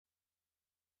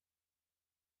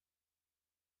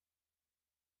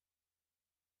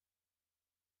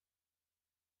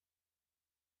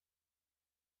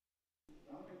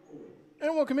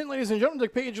And welcome in, ladies and gentlemen.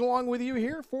 Dick Page along with you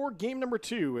here for game number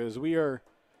 2 as we are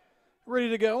ready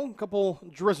to go. A couple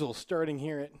drizzles starting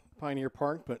here at Pioneer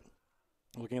Park, but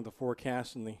looking at the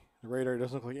forecast and the radar, it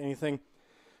doesn't look like anything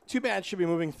too bad should be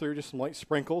moving through, just some light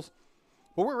sprinkles.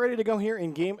 But we're ready to go here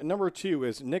in game number 2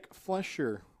 as Nick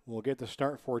Flesher will get the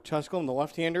start for Tusculum, the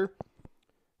left-hander.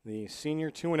 The senior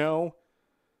 2-0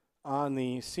 on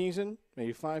the season,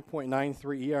 a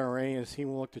 5.93 ERA as he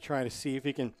will look to try to see if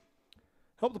he can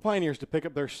help the Pioneers to pick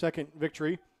up their second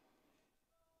victory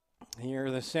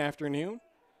here this afternoon.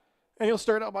 And he'll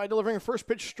start out by delivering a first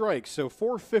pitch strike. So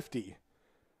 4:50,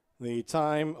 the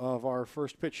time of our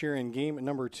first pitch here in game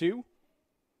number 2.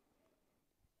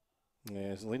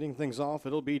 As leading things off,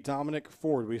 it'll be Dominic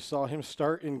Ford. We saw him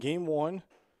start in game 1.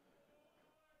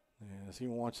 As he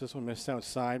watched this one miss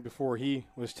outside before he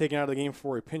was taken out of the game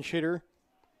for a pinch hitter.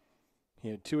 He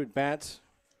had 2 at-bats.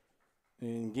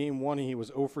 In game 1, he was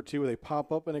 0 for 2 with a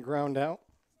pop-up and a ground out.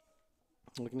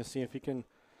 Looking to see if he can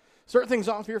start things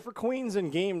off here for Queens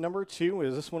in game number 2.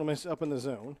 As this one will miss up in the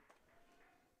zone.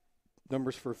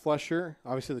 Numbers for Flesher,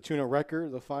 obviously the 2-0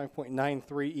 record, the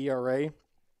 5.93 ERA.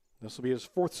 This will be his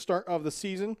 4th start of the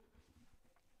season.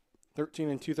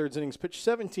 13 2/3 innings pitched,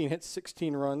 17 hits,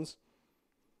 16 runs.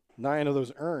 9 of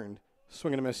those earned.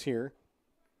 Swing and a miss here.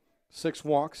 6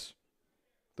 walks.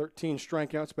 13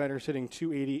 strikeouts, batters hitting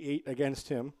 .288 against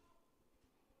him.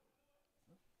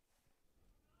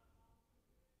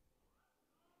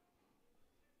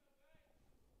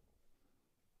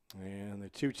 And the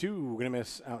 2-2 going to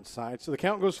miss outside. So the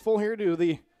count goes full here to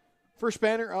the first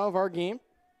batter of our game.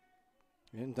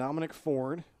 And Dominic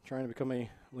Ford trying to become a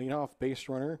leadoff base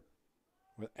runner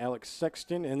with Alex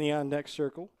Sexton in the on-deck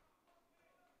circle.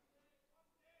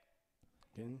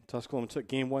 Again, Tusculum took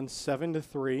game 1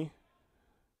 7-3.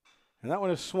 And that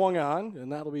one is swung on,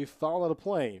 and that'll be foul out of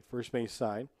play, first base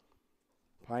side.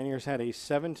 Pioneers had a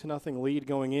 7-0 lead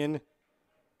going in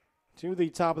to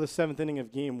the top of the 7th inning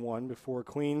of game 1 before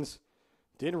Queens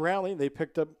did rally. They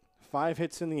picked up 5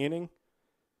 hits in the inning,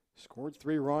 scored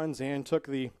 3 runs, and took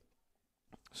the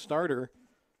starter,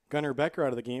 Gunnar Becker,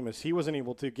 out of the game as he wasn't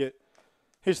able to get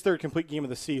his 3rd complete game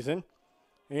of the season.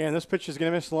 And this pitch is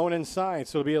going to miss low and inside,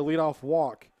 so it'll be a leadoff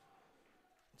walk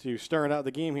to start out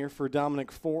the game here for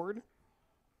Dominic Ford.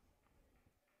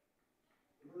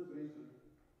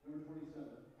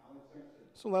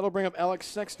 So that'll bring up Alex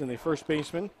Sexton, the first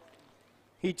baseman.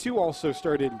 He too also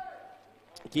started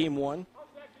game 1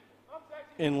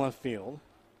 in left field.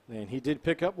 And he did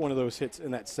pick up one of those hits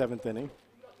in that 7th inning,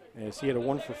 as he had a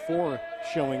 1-for-4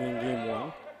 showing in game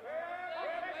 1.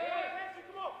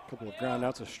 A couple of ground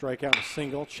outs, a strikeout, a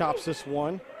single. Chops this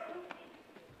one.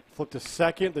 Flip to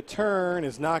second. The turn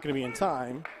is not going to be in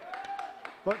time.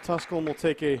 But Tusculum will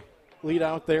take a lead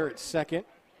out there at second,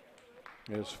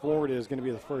 as Ford is going to be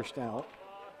the first out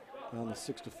on the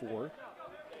 6-4.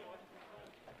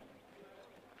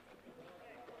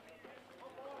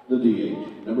 The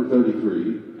DH, number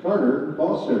 33, Carter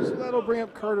Foster. So that'll bring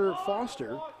up Carter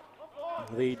Foster,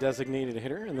 the designated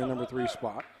hitter in the number 3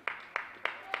 spot.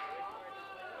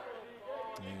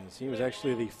 As he was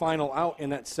actually the final out in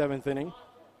that 7th inning,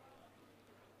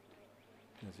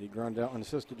 as he grounded out and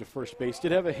assisted to first base.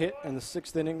 Did have a hit in the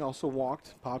 6th inning, also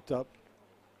walked, popped up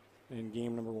in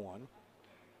game number 1.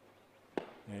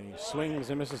 And he swings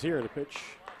and misses here at a pitch.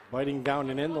 Biting down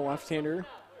and in, the left-hander.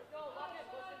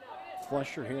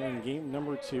 Flesher here in game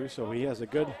number 2, so he has a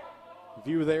good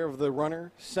view there of the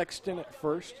runner. Sexton at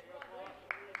first.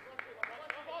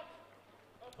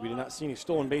 We did not see any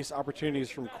stolen base opportunities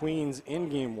from Queens in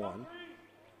game 1.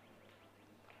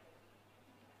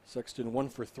 Sexton 1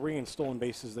 for 3 in stolen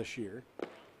bases this year.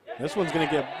 This one's going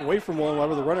to get away from Will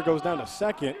Weber. The runner goes down to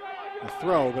second. A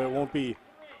throw, but it won't be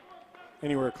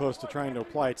anywhere close to trying to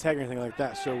apply a tag or anything like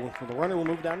that. So the runner will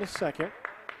move down to second.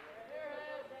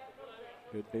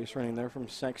 Good base running there from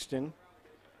Sexton.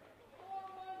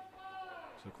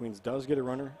 So Queens does get a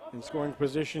runner in scoring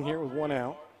position here with 1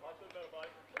 out.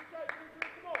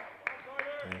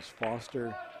 As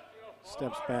Foster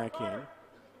steps back in.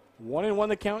 1-1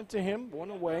 the count to him.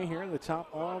 1 away here in the top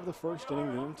of the 1st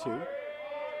inning, game 2.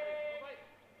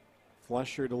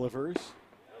 Flesher delivers.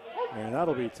 And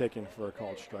that'll be taken for a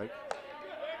called strike.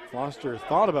 Foster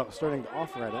thought about starting to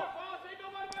offer at it.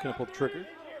 Couldn't pull the trigger.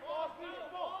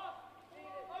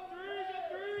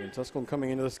 And Tusculum coming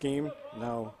into this game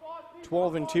now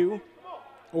 12-2.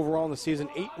 Overall in the season,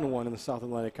 8-1 in the South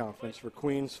Atlantic Conference. For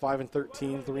Queens,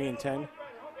 5-13, 3-10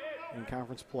 in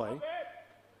conference play.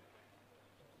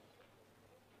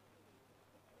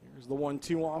 Here's the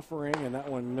 1-2 offering, and that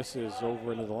one misses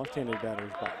over into the left-handed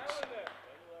batter's box.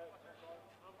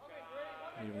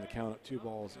 Even the count at 2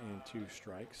 balls and 2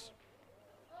 strikes.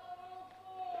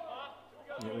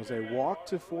 It was a walk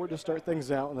to Ford to start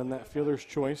things out, and then that fielder's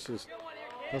choice as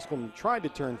Tusculum tried to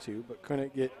turn two, but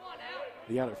couldn't get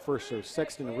the out at first. So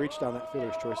Sexton reached on that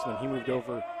fielder's choice, and then he moved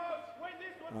over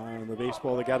on the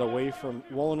baseball that got away from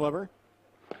Wallenweber.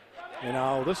 And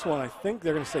now this one, I think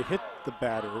they're going to say hit the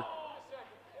batter.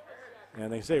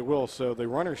 And they say it will, so the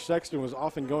runner Sexton was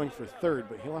often going for third,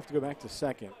 but he'll have to go back to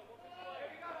second.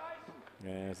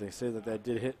 As they say that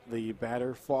did hit the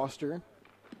batter, Foster.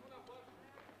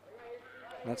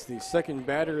 That's the second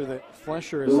batter that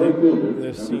Flesher has hit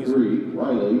this season.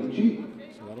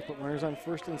 So that'll put runners on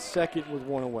first and second with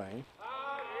one away.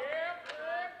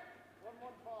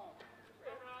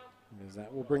 As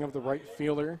that will bring up the right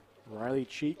fielder, Riley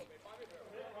Cheek.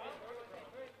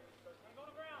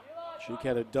 Cheek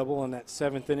had a double in that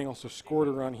 7th inning, also scored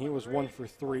a run. He was 1 for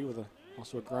 3 with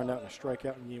also a ground out and a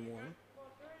strikeout in game 1.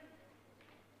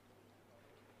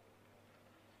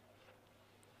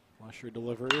 Flesher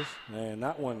delivers, and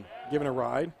that one given a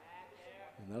ride.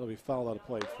 And that'll be fouled out of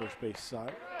play, first base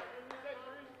side.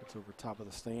 It's over top of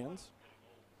the stands.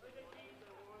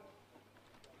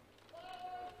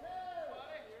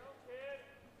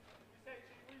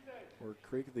 Ford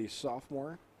Creek, the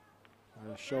sophomore,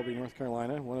 Shelby, North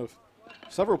Carolina, one of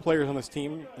several players on this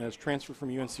team, has transferred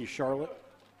from UNC Charlotte.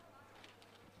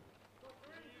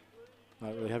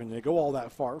 Not really having to go all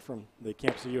that far from the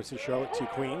campus of UNC Charlotte to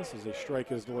Queens as a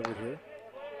strike is delivered here.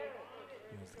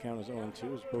 As the count is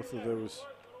 0-2, as both of those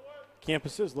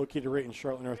campuses located right in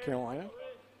Charlotte, North Carolina.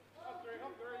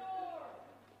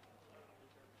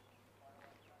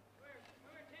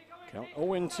 Count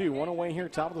 0-2, one away here,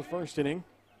 top of the first inning.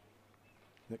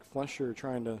 Nick Flesher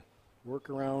trying to work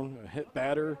around a hit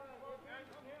batter.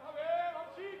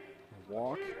 A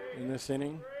walk in this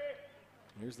inning.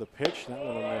 Here's the pitch. That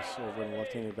one will miss over in the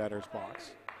left-handed batter's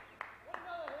box.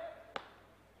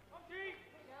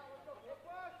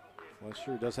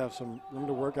 Flesher does have some room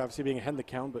to work, obviously being ahead in the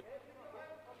count, but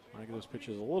I get those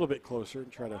pitches a little bit closer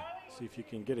and try to see if you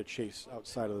can get a chase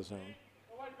outside of the zone.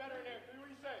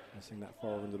 Missing that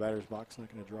far over in the batter's box,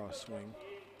 not going to draw a swing.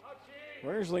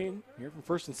 Runners lead here from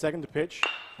first and second to pitch.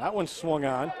 That one swung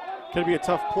on. Could be a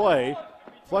tough play.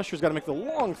 Flesher's got to make the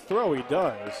long throw. He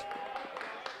does.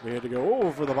 They had to go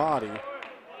over the body.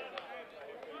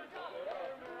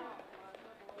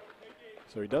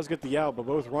 So he does get the out, but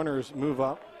both runners move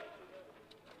up.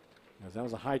 As that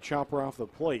was a high chopper off the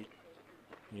plate.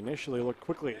 He initially looked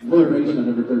quickly at third,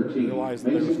 but realized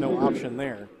that there was no option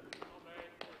there.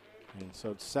 And so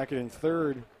it's second and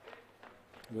third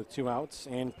with 2 outs,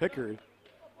 and Pickard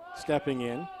stepping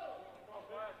in.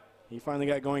 He finally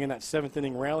got going in that 7th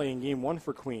inning rally in game 1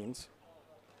 for Queens,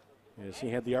 as he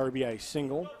had the RBI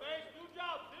single,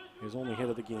 his only hit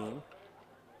of the game.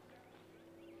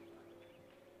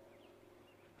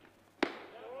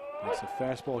 That's a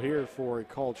fastball here for a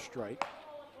called strike.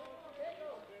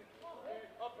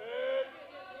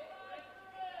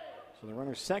 So the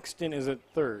runner Sexton is at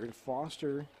third,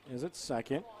 Foster is at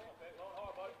second.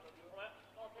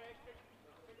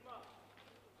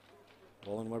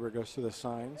 Wallenweber goes through the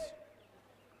signs.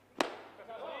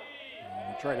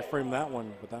 And he tried to frame that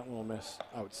one, but that one will miss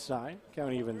outside.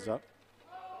 Count evens up.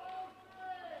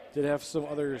 Did have some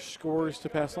other scores to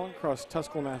pass on across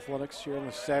Tusculum Athletics here on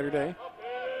this Saturday.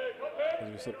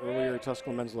 As we said earlier,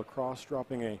 Tusculum men's lacrosse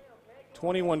dropping a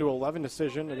 21-11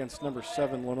 decision against number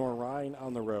 7 Lenore Ryan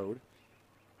on the road.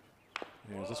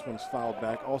 As this one's fouled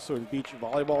back. Also in beach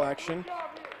volleyball action,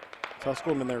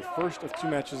 Tusculum in their first of 2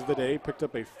 matches of the day picked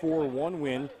up a 4-1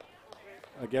 win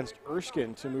against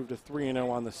Erskine to move to 3-0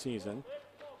 on the season.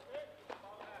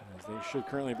 As they should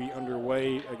currently be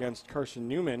underway against Carson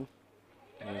Newman,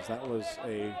 as that was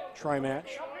a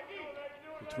tri-match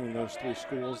between those 3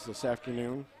 schools this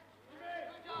afternoon.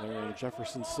 They're in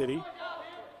Jefferson City.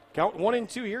 Count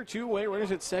 1-2 here, 2 away.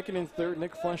 Runners at second and third.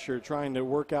 Nick Flesher trying to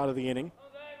work out of the inning.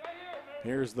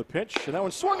 Here's the pitch, and that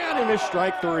one swung out and missed,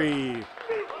 strike 3.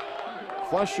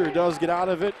 Flesher does get out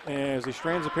of it as he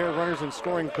strands a pair of runners in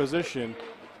scoring position.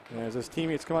 As his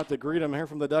teammates come out to greet him here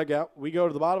from the dugout, we go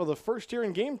to the bottom of the first here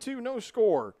in game 2, no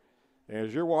score.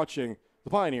 As you're watching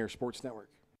the Pioneer Sports Network.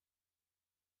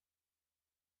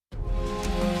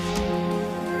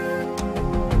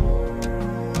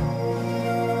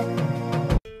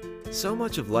 So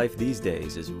much of life these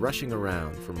days is rushing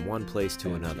around from one place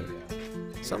to another.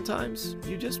 Sometimes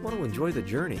you just want to enjoy the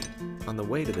journey on the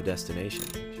way to the destination.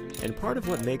 And part of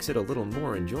what makes it a little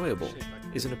more enjoyable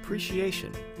is an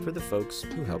appreciation for the folks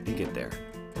who help you get there.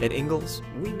 At Ingalls,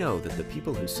 we know that the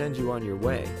people who send you on your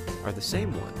way are the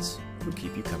same ones who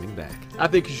keep you coming back. I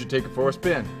think you should take it for a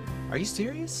spin. Are you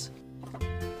serious?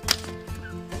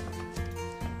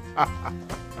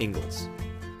 Ingalls,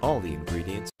 all the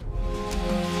ingredients.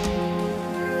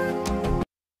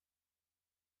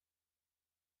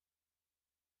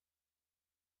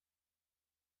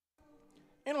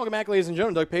 And welcome back, ladies and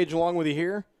gentlemen. Doug Page along with you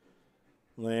here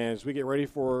as we get ready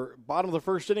for bottom of the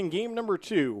first inning, game number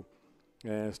 2.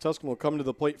 As Tusculum will come to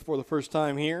the plate for the first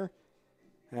time here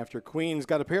after Queens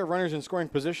got a pair of runners in scoring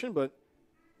position, but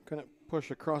couldn't push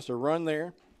across a run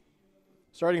there.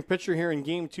 Starting pitcher here in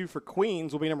game 2 for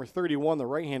Queens will be number 31, the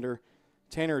right-hander,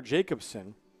 Tanner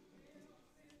Jacobson.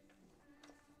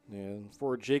 And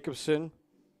for Jacobson,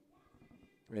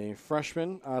 a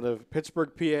freshman out of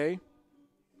Pittsburgh, PA.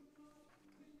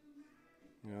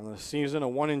 On the season, a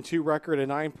 1-2 record, a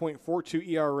 9.42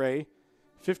 ERA,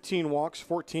 15 walks,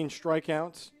 14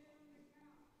 strikeouts.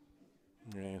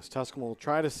 Yes, Tusculum will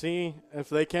try to see if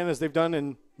they can, as they've done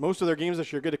in most of their games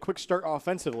this year, get a quick start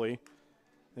offensively.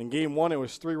 In game 1, it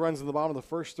was 3 runs in the bottom of the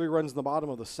first, 3 runs in the bottom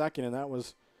of the second, and that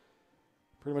was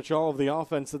pretty much all of the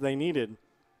offense that they needed.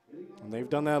 And they've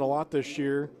done that a lot this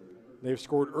year. They've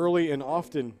scored early and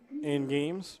often in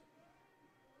games.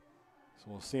 So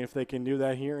we'll see if they can do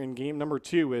that here in game number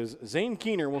 2 as Zane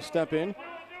Keener will step in.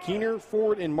 Keener,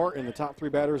 Ford, and Martin, the top 3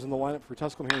 batters in the lineup for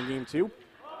Tusculum here in game 2.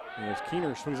 And as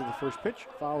Keener swings at the first pitch,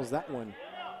 fouls that one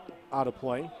out of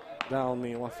play down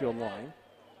the left field line.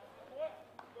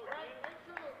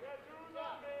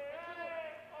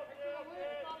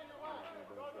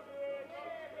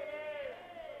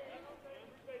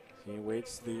 He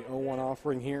waits the 0-1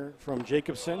 offering here from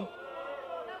Jacobson.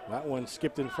 That one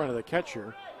skipped in front of the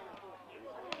catcher.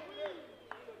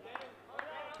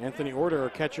 Anthony Order, our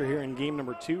catcher here in game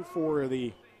number 2 for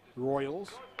the Royals.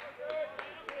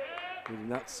 We did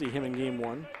not see him in game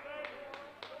 1.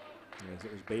 As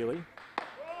it was Bailey.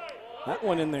 That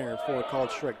one in there for a called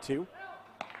strike 2.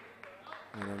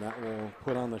 And then that will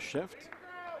put on the shift.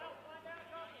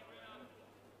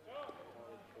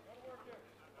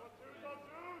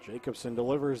 Jacobson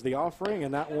delivers the offering,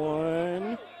 and that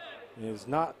one is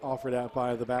not offered out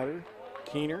by the batter,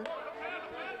 Keener.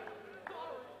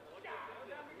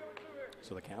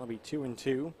 So the count will be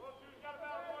 2-2.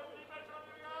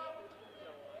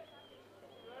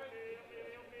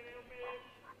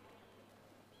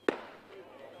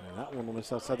 And that one will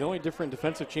miss outside. The only different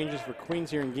defensive changes for Queens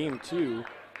here in game 2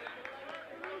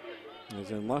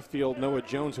 is in left field, Noah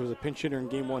Jones, who was a pinch hitter in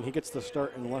game 1. He gets the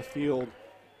start in left field.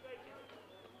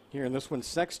 Here in this one,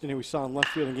 Sexton, who we saw in left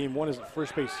field in game 1, is at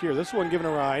first base here. This one given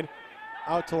a ride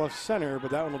out to left center,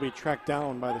 but that one will be tracked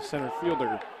down by the center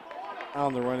fielder.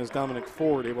 On the run is Dominic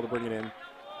Ford able to bring it in.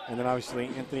 And then obviously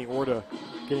Anthony Orta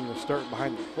getting the start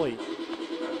behind the plate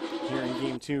here in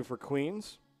game 2 for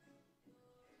Queens.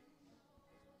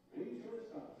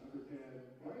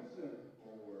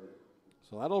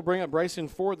 So that'll bring up Bryson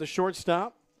Ford, the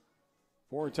shortstop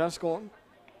for Tusculum.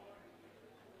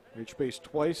 Reached base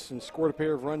twice and scored a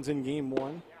pair of runs in game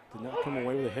 1. Did not come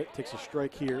away with a hit, takes a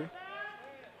strike here.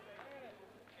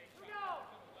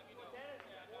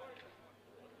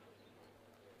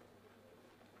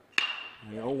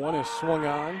 The 0-1 is swung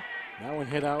on. That one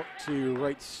hit out to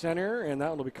right center, and that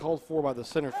one will be called for by the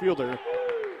center fielder.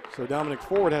 So Dominic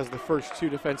Ford has the first 2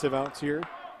 defensive outs here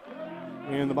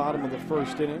in the bottom of the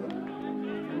first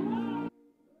inning.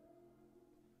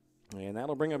 And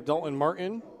that'll bring up Dalton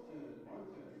Martin.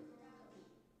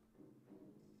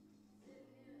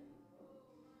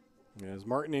 As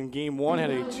Martin in game 1 had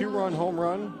a 2-run home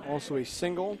run, also a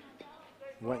single.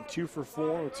 Went 2 for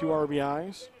 4 with 2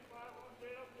 RBIs.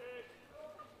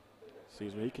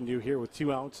 Sees what he can do here with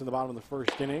 2 outs in the bottom of the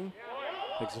first inning.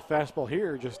 Takes a fastball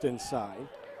here just inside.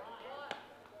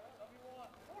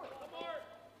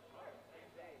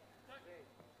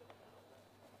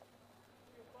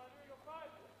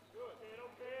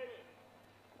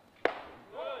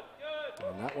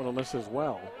 And that one will miss as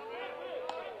well.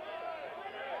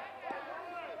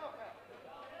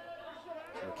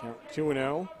 So count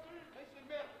 2-0.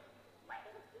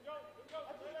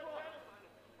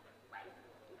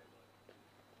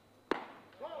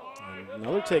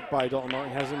 Another take by Dalton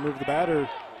Martin. Hasn't moved the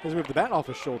bat off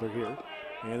his shoulder here.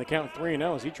 And the count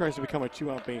 3-0 as he tries to become a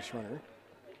 2-out base runner.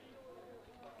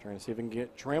 Trying to see if he can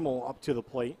get Trammell up to the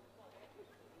plate.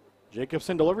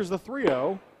 Jacobson delivers the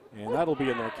 3-0, and that'll be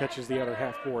in there. Catches the other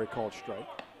half for a called strike.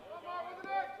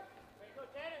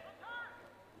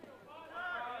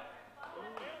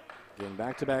 Again,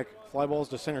 back-to-back fly balls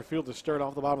to center field to start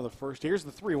off the bottom of the first. Here's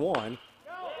the 3-1.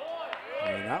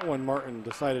 And that one Martin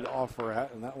decided to offer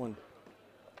at, and that one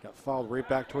got fouled right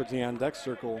back towards the on-deck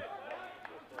circle.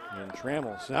 And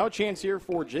Trammell. So now a chance here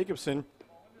for Jacobson,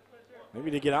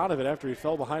 maybe to get out of it after he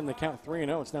fell behind the count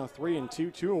 3-0. It's now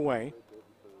 3-2, 2 away.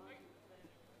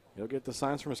 He'll get the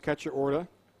signs from his catcher, Orta.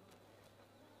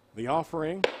 The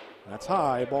offering, that's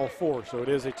high, ball 4. So it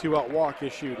is a 2-out walk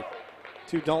issued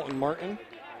to Dalton Martin.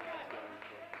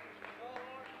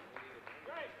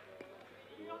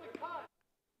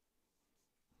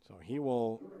 So he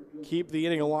will keep the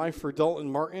inning alive for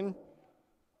Dalton Martin.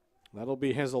 That'll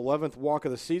be his 11th walk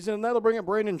of the season, and that'll bring up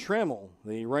Brandon Trammell,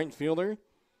 the right fielder.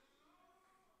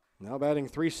 Now batting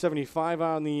 .375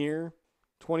 on the year,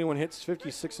 21 hits,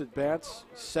 56 at-bats,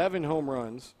 7 home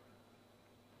runs,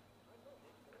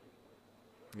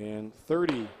 and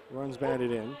 30 runs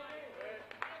batted in.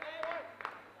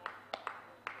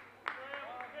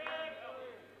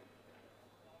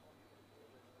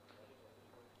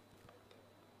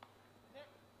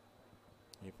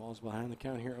 He falls behind the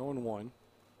count here, 0-1.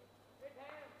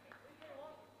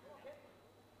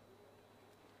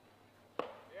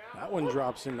 That one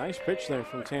drops in. Nice pitch there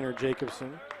from Tanner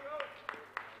Jacobson.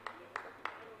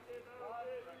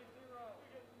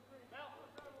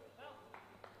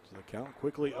 So the count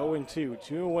quickly 0-2.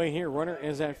 2 away here. Runner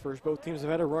is at first. Both teams have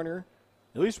had a runner,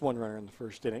 at least one runner in the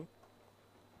first inning.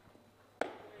 And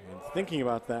thinking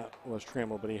about that was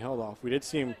Trammell, but he held off. We did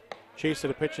see him chase at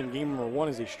a pitch in game number 1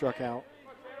 as he struck out.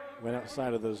 Went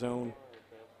outside of the zone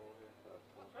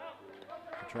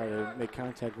to try to make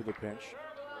contact with the pitch.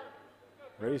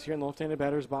 Rays here in the left-handed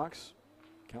batter's box.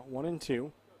 Count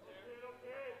 1-2.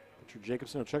 Pitcher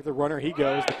Jacobson will check the runner. He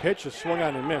goes. The pitch is swung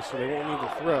on and missed, so they won't need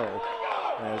to throw.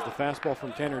 As the fastball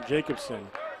from Tanner Jacobson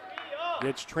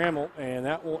gets Trammell, and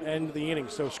that will end the inning.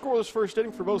 So scoreless first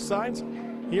inning for both sides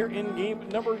here in game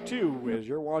number 2 as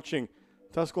you're watching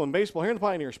Tusculum Baseball here in the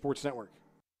Pioneer Sports Network.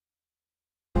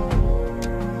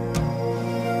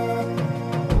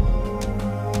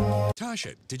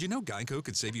 Tasha, did you know Geico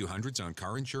could save you hundreds on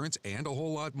car insurance and a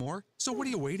whole lot more? So what are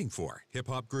you waiting for?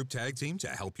 Hip-hop group tag team to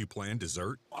help you plan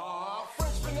dessert?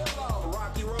 French vanilla,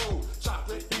 rocky road,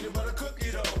 chocolate, peanut butter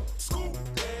cookie dough. Scoop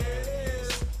that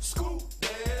is, scoop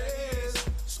that is,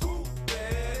 scoop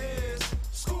that is,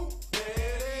 scoop that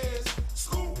is,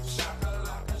 scoop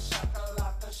shakalaka,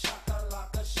 shakalaka,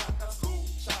 shakalaka, shaka, scoop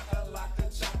shakalaka,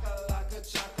 shakalaka,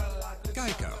 shakalaka.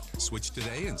 Geico. Switch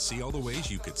today and see all the ways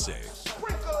you could save.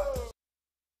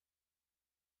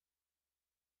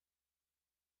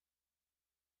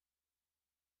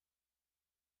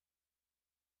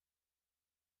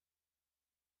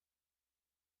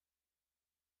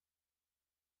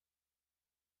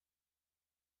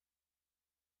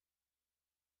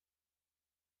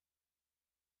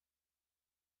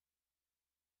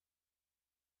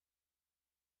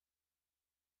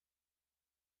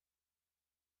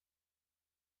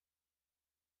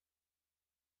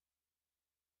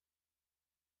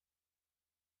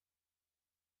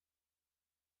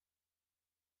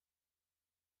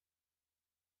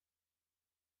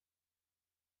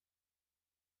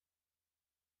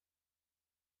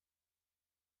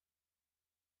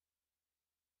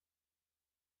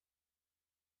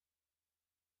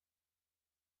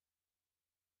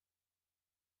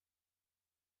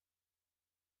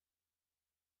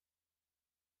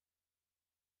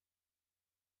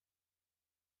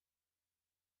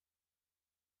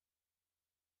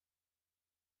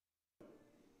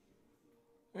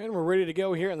 And we're ready to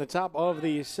go here in the top of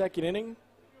the second inning.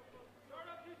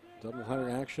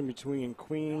 Doubleheader action between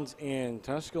Queens and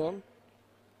Tusculum.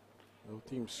 Both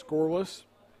teams scoreless.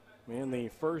 And the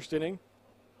first inning,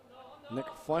 Nick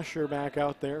Flesher back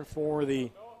out there for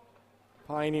the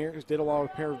Pioneers. Did allow a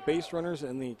pair of base runners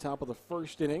in the top of the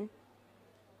first inning.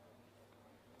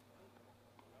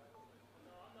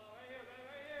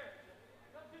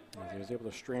 As he was able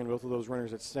to strand both of those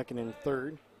runners at second and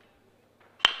third.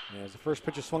 As the first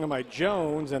pitch is swung on by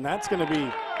Jones, and that's going to be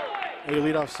a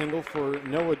leadoff single for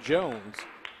Noah Jones,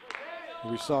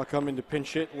 who we saw come in to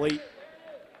pinch hit late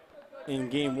in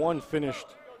game 1, finished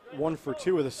 1 for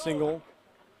 2 with a single,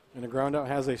 and a ground out,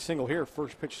 has a single here.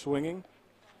 First pitch swinging.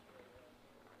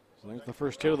 So that's the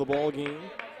first hit of the ball game.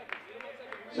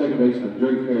 Second baseman,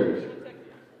 Drake Harris.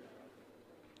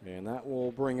 And that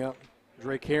will bring up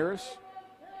Drake Harris,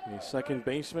 the second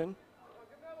baseman.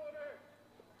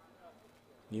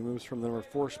 He moves from the number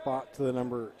 4 spot to the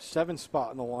number 7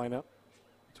 spot in the lineup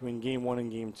between game 1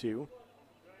 and game 2.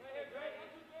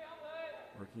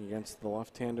 Working against the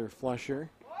left-hander Flesher.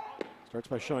 Starts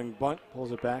by showing bunt,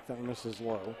 pulls it back, that one misses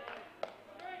low.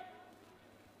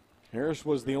 Harris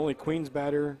was the only Queens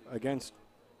batter against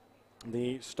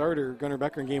the starter, Gunnar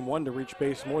Becker, in game 1 to reach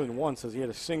base more than once, as he had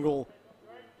a single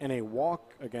and a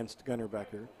walk against Gunnar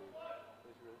Becker.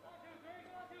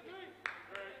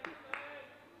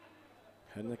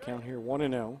 Heading the count here,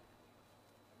 1-0.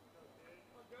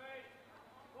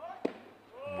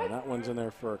 And that one's in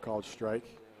there for a called strike.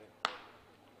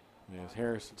 As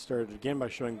Harris had started again by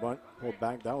showing bunt, pulled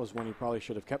back. That was when he probably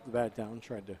should have kept the bat down,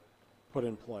 tried to put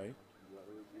in play.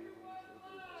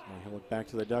 So he'll look back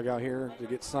to the dugout here to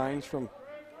get signs from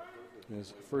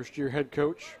his first-year head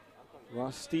coach,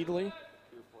 Ross Steedley.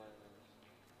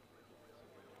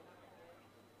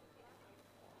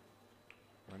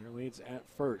 Runner leads at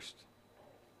first.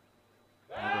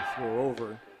 Now the throw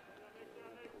over.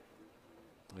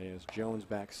 As Jones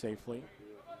back safely.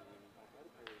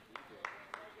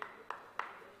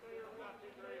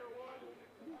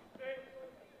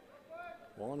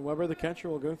 Wallen Weber, the catcher,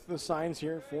 will go through the signs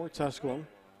here for Tusculum.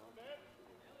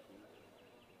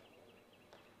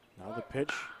 Now the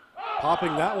pitch,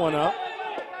 popping that one up,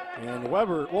 and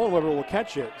Wallen Weber will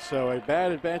catch it. So a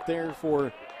bad at bat there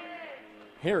for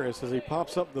Harris as he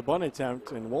pops up the bunt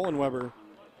attempt, and Wallen Weber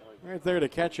right there to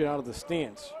catch it out of the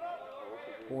stance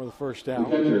for the first The out.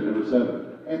 catcher, number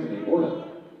 7, Anthony Orta.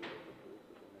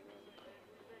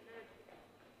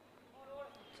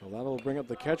 So that'll bring up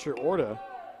the catcher, Orta.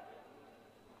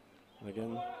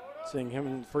 Again, seeing him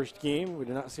in the first game. We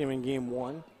did not see him in game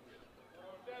 1.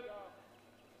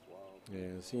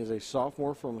 As he is a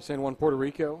sophomore from San Juan, Puerto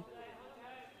Rico.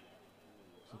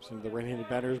 Steps into the right-handed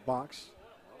batter's box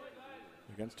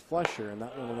against Flesher, and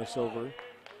that one will miss over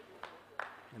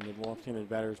into the left-handed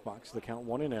batter's box. The count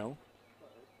 1-0.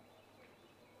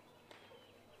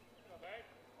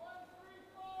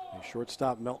 A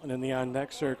shortstop Melton in the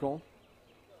on-deck circle.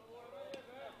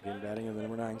 Again, batting in the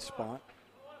number 9 spot.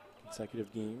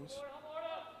 Consecutive games.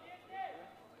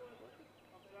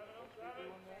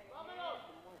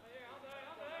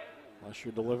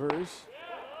 Flesher delivers.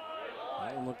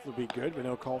 That one looked to be good, but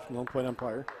no call from the home plate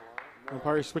umpire.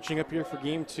 Umpire switching up here for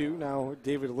game 2. Now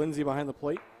David Lindsay behind the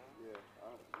plate.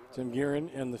 Tim Guerin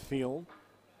in the field.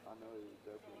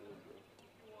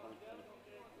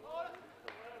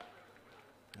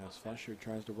 As Flesher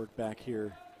tries to work back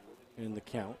here in the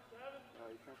count.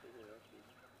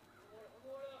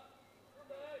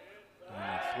 And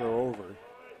a throw over.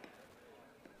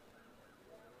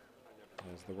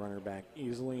 As the runner back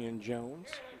easily in Jones.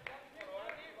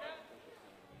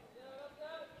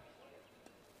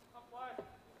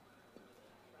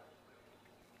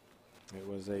 It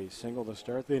was a single to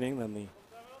start the inning, then the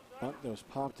bunt that was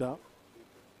popped up.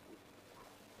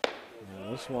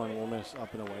 And this one will miss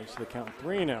up and away, so the count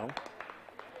 3-0.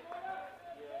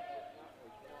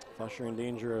 Flesher in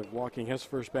danger of walking his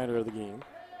first batter of the game.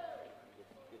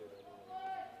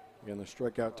 Again, the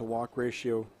strikeout to walk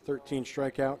ratio, 13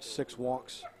 strikeouts, 6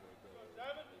 walks.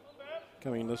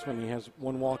 Coming in this one, he has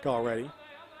 1 walk already.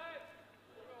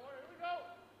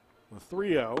 The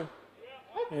 3-0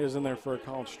 is in there for a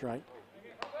called strike.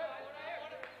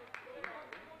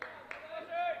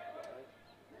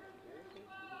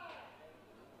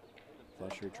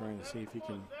 Flesher trying to see if he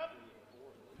can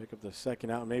pick up the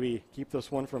second out, maybe keep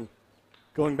this one from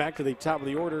going back to the top of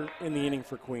the order in the inning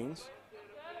for Queens.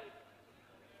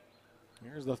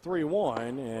 Here's the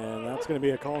 3-1, and that's going to be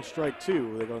a called strike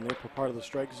 2. They go in the upper part of the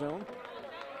strike zone.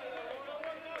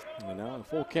 And now a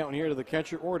full count here to the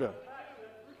catcher, Orta.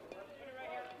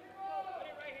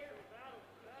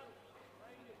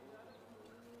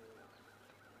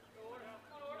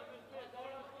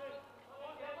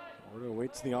 Orta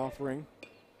awaits the offering.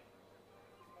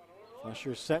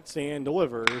 Flesher sets and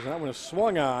delivers. That one is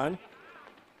swung on.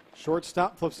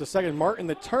 Shortstop flips to second. Martin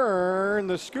the turn.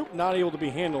 The scoop not able to be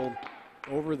handled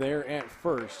over there at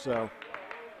first. So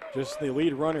just the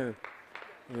lead runner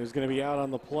is going to be out on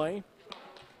the play.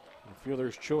 The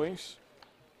fielder's choice,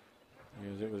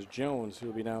 as it was Jones who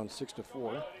will be down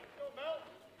 6-4.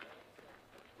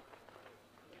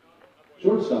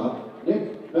 Shortstop,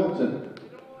 Nick Melton.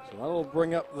 So that'll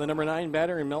bring up the number 9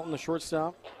 batter and Melton, the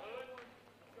shortstop.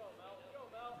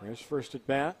 There's first at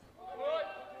bat.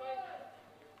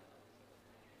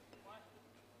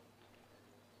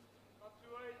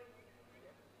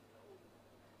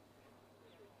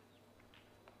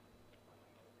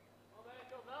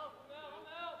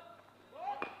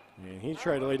 And he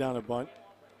tried to lay down a bunt,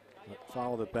 but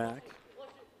fouled it back.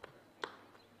 So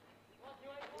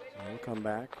he'll come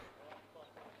back.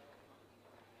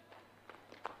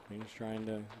 He's trying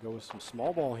to go with some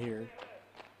small ball here.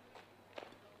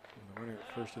 The runner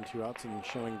at first and 2 outs and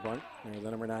showing bunt. There's the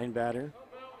number 9 batter.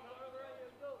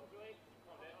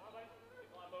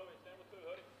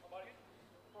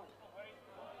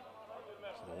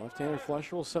 So the left-hander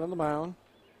Flesher will sit on the mound.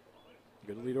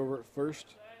 Good lead over at first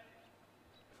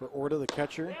for Orta, the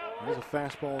catcher. There's a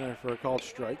fastball in there for a called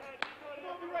strike.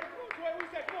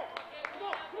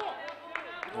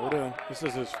 Orta, this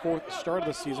is his 4th start of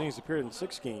the season. He's appeared in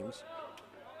 6 games.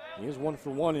 He is 1 for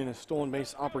 1 in his stolen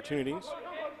base opportunities.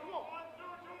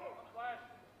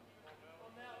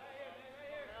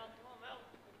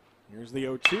 Here's the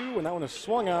 0-2, and that one is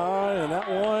swung on, and that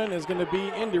one is going to be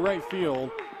into right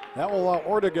field. That will allow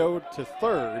Orr to go to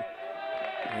third,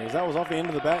 as that was off the end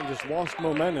of the bat and just lost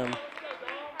momentum.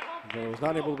 But it was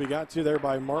not able to be got to there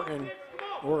by Martin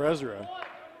or Ezra.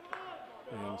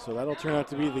 And so that'll turn out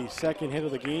to be the second hit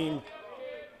of the game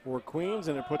for Queens,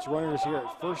 and it puts runners here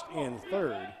at first and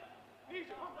third.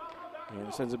 And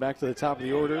it sends it back to the top of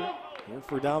the order here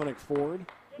for Dominic Ford.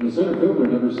 The center fielder,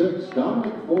 number 6,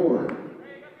 Dominic Ford.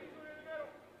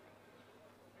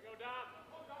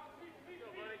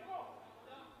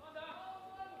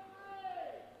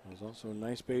 There's also a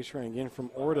nice base run again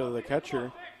from Orta, the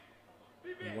catcher.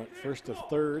 He went first to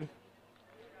third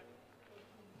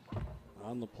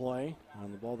on the play,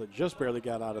 on the ball that just barely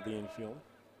got out of the infield.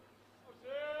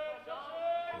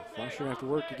 Flusher going to have to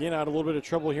work again, out a little bit of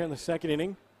trouble here in the second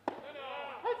inning.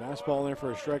 Fastball in there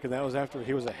for a strike, and that was after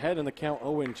he was ahead in the count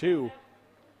 0-2 to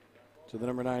the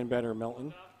number 9 batter,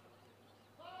 Melton.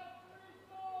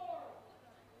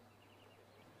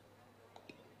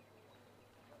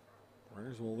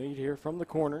 Runners will lead here from the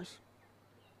corners.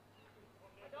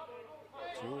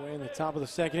 2 away in the top of the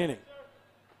second inning.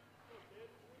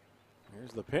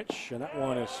 Here's the pitch, and that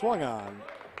one is swung on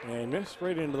and missed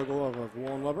right into the glove of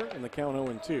Warren Weber in the count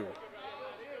 0-2. So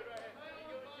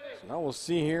now we'll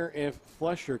see here if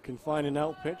Flesher can find an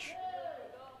out pitch.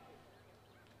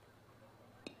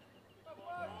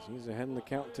 As he's ahead in the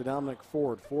count to Dominic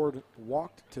Ford. Ford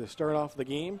walked to start off the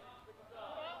game.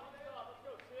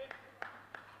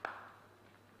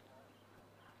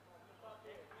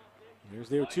 Here's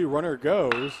the 0-2, runner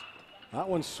goes. That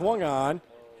one swung on,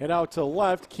 hit out to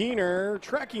left. Keener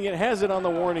tracking it, has it on the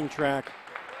warning track,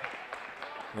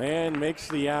 and makes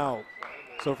the out.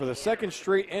 So for the second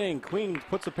straight inning, Queens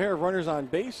puts a pair of runners on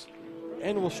base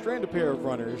and will strand a pair of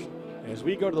runners as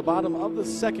we go to the bottom of the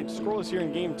second. Scoreless here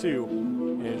in game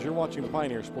 2 as you're watching the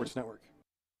Pioneer Sports Network.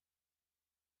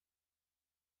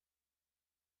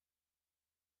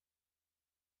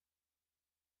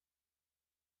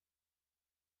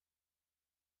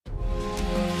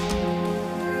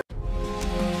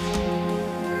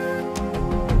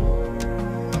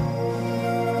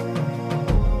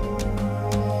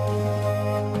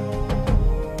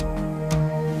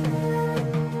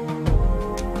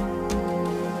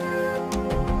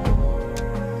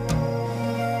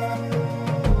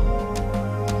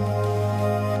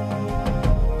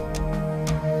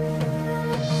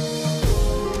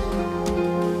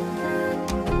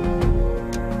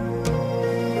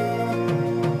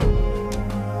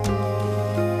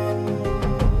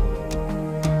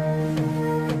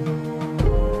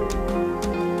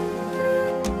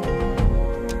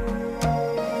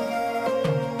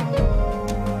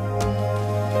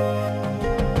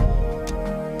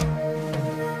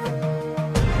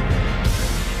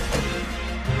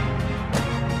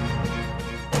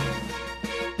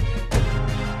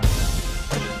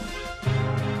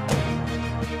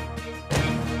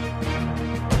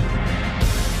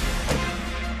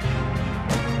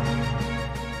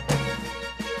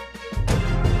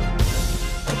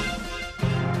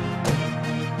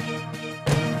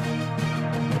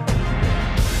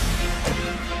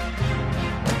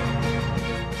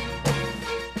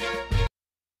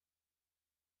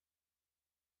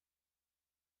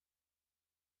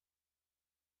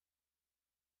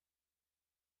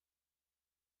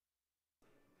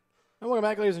 And welcome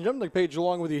back, ladies and gentlemen. Nick Page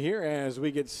along with you here as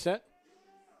we get set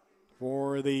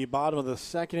for the bottom of the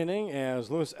second inning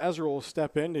as Lewis Ezra will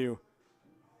step in to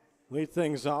lead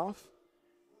things off.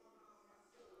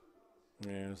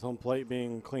 And his home plate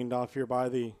being cleaned off here by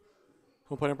the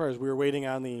home plate umpires. We were waiting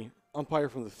on the umpire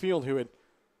from the field who had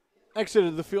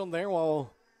exited the field there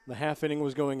while the half inning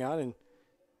was going on, and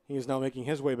he is now making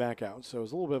his way back out. So it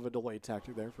was a little bit of a delay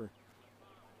tactic there for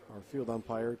our field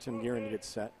umpire, Tim Guerin, to get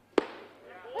set.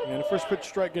 And the first pitch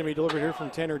strike going to be delivered here from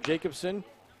Tanner Jacobson.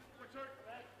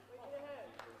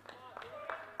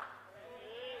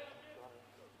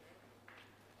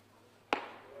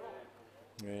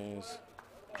 As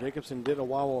Jacobson did a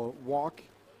walk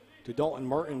to Dalton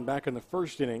Martin back in the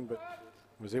first inning, but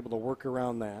was able to work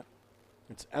around that.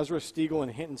 It's Ezra, Stiegel,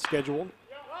 and Hinton scheduled.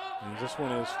 And this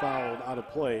one is fouled out of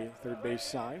play, third base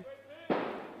side.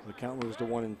 The count moves to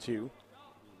 1-2.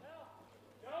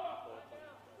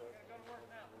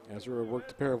 Ezra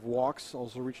worked a pair of walks,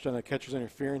 also reached on a catcher's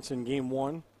interference in game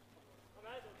 1.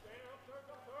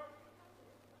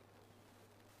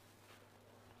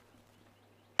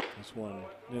 This one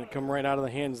didn't come right out of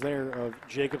the hands there of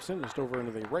Jacobson, just over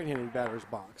into the right-handed batter's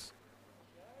box.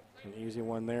 An easy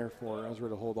one there for Ezra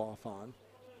to hold off on.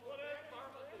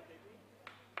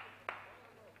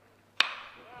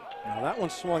 Now that one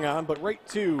swung on, but right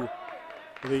to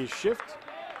the shift.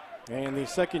 And the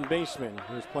second baseman,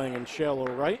 who's playing in shallow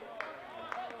right,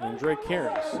 and Drake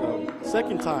Cairns. So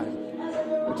second time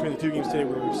between the two games today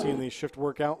where we've seen the shift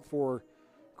work out for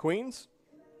Queens.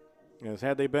 As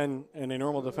had they been in a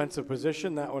normal defensive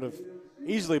position, that would have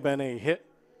easily been a hit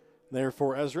there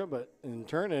for Ezra, but in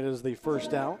turn it is the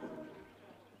first out.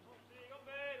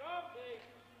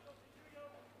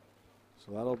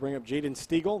 So that'll bring up Jaden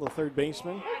Stiegel, the third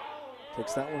baseman.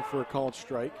 Takes that one for a called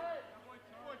strike.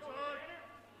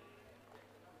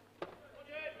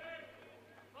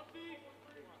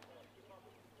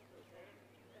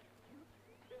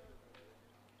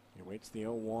 He waits the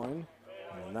 0-1,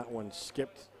 and that one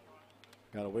skipped.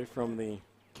 Got away from the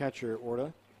catcher,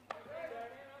 Orta.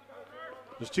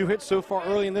 There's 2 hits so far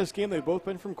early in this game. They've both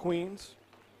been from Queens.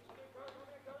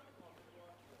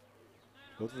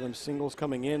 Both of them singles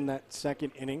coming in that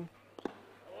second inning.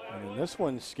 And this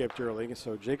one skipped early,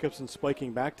 so Jacobson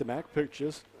spiking back-to-back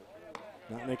pitches.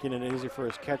 Not making it easy for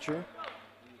his catcher.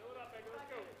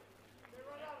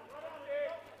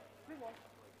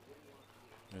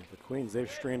 And for Queens,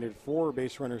 they've stranded 4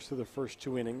 base runners through the first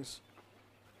 2 innings.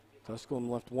 Tusculum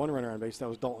left 1 runner on base. That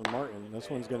was Dalton Martin. This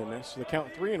one's going to miss. So the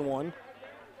count 3-1.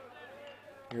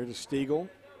 Here to Stiegel.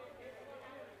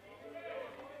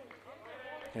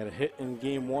 Had a hit in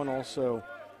game 1 also.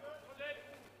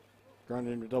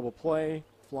 Grounded into double play.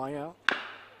 Fly out.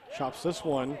 Chops this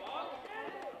one.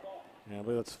 And I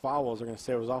believe that's foul, as they're going to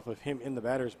say it was off of him in the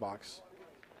batter's box.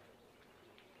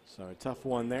 So a tough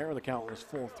one there. The count was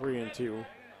full 3-2.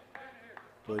 I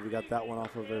believe he got that one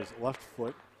off of his left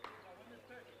foot.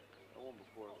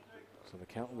 So the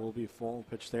count will be full.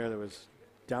 Pitch there that was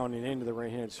down and into the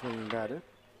right-handed swinging batter.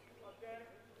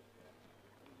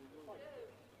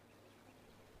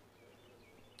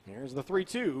 Here's the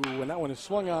 3-2, and that one is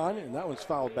swung on, and that one's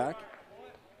fouled back.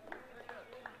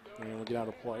 And we'll get out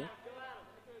of play.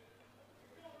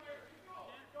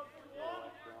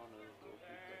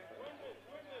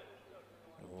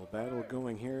 A little battle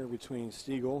going here between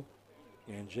Stiegel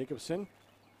and Jacobson.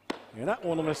 And that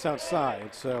one will miss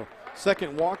outside. So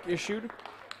second walk issued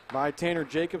by Tanner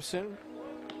Jacobson.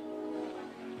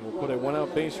 We'll put a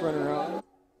 1-out base runner on.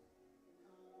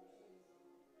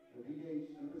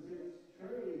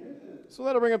 So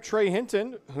that'll bring up Trey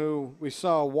Hinton, who we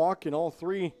saw walk in all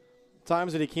 3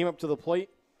 times that he came up to the plate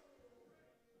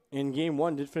in game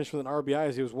 1. Did finish with an RBI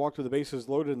as he was walked with the bases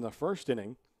loaded in the first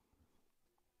inning.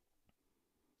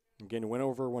 Again, went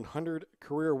over 100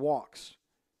 career walks.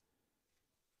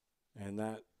 And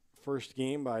that first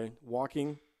game by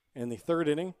walking in the 3rd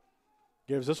inning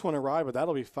gives this one a ride, but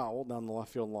that'll be fouled down the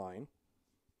left field line.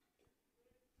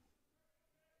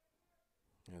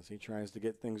 As he tries to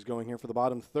get things going here for the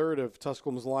bottom third of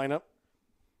Tusculum's lineup.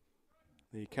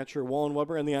 The catcher,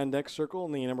 Wallenweber, in the on-deck circle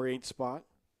in the number 8 spot,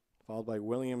 followed by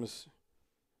Williams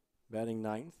batting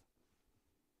 9th.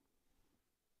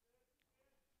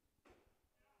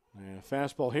 And a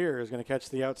fastball here is going to catch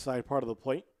the outside part of the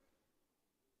plate.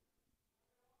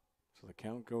 So the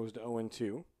count goes to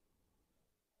 0-2.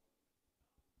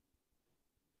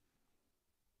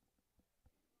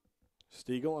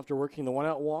 Stiegel, after working the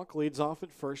 1-out walk, leads off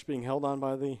at first, being held on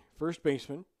by the first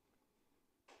baseman.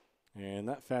 And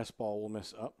that fastball will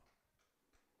miss up.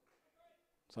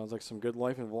 Sounds like some good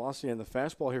life and velocity. And the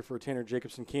fastball here for Tanner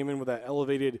Jacobson came in with that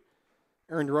elevated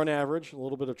earned run average. A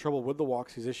little bit of trouble with the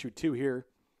walks. He's issued 2 here.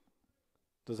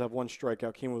 Does have 1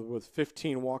 strikeout. Came with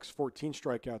 15 walks, 14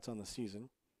 strikeouts on the season.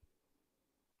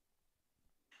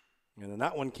 And then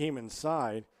that one came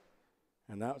inside,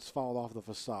 and that was fouled off the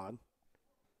facade.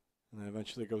 And then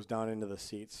eventually goes down into the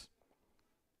seats.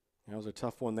 That was a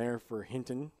tough one there for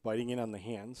Hinton, biting in on the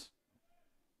hands.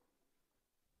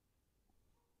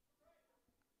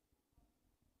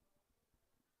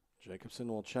 Jacobson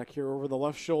will check here over the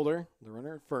left shoulder. The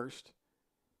runner at first.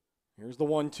 Here's the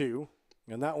 1-2.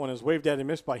 And that one is waved at and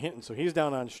missed by Hinton, so he's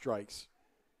down on strikes.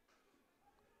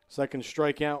 Second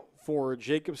strikeout for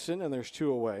Jacobson, and there's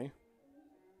 2 away.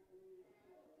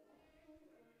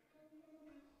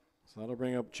 So that'll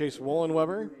bring up Chase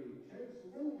Wallenweber.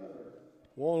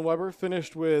 Wallenweber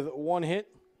finished with 1 hit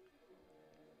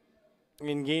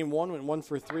in game 1, went 1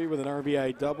 for 3 with an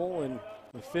RBI double in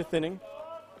the 5th inning.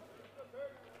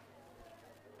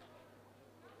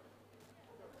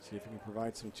 See if he can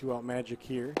provide some 2-out magic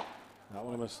here. That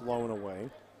one was low and away.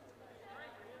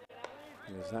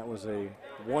 As that was a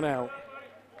 1-out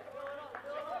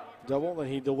double that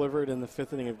he delivered in the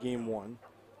 5th inning of game 1.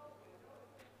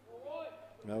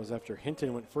 That was after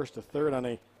Hinton went first to third on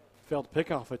a failed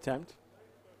pickoff attempt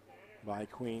by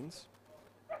Queens.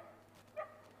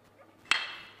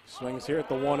 Swings here at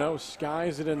the 1-0,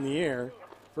 skies it in the air.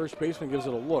 First baseman gives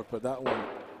it a look, but that one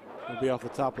will be off the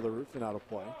top of the roof and out of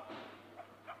play.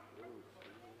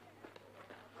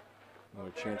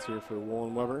 Another chance here for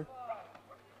Warren Weber.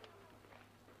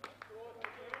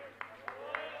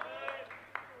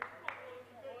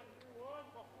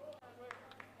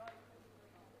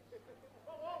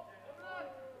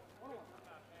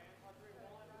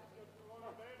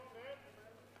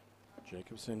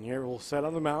 Jacobson here will set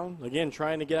on the mound. Again,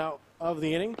 trying to get out of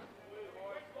the inning.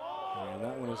 And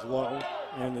that one is low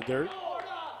in the dirt.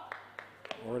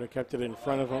 Orta kept it in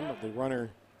front of him, but the runner,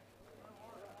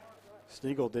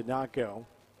 Stiegel, did not go.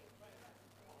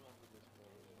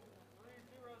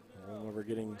 We're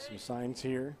getting some signs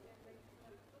here.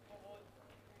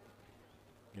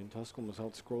 Again, Tusculum was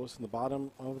held scoreless in the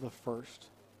bottom of the first.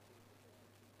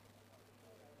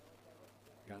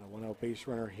 Got a one-out base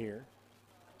runner here.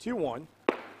 2-1.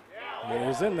 And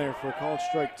he's in there for a called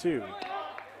strike 2.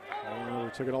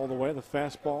 Weber took it all the way. The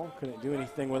fastball, couldn't do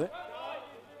anything with it.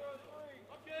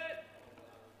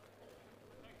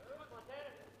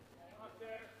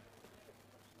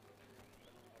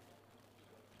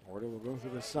 Orta will go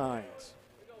through the signs.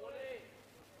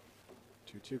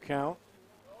 2-2 count.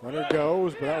 Runner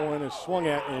goes, but that one is swung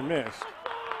at and missed.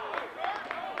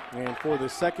 And for the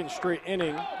second straight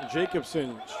inning,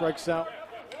 Jacobson strikes out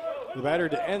the batter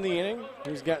to end the inning.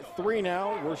 He's got 3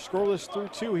 now. We're scoreless through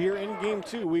 2 here in game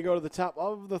 2. We go to the top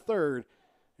of the third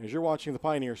as you're watching the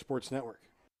Pioneer Sports Network.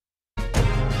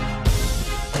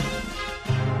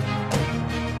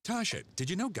 Tasha, did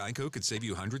you know Geico could save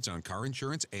you hundreds on car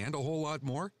insurance and a whole lot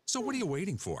more? So what are you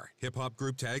waiting for? Hip Hop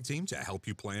Group Tag Team to help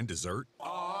you plan dessert?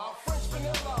 French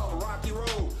vanilla, rocky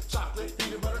road, chocolate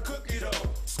peanut butter cookie dough.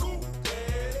 Scoop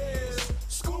this,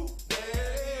 scoop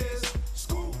this,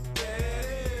 scoop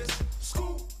this,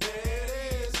 scoop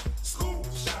this, scoop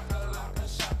shakalaka,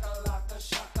 shakalaka,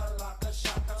 shakalaka,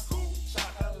 shaka, scoop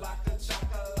shakalaka,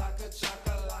 shakalaka,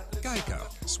 shakalaka.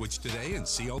 Geico. Switch today and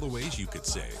see all the ways you could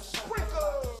save.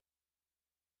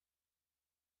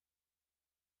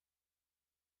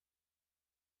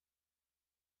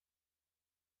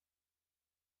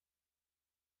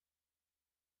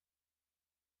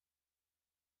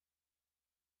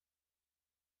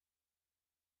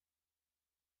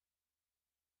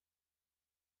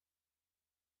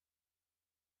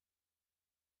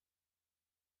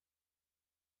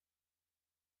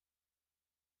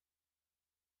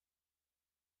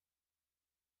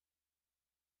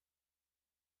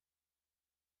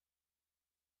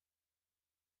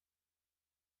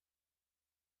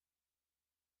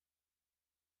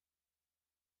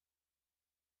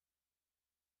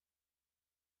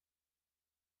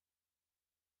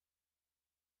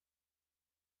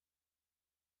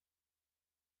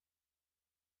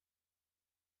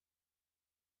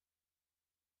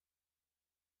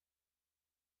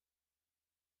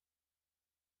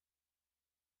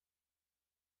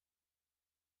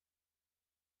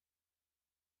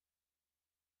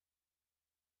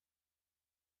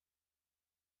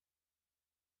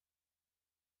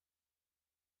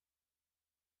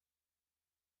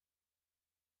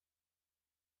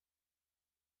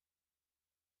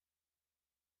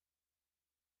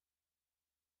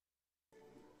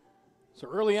 So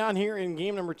early on here in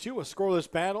game number 2, a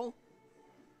scoreless battle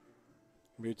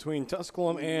between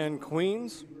Tusculum and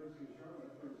Queens.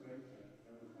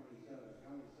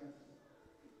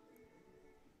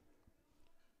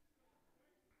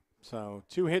 So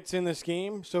 2 hits in this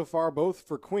game so far, both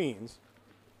for Queens.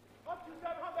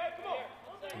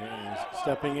 And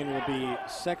stepping in will be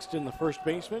Sexton, the first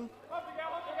baseman.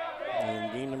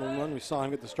 In game number 1, we saw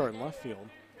him get the start in left field.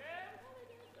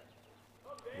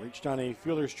 Reached on a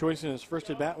fielder's choice in his first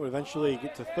at bat, would eventually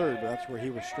get to third, but that's where he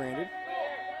was stranded.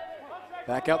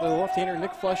 Back out there, the left-hander,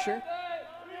 Nick Flesher.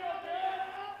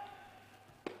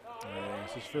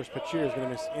 As his first pitch here is going to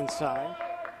miss inside.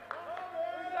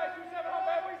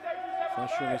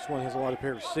 Flesher in this one has a lot of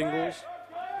pair of singles.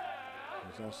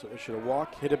 He's also issued a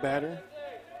walk, hit a batter.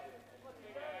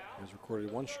 He's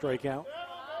recorded 1 strikeout.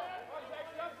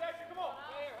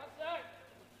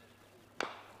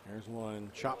 There's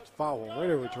one chopped foul right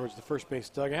over towards the first base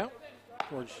dugout,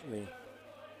 towards the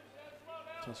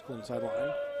Tusculum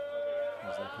sideline.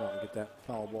 As they come out and get that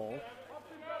foul ball.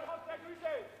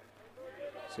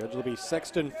 Scheduled to be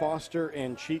Sexton, Foster,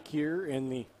 and Cheek here in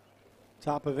the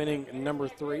top of inning number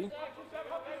 3.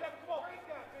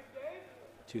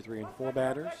 2, 3, and 4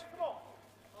 batters.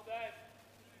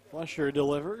 Flesher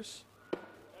delivers.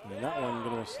 And that one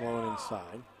going to slow it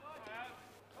inside.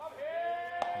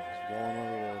 Going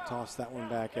over, will toss that one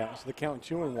back out. So the count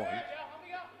 2-1.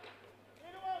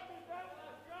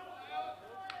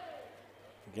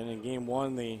 Again, in game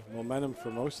one, the momentum for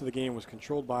most of the game was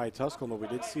controlled by Tusculum, but we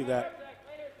did see that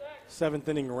 7th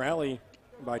inning rally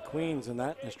by Queens, and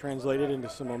that has translated into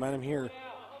some momentum here,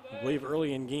 I believe,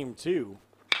 early in game two.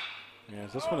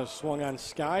 As this one is swung on,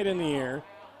 skied in the air.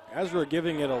 Ezra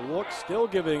giving it a look, still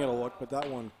giving it a look, but that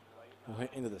one will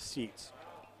hit into the seats.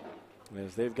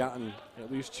 As they've gotten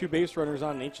at least 2 base runners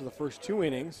on in each of the first 2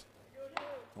 innings.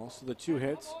 Also the 2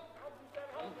 hits.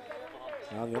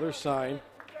 On the other side,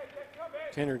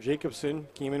 Tanner Jacobson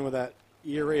came in with that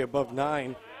ERA above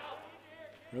 9.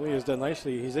 Really has done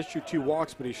nicely. He's issued 2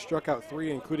 walks, but he's struck out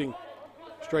 3, including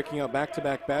striking out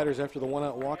back-to-back batters after the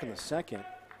 1-out walk in the second.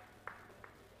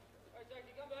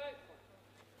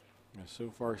 And so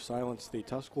far silenced the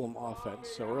Tusculum offense.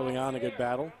 So early on, a good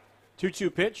battle.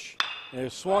 2-2 pitch. And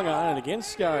it's swung on and again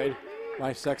skied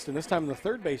by Sexton. This time on the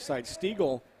third base side,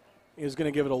 Stiegel is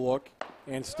going to give it a look,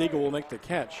 and Stiegel will make the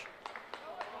catch.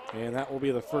 And that will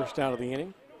be the first out of the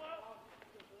inning.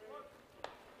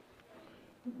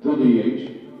 The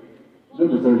DH,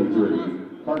 number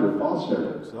 33, Carter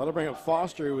Foster. So that'll bring up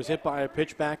Foster, who was hit by a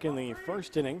pitch back in the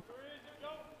first inning.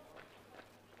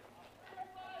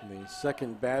 The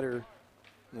second batter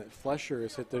that Flesher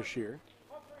has hit this year.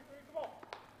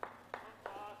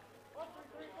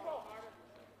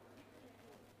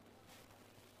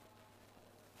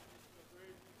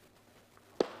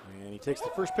 And he takes the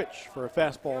first pitch for a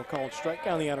fastball called strike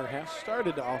down the outer half.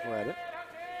 Started to offer at it,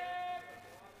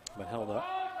 but held up.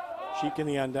 Cheek in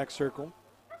the on-deck circle.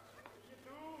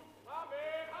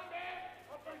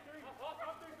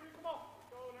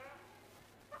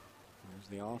 There's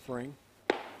the offering.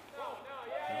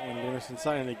 And Dennis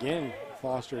inside, and again,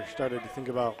 Foster started to think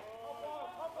about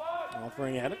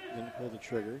offering at it. Didn't pull the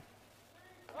trigger.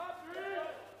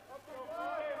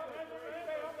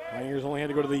 Pioneers only had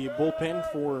to go to the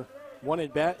bullpen for 1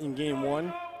 at-bat in game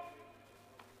 1.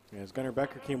 As Gunnar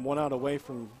Becker came 1 out away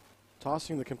from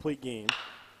tossing the complete game.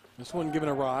 This one given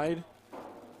a ride.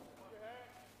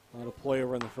 A lot of play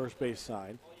over on the first base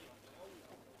side.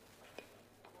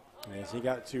 As he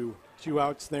got to 2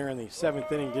 outs there in the 7th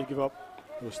inning, did give up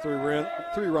those 3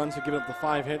 runs to give up the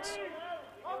 5 hits.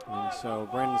 And so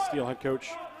Brandon Steele, head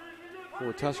coach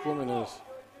for Tusculum in his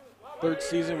 3rd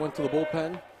season, went to the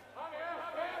bullpen.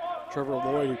 Trevor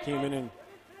Lloyd, who came in and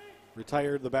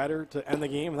retired the batter to end the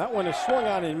game. That one is swung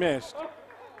on and missed.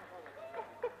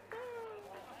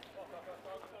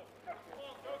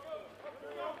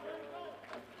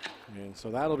 And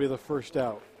so that'll be the first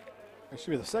out.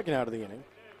 Actually, the second out of the inning.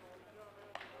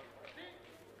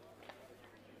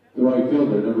 The right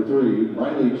fielder, number 3,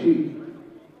 Riley Cheek.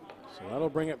 So that'll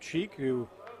bring up Cheek, who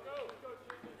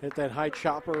hit that high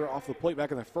chopper off the plate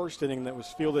back in the first inning that was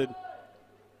fielded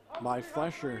by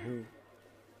Flesher, who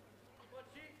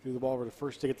threw the ball over to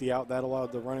first to get the out. That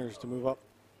allowed the runners to move up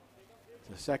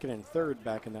to second and third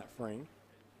back in that frame.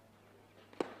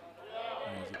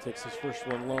 As he takes his first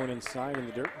one lone inside in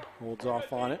the dirt, holds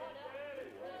off on it.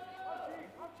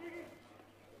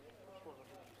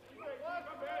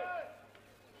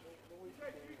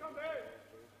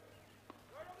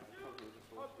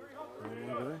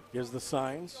 Gives the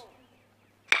signs.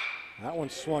 That one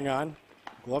swung on.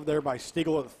 Glove there by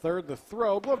Stiegel at the third. The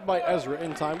throw, gloved by Ezra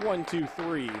in time. 1, 2,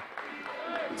 3.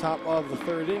 Top of the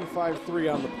third inning,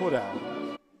 5-3 on the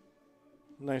putout.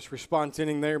 Nice response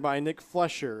inning there by Nick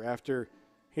Flesher after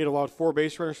he had allowed 4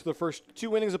 base runners for the first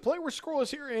 2 innings of play. We're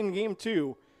scoreless here in game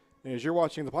 2 as you're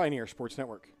watching the Pioneer Sports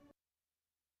Network.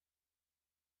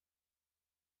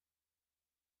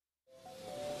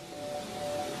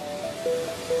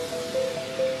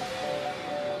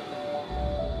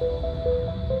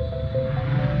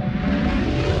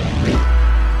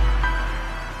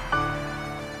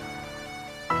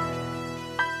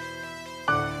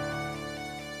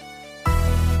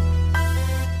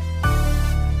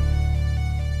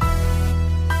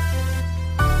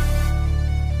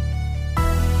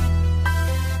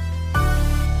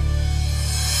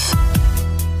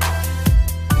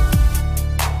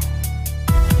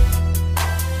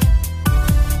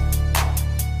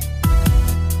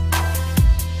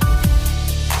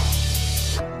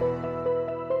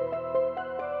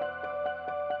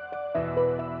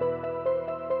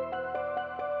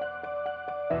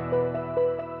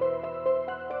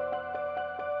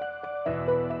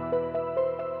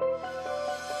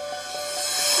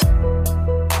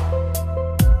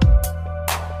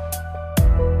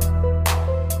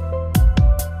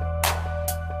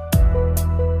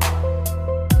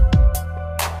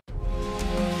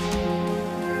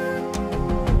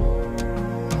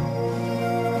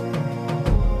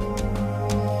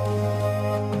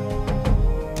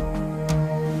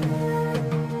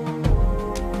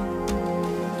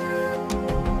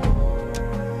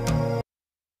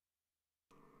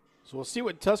 we'll see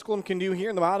what Tusculum can do here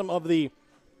in the bottom of the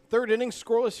third inning.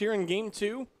 Scoreless here in game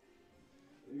 2.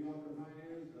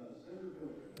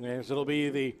 As it'll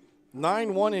be the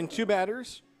 9-1 and 2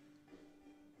 batters.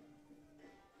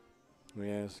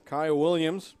 As Kyle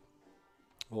Williams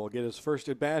will get his first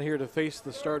at bat here to face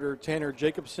the starter Tanner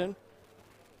Jacobson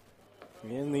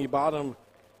in the bottom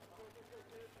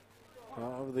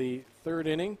of the third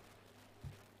inning.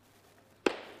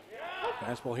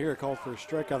 Fastball here, called for a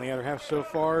strike on the other half so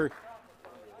far,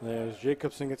 as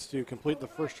Jacobson gets to complete the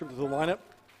first trip to the lineup.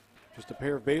 Just a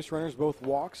pair of base runners, both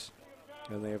walks,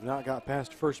 and they have not got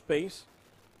past first base.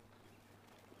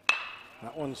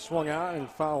 That one swung out and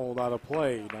fouled out of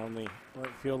play down the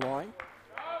right field line.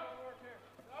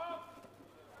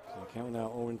 So the count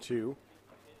now 0-2.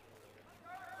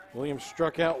 Williams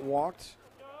struck out, walked,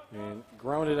 and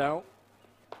grounded out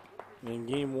in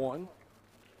game 1.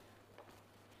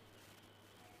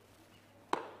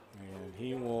 And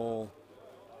he will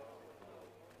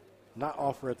not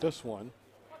offer at this one.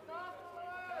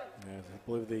 As I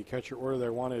believe the catcher order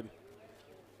there wanted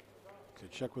to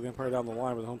check with the umpire down the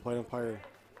line, but the home plate umpire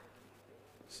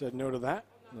said no to that,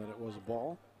 that it was a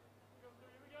ball.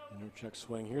 No check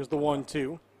swing. Here's the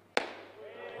 1-2.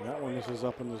 That one misses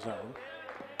up in the zone.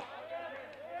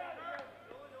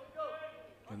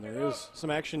 And there is some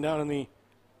action down in the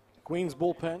Queens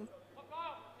bullpen.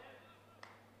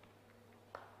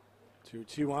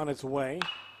 2-2 on its way.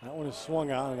 That one is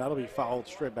swung on, and that'll be fouled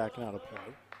straight back and out of play.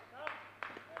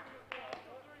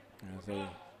 As a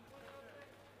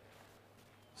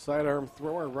sidearm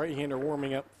thrower, right-hander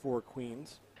warming up for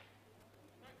Queens.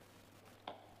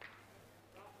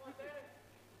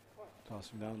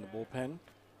 Tossing down in the bullpen.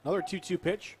 Another 2-2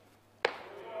 pitch.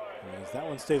 As that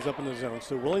one stays up in the zone.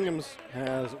 So Williams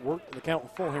has worked the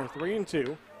count full here,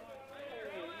 3-2.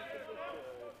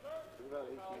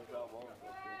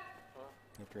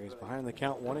 After he's behind the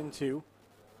count, 1-2.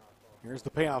 Here's the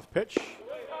payoff pitch.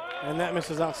 And that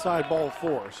misses outside, ball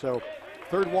 4. So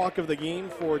third walk of the game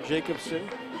for Jacobson.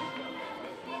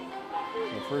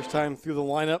 The first time through the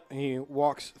lineup, he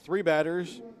walks 3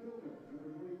 batters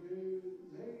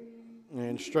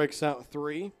and strikes out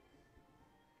 3.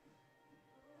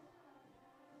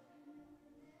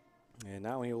 And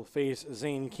now he will face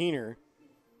Zane Keener.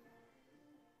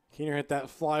 Keener hit that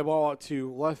fly ball out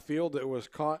to left field. It was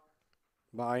caught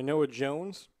by Noah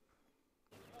Jones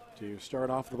to start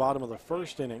off the bottom of the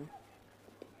first inning.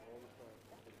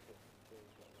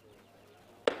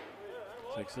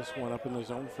 Takes this one up in the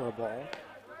zone for a ball.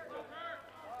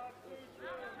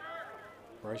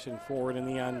 Bryson forward in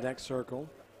the on-deck circle.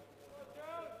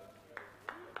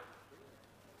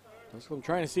 Tusculum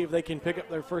trying to see if they can pick up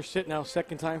their first hit now,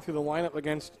 second time through the lineup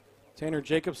against Tanner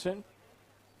Jacobson.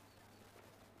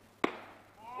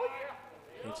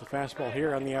 It's a fastball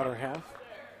here on the outer half.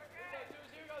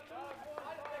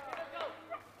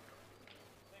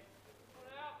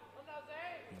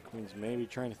 And Queens may be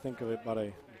trying to think of it about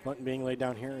a bunt being laid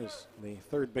down here as the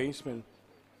third baseman,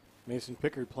 Mason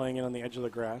Pickard, playing in on the edge of the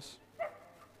grass.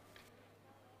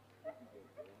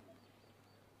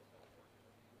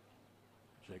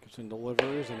 Jacobson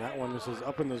delivers, and that one misses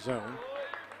up in the zone.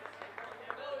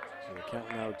 So the count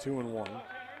now 2-1.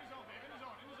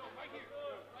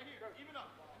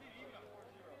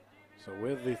 So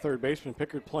with the third baseman,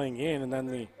 Pickard playing in, and then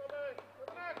the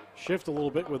shift a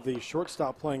little bit with the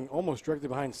shortstop playing almost directly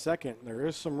behind second. There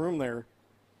is some room there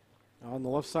on the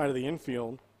left side of the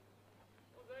infield.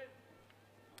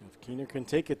 If Keener can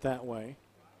take it that way.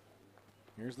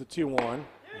 Here's the 2-1,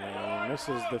 and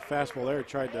misses the fastball there.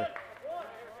 Tried to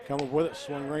come up with it,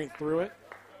 swung right through it.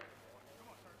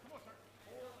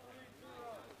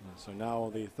 And so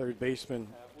now the third baseman,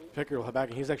 Pickard, will have back,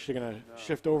 and he's actually going to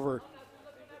shift over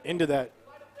into that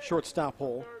shortstop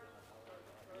hole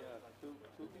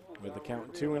with the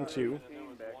count 2-2.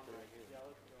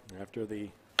 After the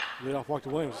leadoff walk to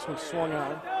Williams, this one swung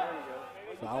on,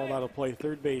 fouled out of play,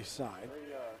 third base side.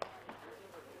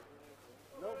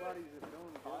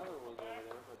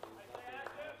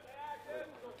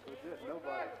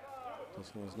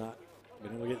 Tusculum has not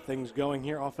been able to get things going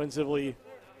here offensively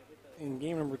in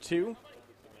game number 2.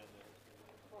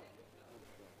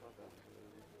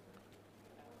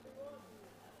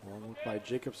 Long look by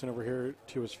Jacobson over here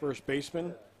to his first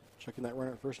baseman. Checking that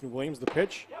runner at first, and Williams, the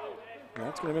pitch. And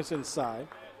that's going to miss inside.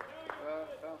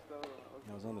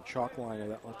 That was on the chalk line of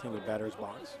that left-handed batter's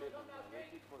box.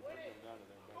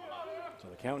 So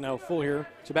the count now full here.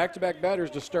 To back-to-back batters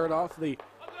to start off the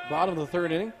bottom of the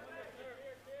third inning.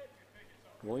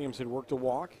 Williams had worked a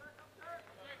walk.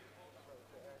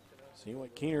 See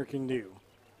what Keener can do.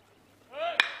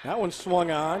 That one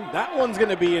swung on. That one's going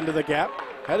to be into the gap.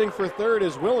 Heading for third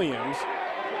is Williams.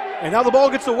 And now the ball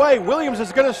gets away. Williams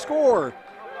is going to score.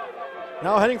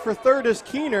 Now heading for third is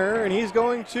Keener, and he's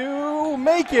going to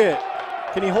make it.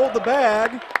 Can he hold the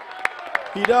bag?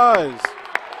 He does.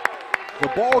 The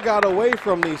ball got away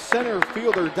from the center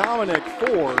fielder, Dominic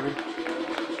Ford.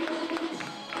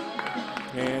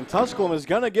 And Tusculum is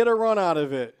going to get a run out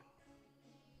of it.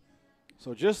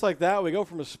 So just like that, we go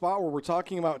from a spot where we're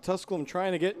talking about Tusculum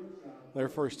trying to get their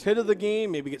first hit of the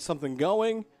game, maybe get something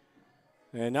going.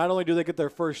 And not only do they get their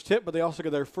first hit, but they also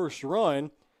get their first run.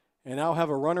 And now have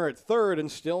a runner at third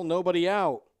and still nobody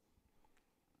out.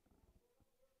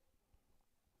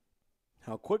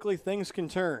 How quickly things can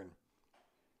turn.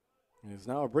 There's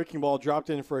now a breaking ball dropped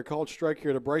in for a called strike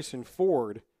here to Bryson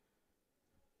Ford,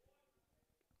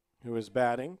 who is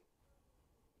batting.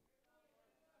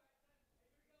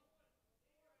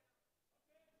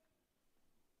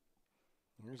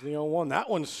 Here's the 0-1. That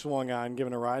one swung on,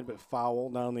 given a ride, but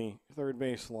foul down the third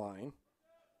base line.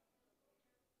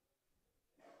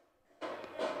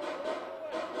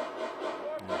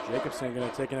 And Jacobson going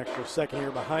to take an extra second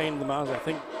here behind the mound. I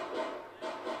think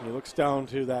he looks down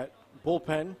to that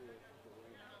bullpen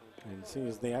and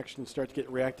sees the action start to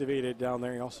get reactivated down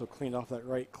there. He also cleaned off that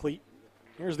right cleat.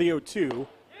 Here's the 0-2.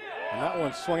 And that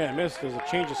one swung and missed. There's a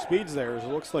change of speeds there. As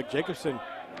it looks like Jacobson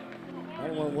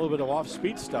might want a little bit of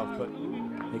off-speed stuff, but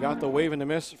he got the wave and the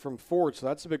miss from Ford, so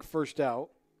that's a big first out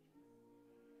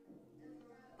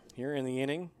here in the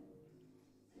inning.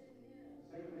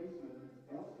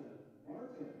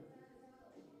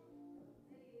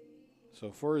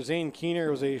 So for Zane Keener,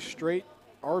 it was a straight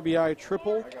RBI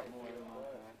triple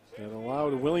that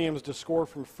allowed Williams to score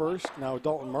from first. Now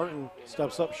Dalton Martin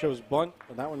steps up, shows bunt,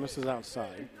 but that one misses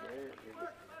outside.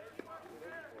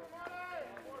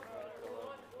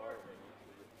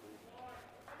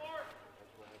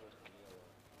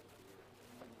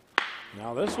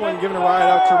 Now this one giving a ride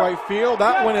out to right field.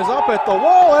 That one is up at the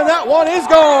wall, and that one is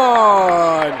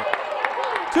gone.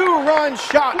 Two-run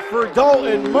shot for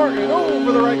Dalton Martin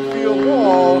over the right field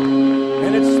wall,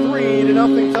 and it's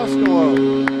 3-0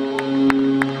 Tusculum.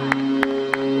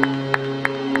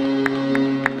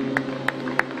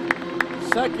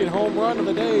 Second home run of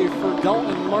the day for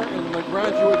Dalton Martin, the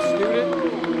graduate student.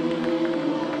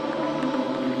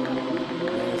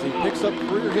 As he picks up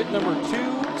career hit number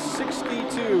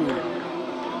 262.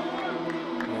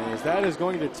 As that is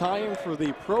going to tie him for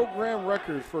the program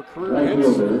record for career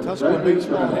hits in Tusculum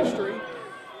baseball history.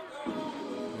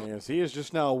 As he is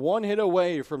just now one hit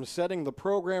away from setting the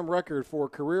program record for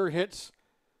career hits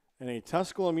in a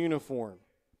Tusculum uniform.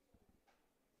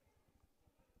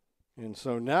 And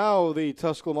so now the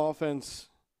Tusculum offense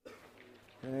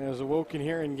has awoken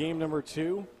here in game number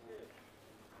 2.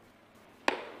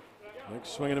 Next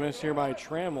swing and a miss here by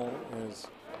Trammell as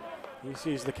he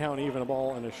sees the count even, a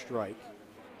ball and a strike.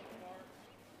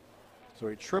 So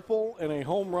a triple and a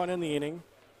home run in the inning.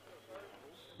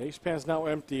 Base path's now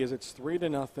empty as it's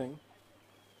 3-0.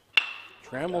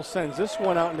 Trammell sends this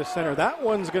one out into center. That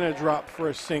one's going to drop for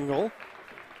a single.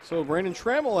 So Brandon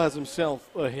Trammell has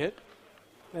himself a hit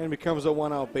and becomes a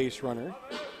one-out base runner.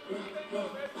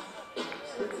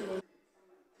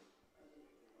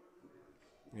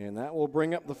 And that will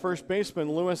bring up the first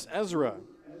baseman, Luis Ezra.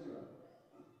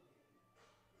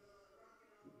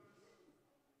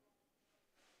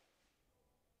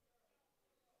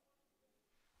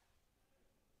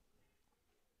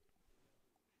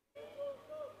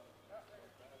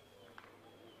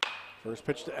 First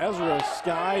pitch to Ezra,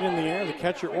 skied in the air. The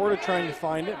catcher Orta trying to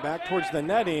find it back towards the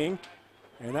netting.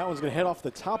 And that one's going to hit off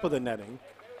the top of the netting.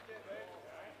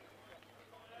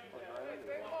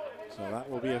 So that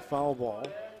will be a foul ball.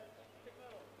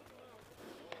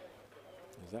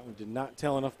 As that one did not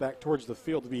tail enough back towards the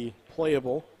field to be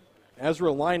playable.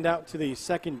 Ezra lined out to the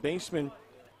second baseman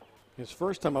his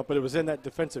first time up, but it was in that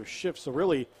defensive shift. So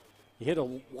really, he hit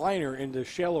a liner into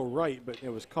shallow right, but it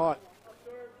was caught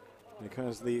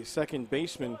because the second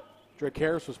baseman, Drake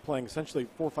Harris, was playing essentially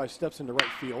 4 or 5 steps into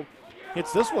right field.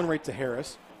 Hits this one right to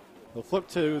Harris. They'll flip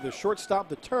to the shortstop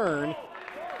to turn.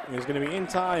 And is going to be in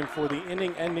time for the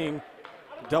inning-ending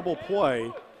double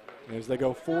play as they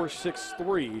go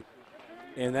 4-6-3.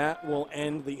 And that will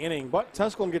end the inning. But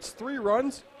Tusculum gets 3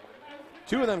 runs,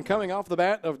 2 of them coming off the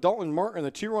bat of Dalton Martin,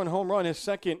 the 2-run home run, his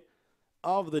second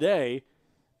of the day.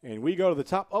 And we go to the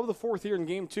top of the 4th here in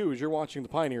Game 2 as you're watching the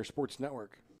Pioneer Sports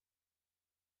Network.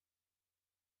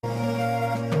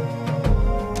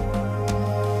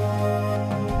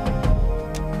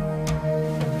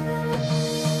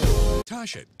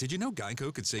 Tasha, did you know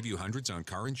Geico could save you hundreds on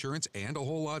car insurance and a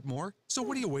whole lot more? So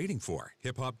what are you waiting for?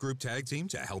 Hip Hop Group Tag Team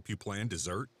to help you plan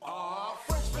dessert?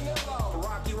 French vanilla,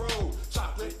 rocky road,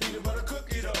 chocolate peanut butter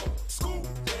cookie dough. Scoop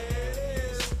that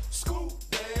is, scoop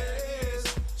that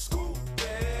is, scoop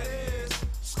that is,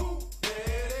 scoop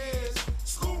that is,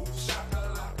 scoop.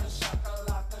 Shakalaka,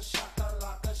 shakalaka,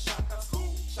 shakalaka, shaka,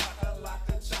 scoop.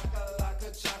 Shakalaka, shakalaka,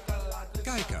 shakalaka.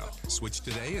 Geico. Switch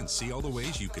today and see all the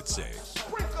ways you could save.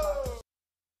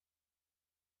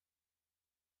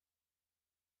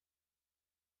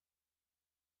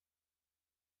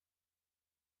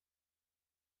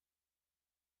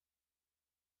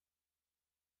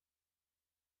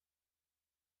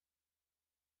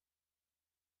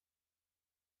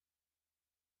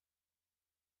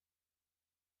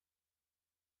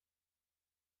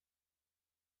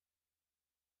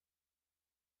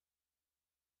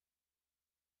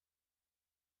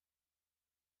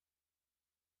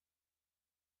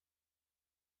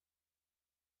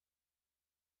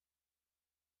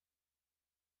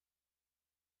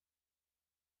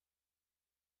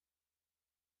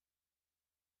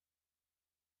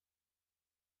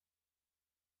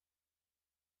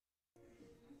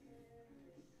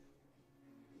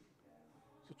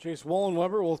 So Chase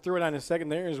Wallenweber will throw it on a second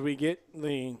there as we get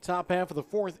the top half of the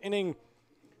fourth inning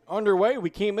underway. We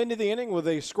came into the inning with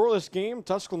a scoreless game.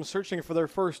 Tusculum searching for their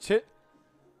first hit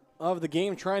of the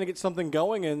game, trying to get something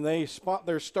going, and they spot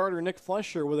their starter, Nick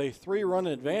Flesher, with a 3-run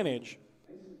advantage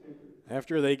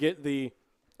after they get the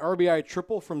RBI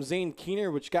triple from Zane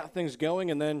Keener, which got things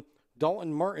going, and then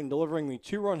Dalton Martin delivering the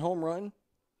 2-run home run.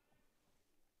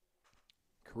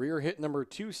 Career hit number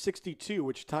 262,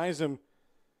 which ties him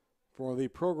for the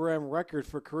program record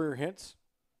for career hits.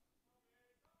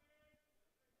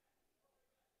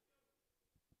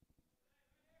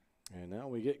 And now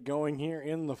we get going here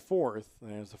in the fourth,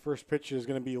 as the first pitch is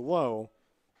going to be low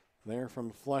there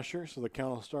from Flesher, so the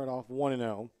count will start off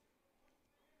 1-0.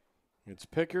 It's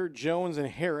Picker, Jones, and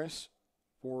Harris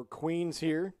for Queens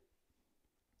here.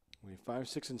 We have 5,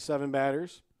 6, and 7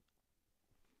 batters.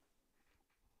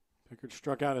 Pickard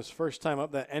struck out his first time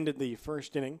up. That ended the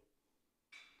first inning.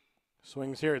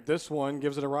 Swings here at this one,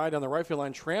 gives it a ride on the right field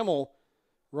line. Trammell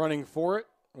running for it.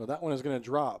 Well, that one is going to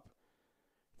drop.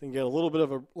 I think get a little bit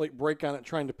of a late break on it,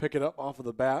 trying to pick it up off of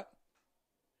the bat.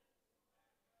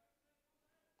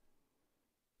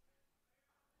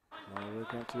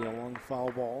 Work out to be a long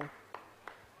foul ball.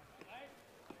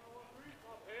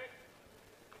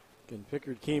 Again,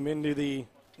 Pickard came into the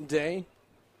day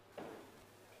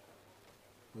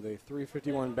with a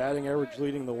 .351 batting average,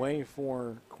 leading the way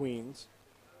for Queens.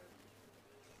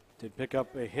 Did pick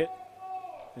up a hit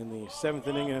in the 7th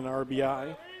inning and an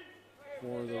RBI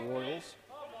for the Royals.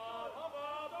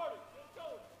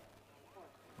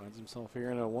 Finds himself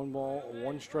here in a 1-ball,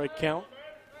 1-strike count.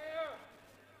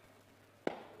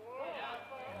 And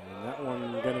that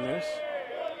one gonna miss.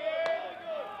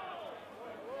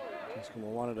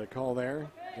 Tusculum wanted a call there,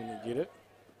 didn't get it.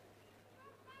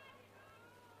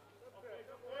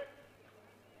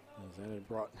 As that had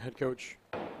brought head coach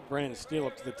Brandon Steele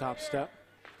up to the top step.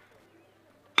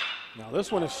 Now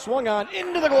this one is swung on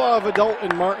into the glove of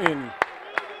Dalton Martin.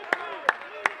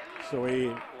 So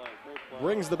he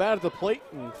brings the bat at the plate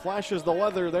and flashes the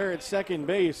leather there at second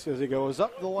base as he goes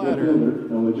up the ladder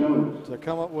to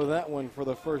come up with that one for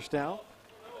the first out.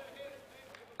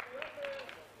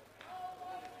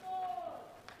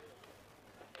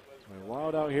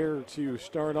 Wild out here to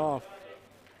start off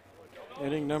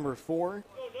inning number 4.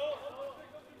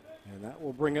 And that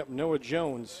will bring up Noah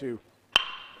Jones, who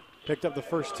picked up the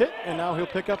first hit, and now he'll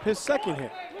pick up his second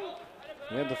hit.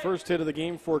 He had the first hit of the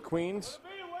game for Queens,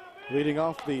 leading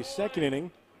off the second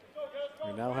inning.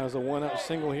 And now has a 1-out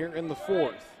single here in the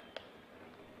 4th.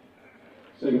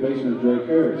 Second baseman Drake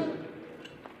Harris.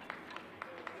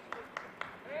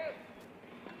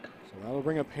 So that'll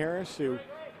bring up Harris, who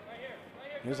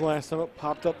his last time up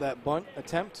popped up that bunt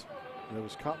attempt. And it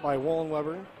was caught by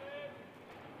Wallenweber.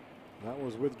 That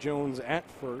was with Jones at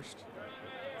first,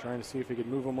 trying to see if he could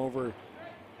move him over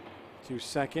to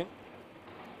second.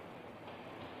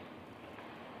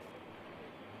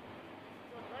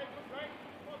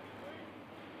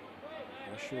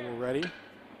 Rusher ready.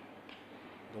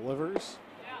 Delivers.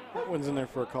 That one's in there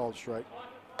for a called strike.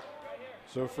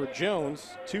 So for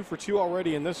Jones, 2 for 2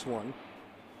 already in this one.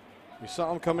 We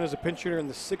saw him come in as a pinch hitter in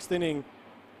the 6th inning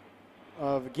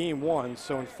of game 1.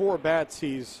 So in 4 bats,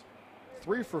 he's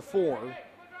 3 for 4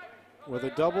 with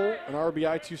a double, an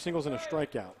RBI, 2 singles, and a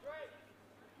strikeout.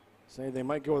 Say they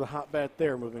might go with a hot bat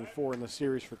there moving forward in the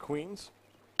series for Queens.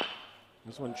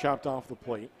 This one chopped off the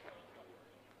plate.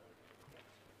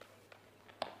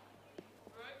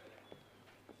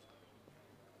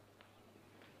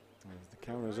 The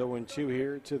count is 0-2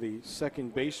 here to the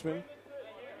second baseman.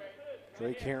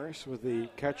 Drake Harris with the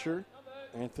catcher.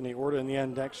 Anthony Orta in the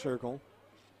end deck circle.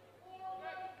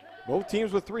 Both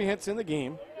teams with 3 hits in the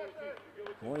game.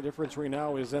 The only difference right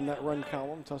now is in that run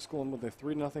column. Tusculum with a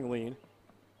 3-0 lead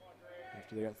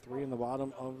after they got 3 in the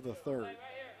bottom of the third.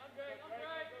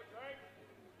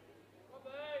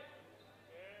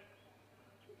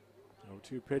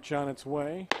 0-2 pitch on its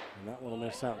way, and that one will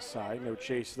miss outside. No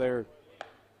chase there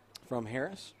from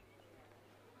Harris.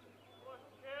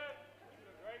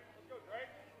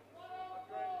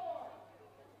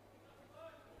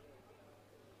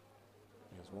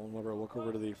 Wollenweber will look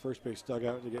over to the first base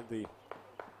dugout to get the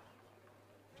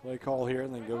play call here,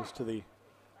 and then goes to the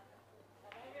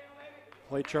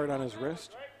play chart on his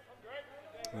wrist.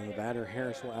 And the batter,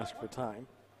 Harris, will ask for time.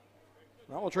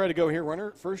 Now we'll try to go here.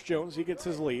 Runner first Jones. He gets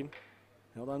his lead.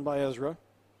 Held on by Ezra.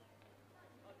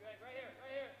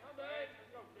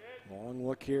 Long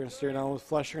look here and stare down with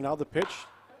Flesher. Now the pitch.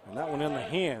 And that one in the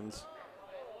hands.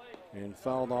 And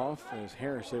fouled off as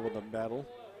Harris able to battle.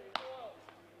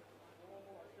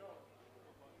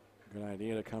 Good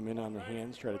idea to come in on the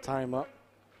hands, try to tie him up.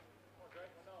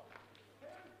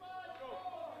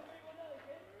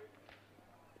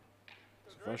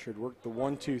 So Flesher had worked the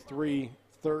 1-2-3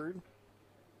 third.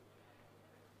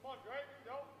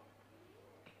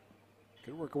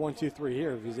 Could work a 1-2-3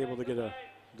 here if he's able to get a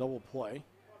double play.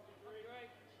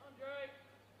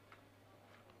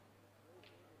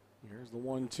 Here's the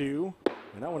 1-2.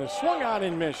 And that one is swung on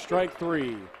and missed. Strike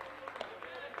 3.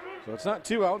 So it's not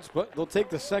 2 outs, but they'll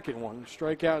take the second one.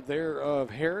 Strikeout there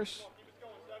of Harris.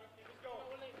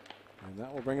 And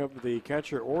that will bring up the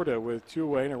catcher Orta with 2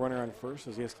 away and a runner on first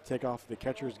as he has to take off the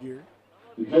catcher's gear.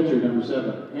 The catcher, number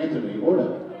 7, Anthony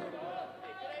Orta.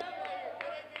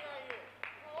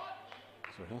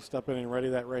 So he'll step in and ready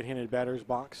that right-handed batter's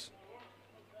box.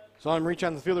 Saw him reach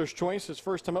on the fielder's choice. His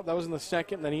first time up, that was in the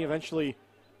second. Then he eventually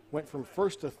went from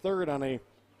first to third on a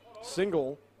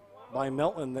single by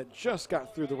Melton that just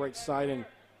got through the right side and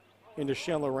into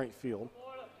shallow right field.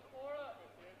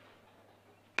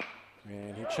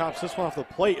 And he chops this one off the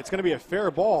plate. It's going to be a fair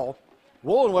ball.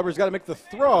 Wollenweber's got to make the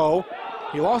throw.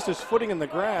 He lost his footing in the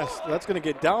grass. That's going to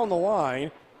get down the line.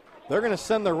 They're going to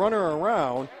send the runner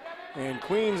around, and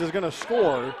Queens is going to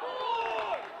score.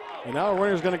 And now the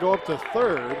runner's going to go up to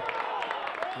third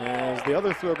as the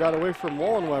other throw got away from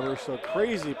Wollenweber, so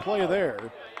crazy play there.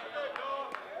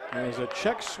 There's a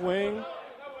check swing,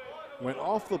 went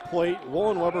off the plate.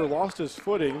 Wollenweber lost his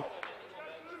footing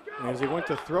as he went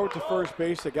to throw it to first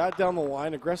base. It got down the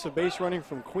line. Aggressive base running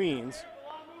from Queens.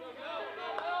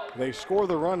 They score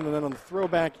the run, and then on the throw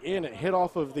back in, it hit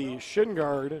off of the shin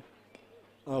guard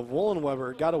of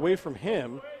Wollenweber. Got away from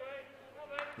him,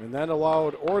 and that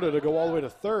allowed Orta to go all the way to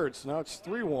third. So now it's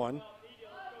 3-1,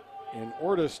 and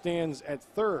Orta stands at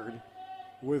third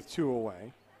with 2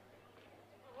 away.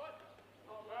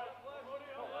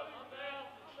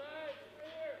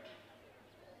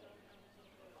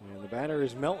 And the batter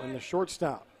is Melton, the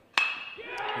shortstop.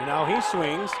 And now he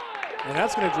swings, and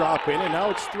that's going to drop in, and now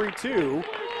it's 3-2.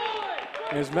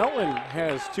 As Melton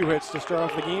has 2 hits to start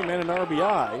off the game and an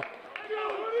RBI.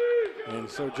 And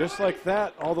so just like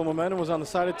that, all the momentum was on the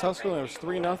side of Tusculum. It was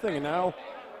 3-0, and now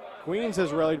Queens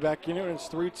has rallied back in it, and it's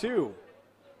 3-2.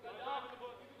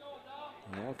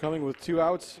 Now coming with 2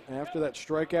 outs after that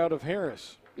strikeout of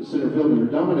Harris. The center fielder,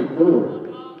 Dominic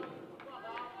Ford.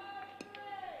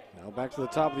 Now back to the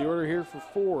top of the order here for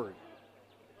Ford.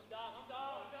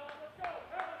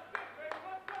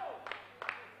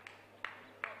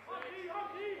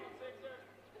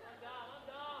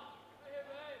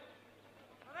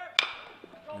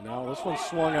 And now this one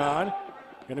swung on.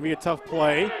 Going to be a tough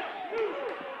play.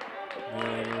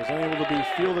 And it was unable to be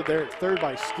fielded there at third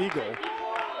by Stiegel.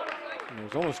 And there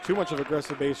was almost too much of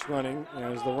aggressive base running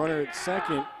as the runner at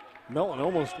second, Melton,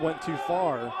 almost went too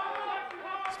far.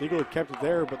 Stiegel had kept it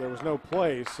there, but there was no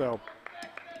play, so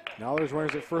now there's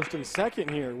runners at first and second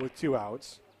here with 2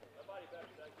 outs.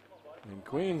 And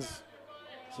Queens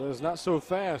says not so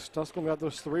fast. Tusculum got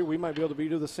those 3. We might be able to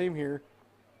do the same here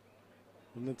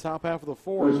in the top half of the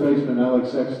 4th. First baseman,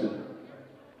 Alex Sexton.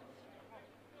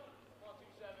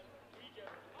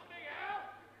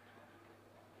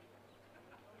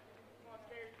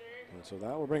 And so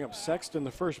that will bring up Sexton,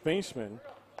 the first baseman.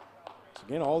 So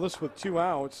again, all this with 2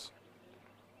 outs.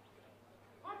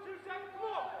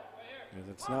 And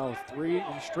it's now 3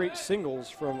 straight singles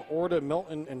from Orta,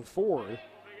 Melton, and Ford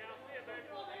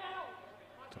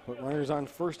to put runners on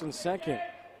first and second.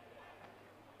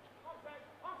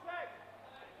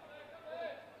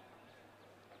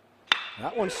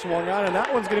 That one swung on, and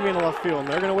that one's going to be in the left field. And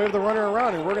they're going to wave the runner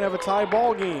around, and we're going to have a tie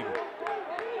ball game.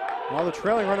 Now the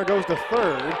trailing runner goes to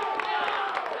third.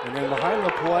 And then behind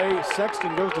the play,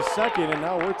 Sexton goes to second, and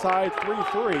now we're tied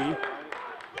 3-3.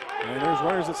 And there's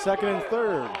runners at second and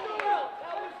third.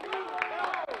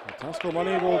 Tusculum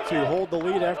unable to hold the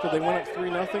lead after they went up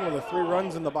 3-0 with the 3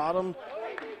 runs in the bottom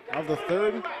of the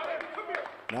third.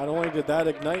 Not only did that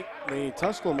ignite the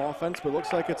Tusculum offense, but it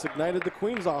looks like it's ignited the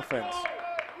Queens offense.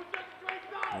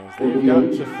 As they've got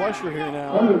to Fletcher here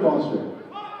now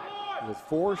with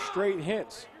 4 straight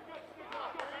hits.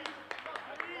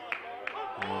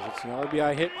 As it's an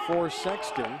RBI hit for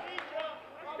Sexton.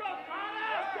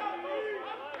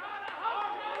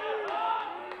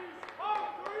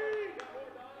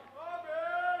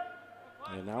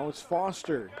 And now it's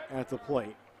Foster at the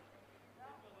plate.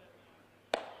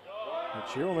 And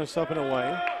cheerfulness up and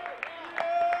away.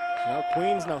 So now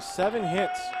Queens now 7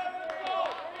 hits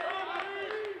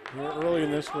here early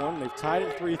in this one. They've tied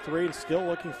it 3-3 and still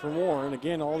looking for more. And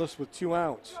again, all this with 2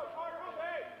 outs.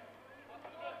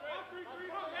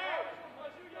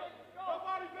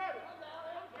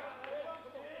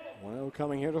 1-0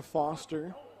 coming here to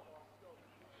Foster.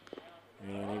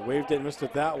 And he waved it and missed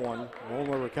it that one.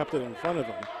 Wollmerber kept it in front of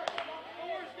him.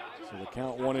 So the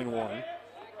count 1-1.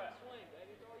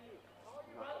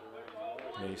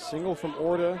 A single from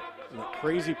Orta. And that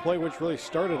crazy play which really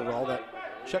started it all. That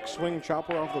check swing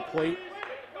chopper off the plate.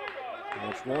 In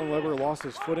which Wollmerber lost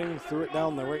his footing, threw it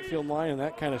down the right field line, and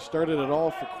that kind of started it all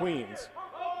for Queens.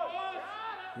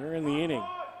 Here in the inning.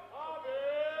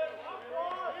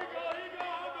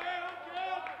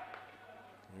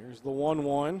 Here's the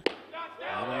 1-1.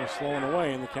 They're slowing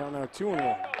away, and the count now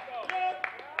 2-1.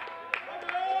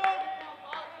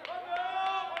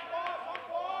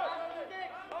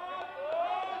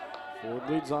 Ford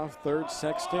leads off third,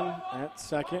 Sexton at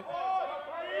second.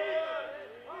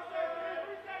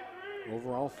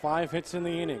 Overall, 5 hits in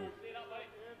the inning.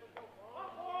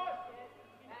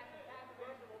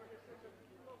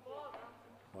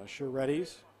 Fletcher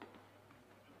readies.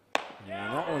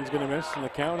 And that one's going to miss, and the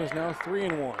count is now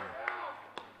 3-1.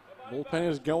 Bullpen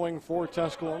is going for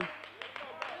Tusculum.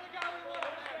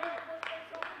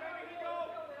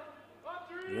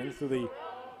 In through the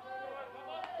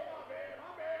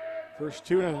first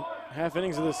 2.5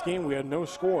 innings of this game, we had no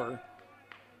score.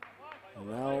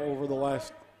 And now over the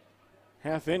last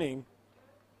half inning,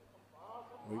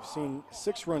 we've seen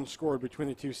 6 runs scored between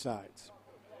the 2 sides.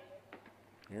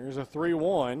 Here's a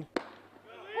 3-1.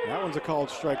 That one's a called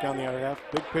strike on the other half.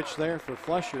 Big pitch there for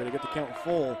Fletcher to get the count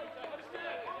full.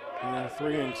 And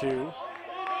 3-2.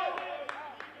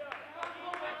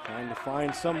 Trying to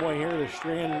find some way here to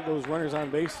strand those runners on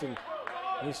base and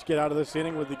at least get out of this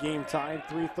inning with the game tied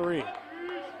 3-3.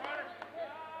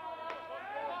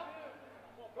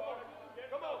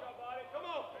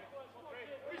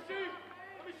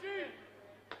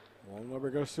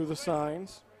 Wollmerber goes through the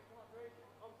signs.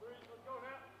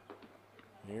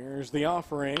 Here's the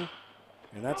offering,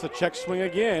 and that's a check swing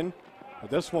again,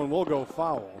 but this one will go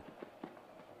foul.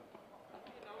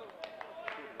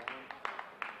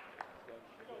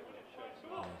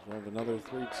 We have another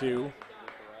 3-2.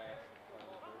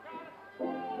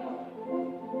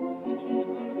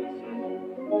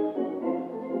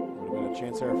 Would have been a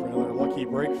chance there for another lucky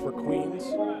break for Queens.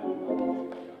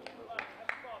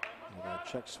 A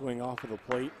check swing off of the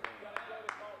plate.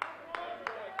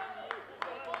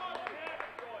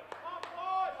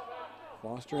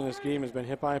 Foster in this game has been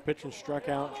hit by a pitch and struck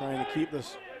out, trying to keep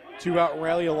this 2-out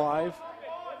rally alive.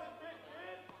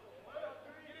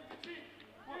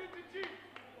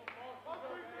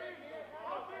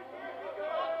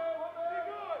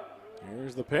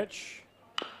 Here's the pitch,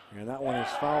 and that one is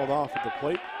fouled off at the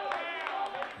plate.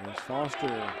 There's Foster.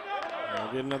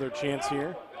 We'll get another chance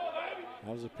here.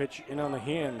 That was a pitch in on the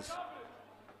hands.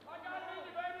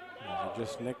 He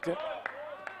just nicked it.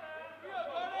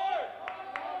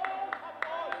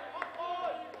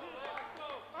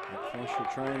 Fletcher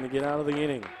trying to get out of the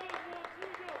inning.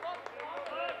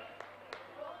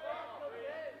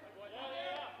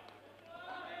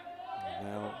 And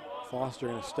now Foster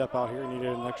going to step out here.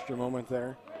 Needed an extra moment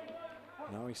there.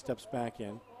 Now he steps back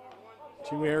in.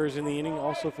 2 errors in the inning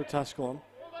also for Tusculum.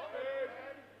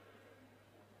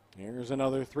 Here's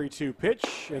another 3-2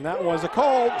 pitch, and that was a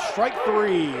called strike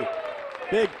 3.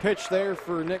 Big pitch there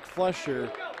for Nick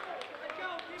Fletcher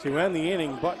to end the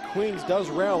inning, but Queens does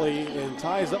rally and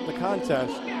ties up the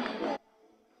contest.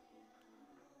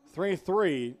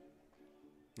 3-3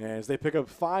 as they pick up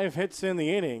 5 hits in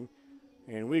the inning,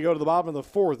 and we go to the bottom of the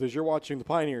 4th as you're watching the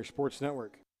Pioneer Sports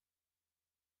Network.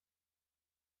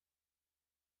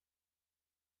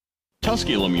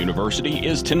 Tusculum University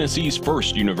is Tennessee's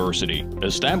first university.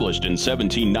 Established in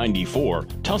 1794,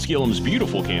 Tusculum's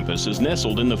beautiful campus is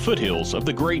nestled in the foothills of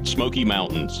the Great Smoky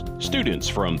Mountains. Students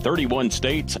from 31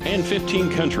 states and 15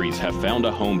 countries have found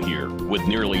a home here. With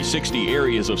nearly 60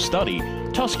 areas of study,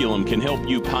 Tusculum can help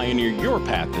you pioneer your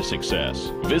path to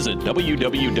success. Visit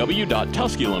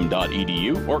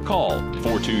www.tusculum.edu or call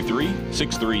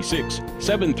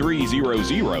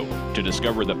 423-636-7300 to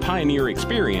discover the pioneer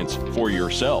experience for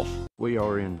yourself. We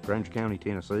are in Granger County,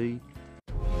 Tennessee.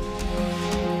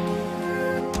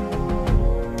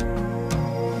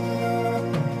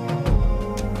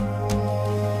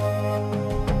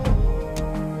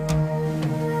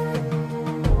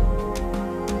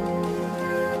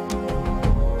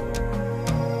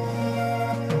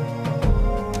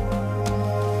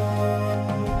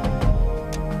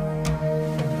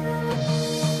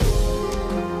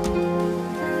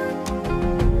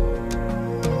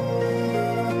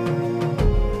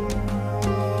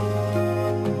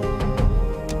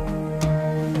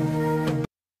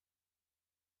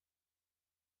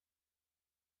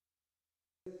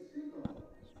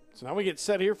 So now we get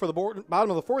set here for the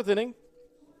bottom of the fourth inning.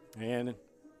 And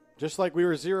just like we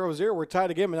were 0-0, we're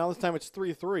tied again, but now this time it's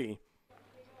 3-3.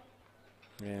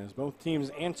 As both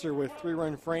teams answer with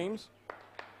 3-run frames.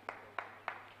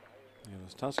 And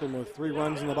it's Tusculum with 3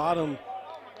 runs in the bottom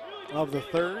of the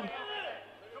third.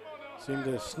 Seemed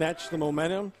to snatch the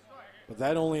momentum, but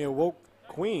that only awoke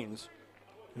Queens,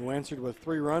 who answered with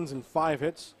 3 runs and 5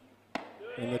 hits.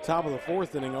 In the top of the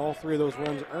fourth inning, all 3 of those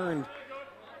runs earned,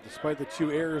 despite the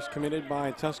 2 errors committed by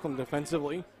Tusculum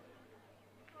defensively.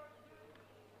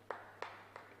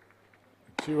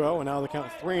 2-0, and now the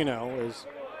count 3-0 is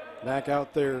back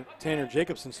out there Tanner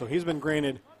Jacobson. So he's been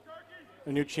granted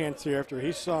a new chance here after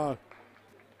he saw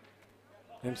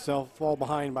himself fall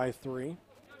behind by 3.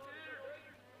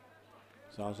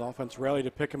 So his offense rallied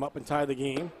to pick him up and tie the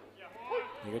game.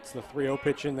 He gets the 3-0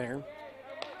 pitch in there.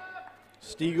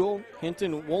 Stiegel,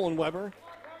 Hinton, Wollenweber.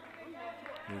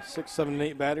 And 6, 7, and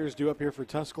 8 batters due up here for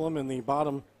Tusculum in the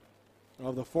bottom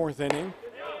of the fourth inning.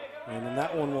 And then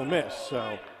that one will miss,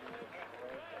 so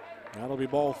that'll be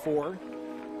ball 4.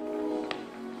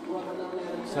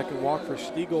 Second walk for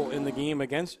Stiegel in the game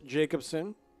against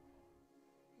Jacobson.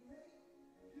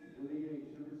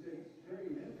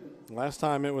 Last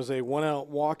time it was a 1-out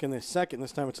walk in the second.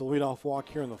 This time it's a leadoff walk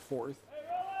here in the fourth.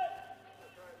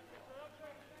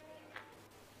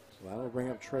 So that'll bring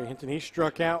up Trey Hinton. He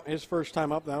struck out his first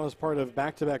time up. That was part of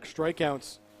back-to-back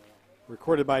strikeouts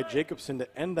recorded by Jacobson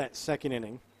to end that second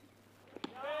inning.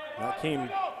 That came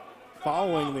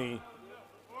following the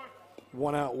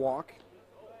 1-out walk.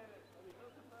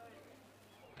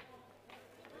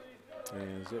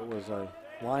 As it was a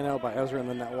line out by Ezra and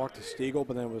then that walk to Stiegel,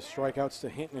 but then it was strikeouts to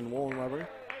Hinton and Wollenweber.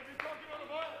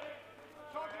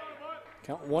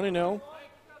 Count 1-0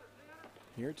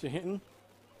 here to Hinton.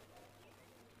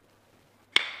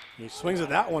 He swings at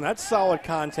that one. That's solid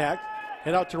contact.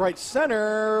 Hit out to right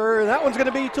center. That one's going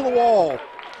to be to the wall.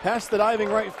 Past the diving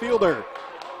right fielder.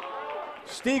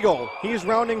 Stiegel, he's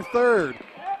rounding third.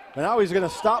 But now he's going to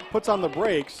stop, puts on the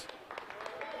brakes.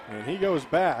 And he goes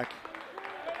back.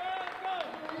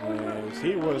 As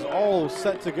he was all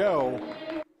set to go.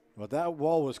 But that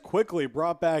ball was quickly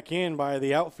brought back in by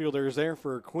the outfielders there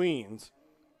for Queens.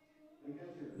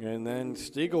 And then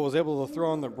Stiegel was able to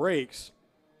throw on the brakes.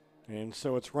 And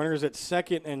so it's runners at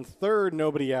second and third,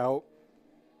 nobody out.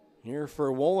 Here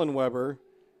for Wollenweber.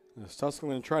 As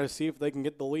Tusculum going to try to see if they can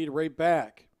get the lead right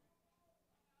back.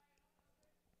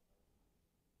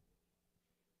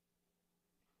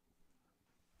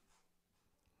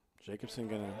 Jacobson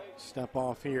going to step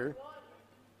off here.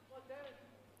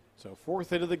 So 4th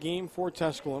hit of the game for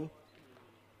Tusculum.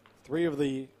 3 of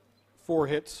the 4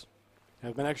 hits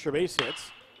have been extra base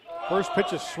hits. First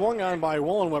pitch is swung on by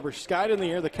Wollenweber, skied in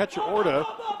the air. The catcher Orta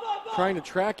trying to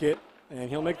track it, and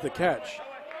he'll make the catch.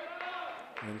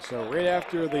 And so right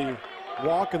after the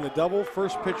walk and the double,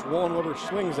 first pitch Wollenweber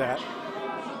swings at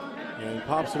and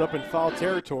pops it up in foul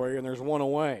territory, and there's 1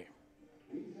 away.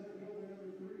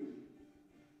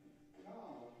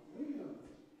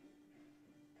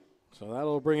 So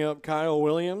that'll bring up Kyle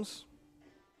Williams.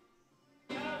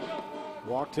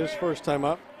 Walked his first time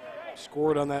up.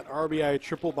 Scored on that RBI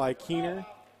triple by Keener.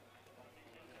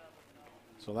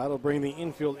 So that'll bring the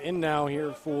infield in now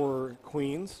here for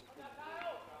Queens.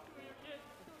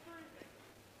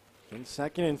 In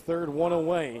second and third, 1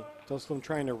 away. Tusculum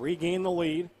trying to regain the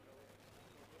lead.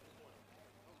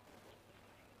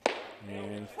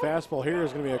 And fastball here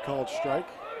is going to be a called strike.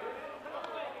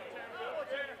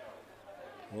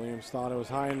 Williams thought it was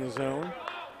high in the zone.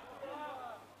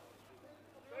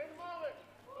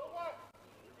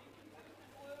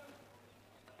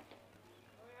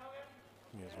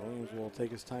 Williams will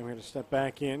take his time here to step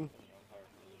back in.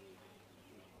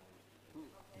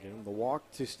 Again, the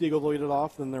walk to Stiegel to lead it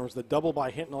off. Then there was the double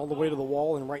by Hinton all the way to the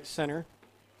wall in right center.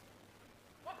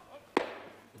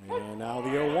 And now the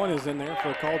 0-1 is in there for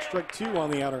a called strike 2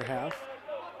 on the outer half.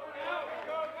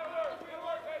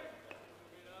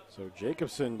 So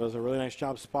Jacobson does a really nice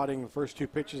job spotting the first 2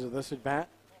 pitches of this at bat.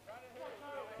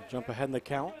 Jump ahead in the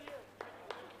count.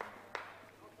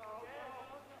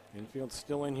 Infield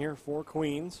still in here for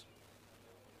Queens.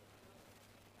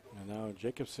 And now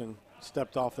Jacobson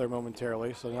stepped off there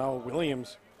momentarily. So now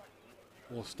Williams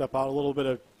will step out. A little bit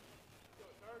of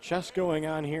chess going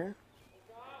on here.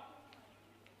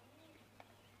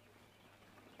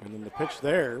 And then the pitch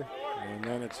there. And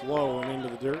then it's low and into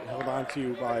the dirt. Held on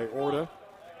to by Orta.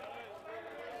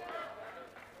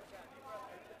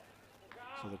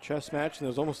 So the chess match. And it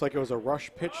was almost like it was a rush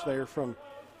pitch there from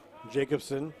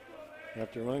Jacobson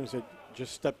after Williams had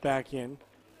just stepped back in.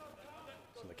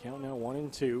 So the count now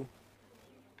 1-2.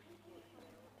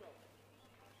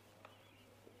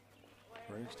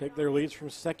 Braves take their leads from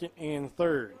second and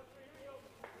third.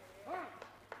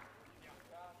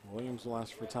 Williams will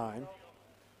ask for time.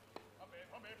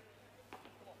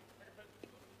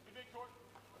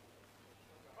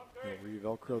 He'll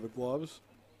re-velcro the gloves.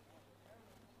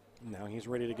 Now he's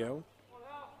ready to go.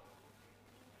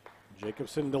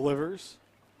 Jacobson delivers.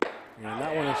 And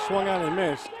that one is swung on and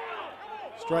missed.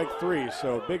 Strike 3.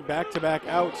 So big back-to-back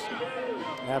outs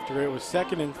after it was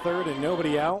second and third and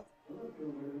nobody out.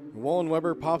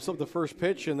 Wallenweber pops up the first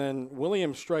pitch, and then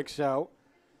Williams strikes out.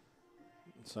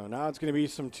 So now it's going to be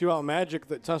some 2-out magic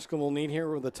that Tusculum will need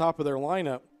here with the top of their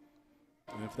lineup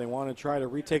if they want to try to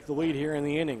retake the lead here in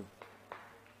the inning.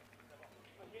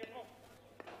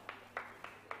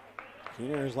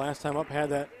 Keener, his last time up,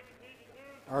 had that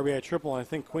RBI triple. I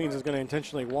think Queens is going to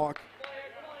intentionally walk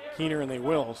Keener, and they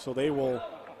will. So they will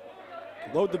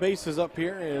load the bases up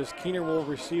here as Keener will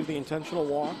receive the intentional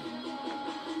walk.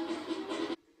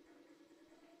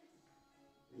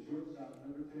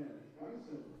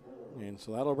 And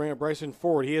so that'll bring up Bryson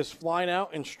Ford. He has flied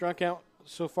out and struck out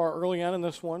so far early on in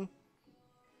this one.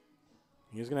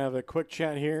 He's going to have a quick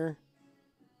chat here.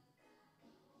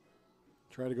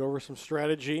 Try to go over some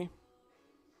strategy.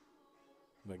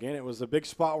 But again, it was a big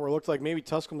spot where it looked like maybe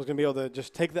Tusculum was going to be able to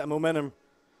just take that momentum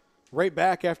right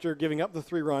back after giving up the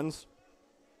 3 runs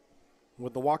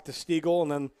with the walk to Stiegel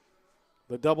and then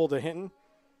the double to Hinton.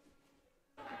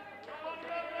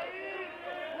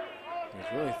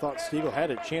 I really thought Stiegel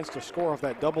had a chance to score off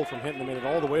that double from Hinton and made it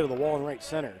all the way to the wall in right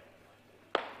center.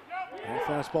 And a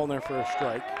fastball in there for a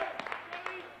strike.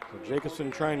 So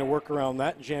Jacobson trying to work around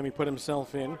that jam he put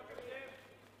himself in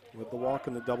with the walk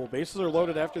and the double. Bases are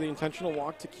loaded after the intentional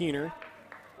walk to Keener.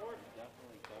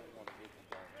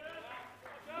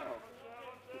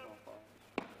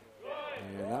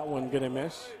 And that one going to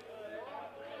miss.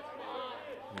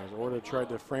 As Orta tried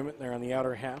to frame it there on the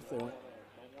outer half. They went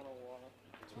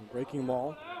some breaking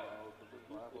ball.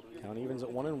 Count evens at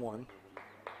 1-1.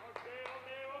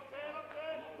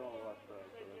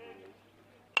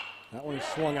 That one is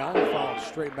swung on, fouled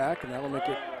straight back, and that'll make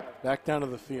it back down to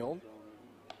the field.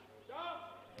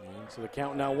 And so the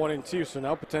count now 1-2. So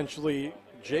now potentially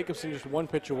Jacobson just 1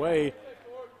 pitch away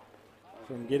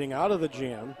from getting out of the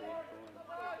jam.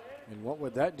 And what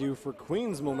would that do for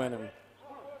Queens' momentum? And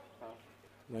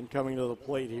then coming to the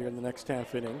plate here in the next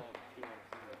half inning.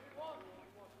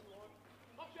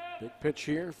 Big pitch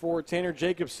here for Tanner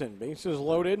Jacobson. Bases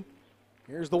loaded.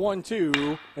 Here's the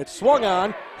 1-2. It's swung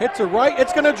on. Hit to right.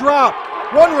 It's going to drop.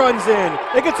 1 run's in.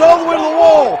 It gets all the way to the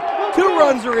wall. 2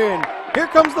 runs are in. Here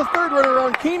comes the 3rd runner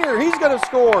on Keener. He's going to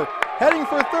score. Heading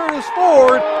for 3rd is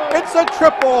Ford. It's a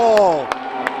triple.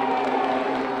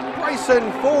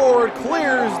 Bryson Ford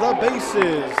clears the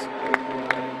bases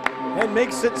and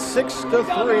makes it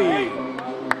 6-3.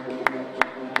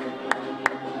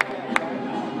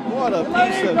 What a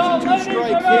piece of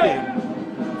 2-strike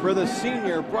hitting for the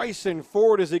senior Bryson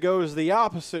Ford as he goes the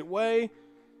opposite way.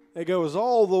 It goes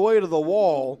all the way to the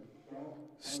wall.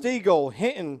 Stiegel,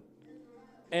 Hinton,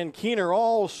 and Keener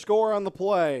all score on the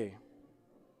play.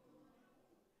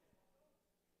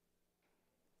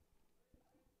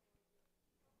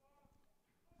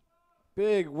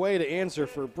 Big way to answer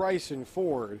for Bryson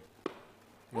Ford.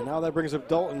 And now that brings up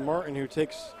Dalton Martin, who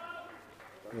takes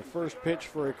the first pitch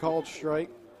for a called strike.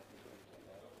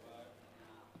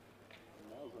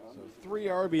 So 3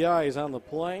 RBIs on the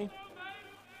play.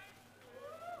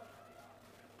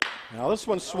 Now this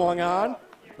one swung on.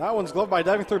 That one's gloved by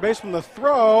diving third baseman. The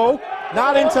throw,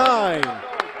 not in time.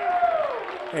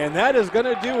 And that is going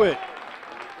to do it.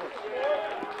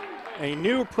 a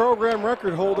new program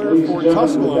record holder Ladies for and gentlemen,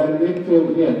 Tusculum. we've got an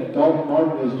infield hit. Dalton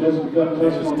Martin has just become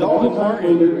This is Tusculum's Dalton all-time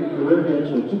Martin. leader in career hits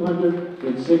with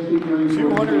 263.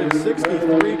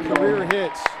 263 career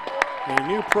hits, a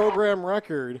new program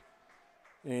record,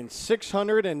 and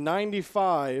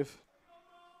 695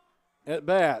 at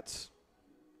bats.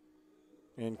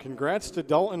 And congrats to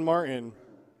Dalton Martin.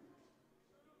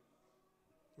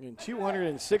 And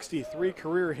 263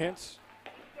 career hits,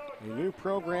 a new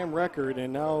program record,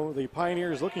 and now the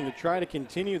Pioneers looking to try to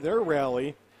continue their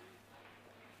rally.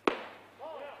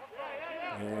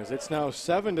 As it's now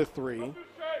 7-3,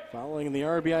 following the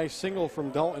RBI single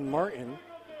from Dalton Martin.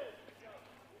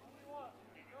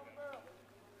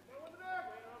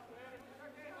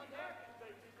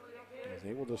 As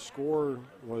able to score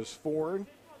was Ford.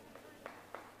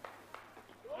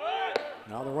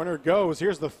 Now the runner goes.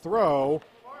 Here's the throw.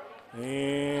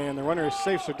 And the runner is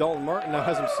safe, so Dalton Martin now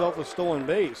has himself a stolen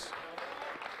base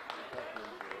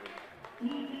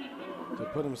to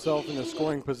put himself in a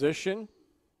scoring position.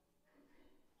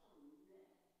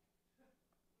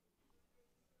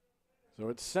 So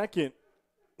it's second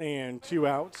and 2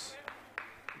 outs,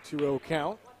 2-0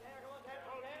 count.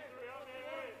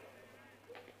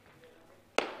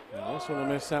 Now this one will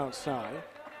miss outside.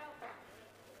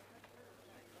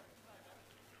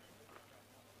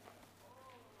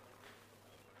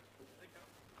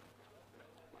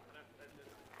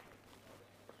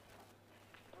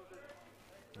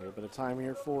 A little bit of time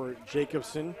here for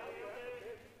Jacobson,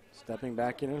 stepping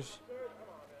back in his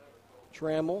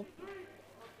Trammell.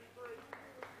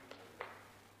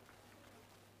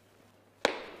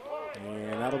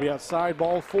 And that'll be outside,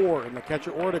 ball 4. And the catcher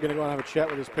Orta going to go and have a chat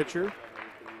with his pitcher.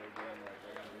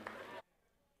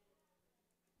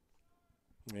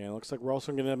 And it looks like we're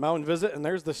also going to mountain visit, and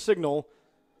there's the signal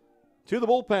to the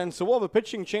bullpen. So we'll have a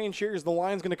pitching change here as the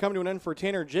line's going to come to an end for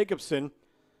Tanner Jacobson.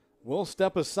 We'll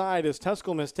step aside as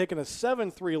Tusculum has taken a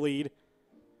 7-3 lead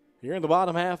here in the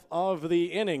bottom half of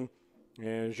the inning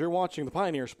as you're watching the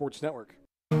Pioneer Sports Network.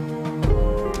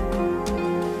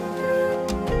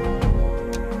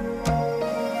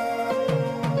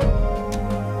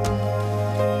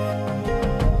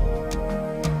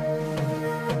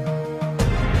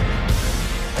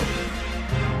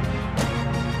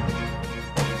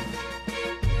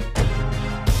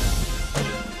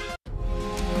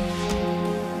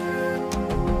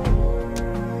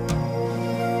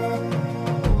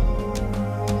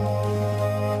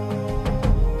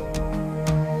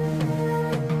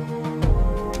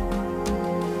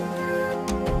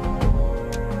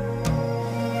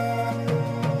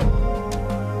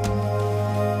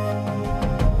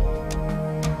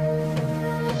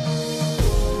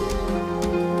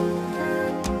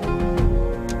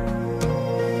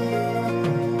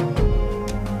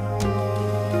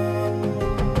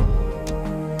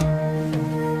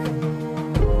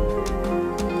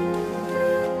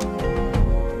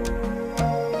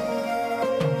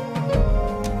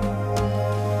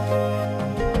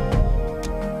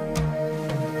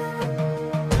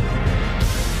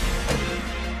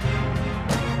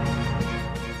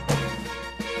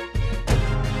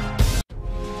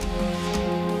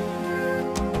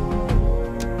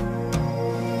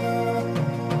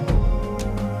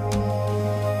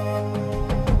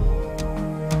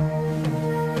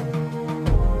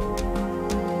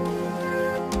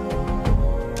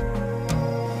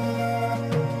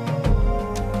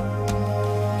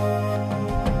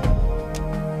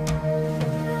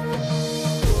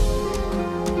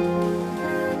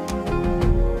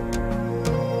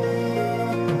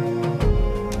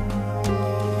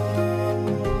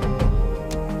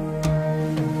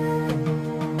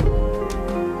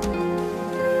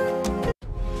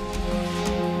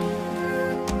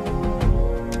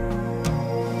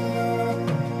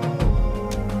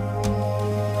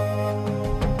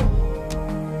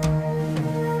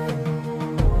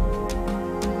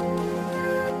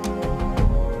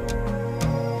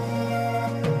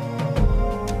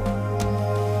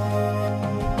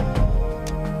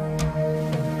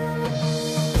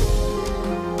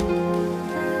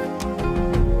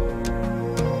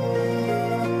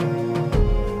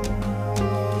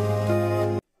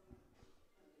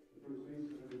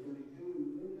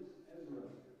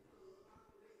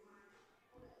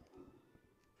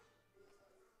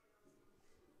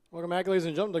 Welcome back, ladies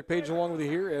and gentlemen. Doug Page along with you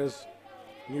here as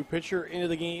new pitcher into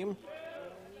the game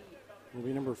will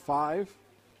be number 5,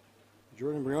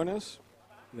 Jordan Briones,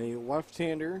 the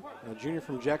left-hander, a junior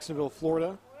from Jacksonville,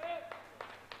 Florida,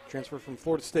 transfer from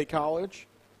Florida State College.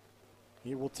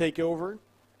 He will take over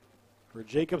for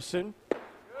Jacobson.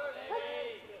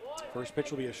 First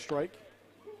pitch will be a strike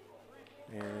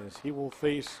as he will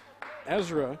face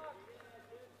Ezra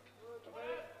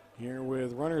Here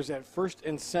with runners at first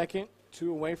and second, 2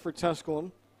 away for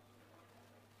Tusculum.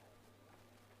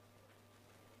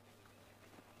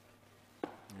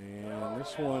 And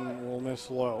this one will miss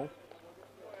low.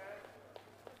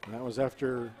 And that was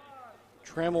after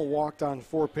Trammell walked on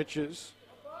 4 pitches.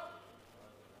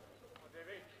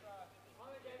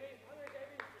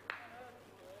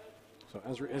 So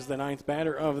Ezra is the 9th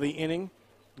batter of the inning.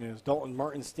 As Dalton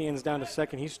Martin stands down to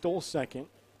second, he stole second.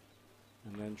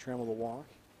 And then Trammell the walk.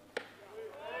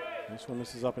 This one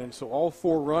misses up and in. So all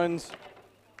 4 runs.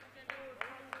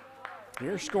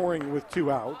 They're scoring with 2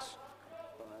 outs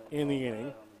in the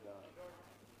inning.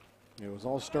 It was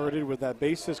all started with that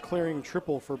bases clearing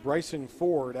triple for Bryson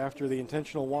Ford after the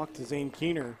intentional walk to Zane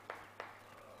Keener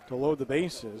to load the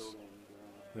bases.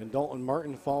 Then Dalton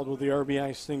Martin followed with the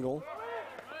RBI single.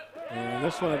 And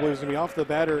this one I believe is going to be off the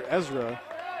batter Ezra.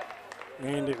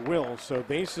 And it will. So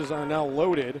bases are now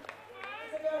loaded.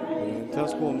 And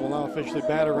Tusculum will now officially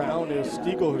bat around as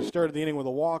Stiegel, who started the inning with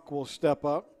a walk, will step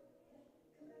up.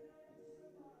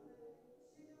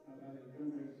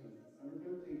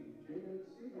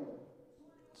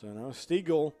 So now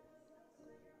Stiegel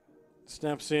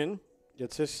steps in,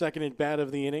 gets his second at bat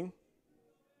of the inning.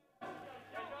 As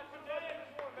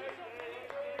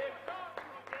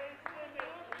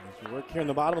we work here in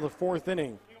the bottom of the 4th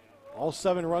inning, all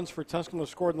 7 runs for Tusculum have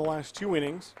scored in the last 2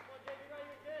 innings.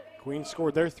 Queens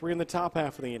scored their 3 in the top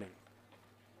half of the inning.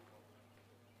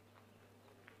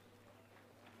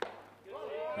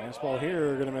 Fastball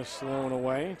here, going to miss low and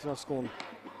away. Tusculum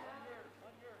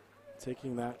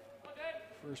taking that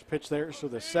first pitch there. So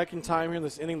the second time here in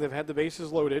this inning they've had the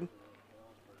bases loaded.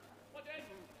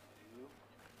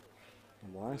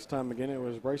 And last time again it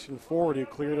was Bryson Ford who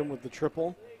cleared him with the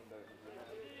triple.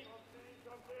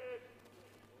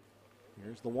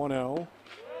 Here's the 1-0.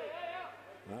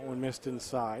 That one missed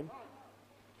inside.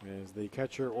 As the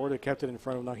catcher Orta kept it in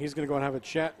front of him. Now he's going to go and have a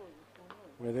chat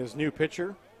with his new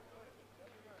pitcher,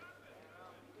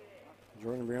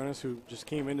 Jordan Briones, who just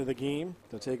came into the game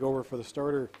to take over for the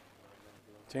starter,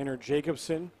 Tanner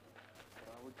Jacobson.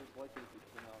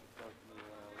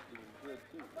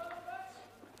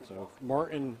 So if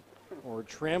Martin or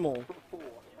Trammell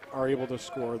are able to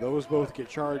score, those both get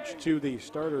charged to the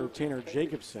starter, Tanner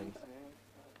Jacobson,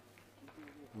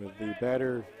 with the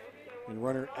batter and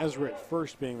runner Ezra at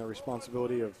first being the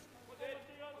responsibility of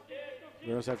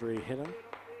Briones after he hit him.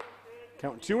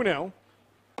 Count 2-0.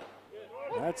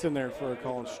 That's in there for a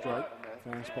call and strike.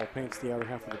 Fastball paints the outer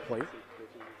half of the plate.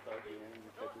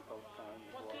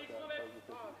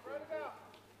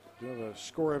 Do have a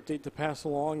score update to pass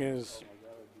along as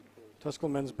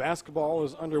Tusculum men's basketball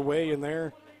is underway in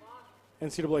their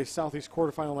NCAA Southeast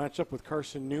quarterfinal matchup with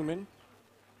Carson Newman.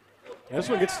 And this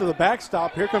one gets to the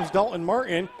backstop. Here comes Dalton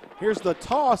Martin. Here's the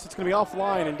toss. It's going to be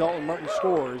offline, and Dalton Martin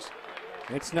scores.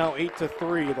 It's now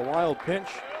 8-3. The wild pitch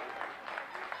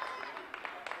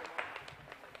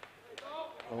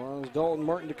allows Dalton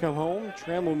Martin to come home.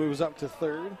 Trammell moves up to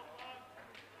third.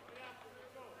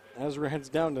 Ezra heads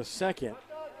down to second.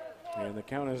 And the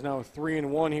count is now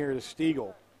 3-1 here to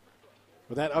Stiegel.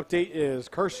 With that update is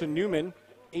Carson Newman,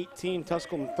 18,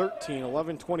 Tusculum 13,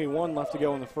 11:21 left to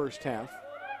go in the first half.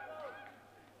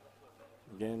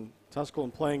 Again, Tusculum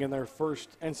playing in their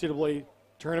first NCAA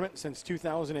tournament since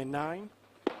 2009.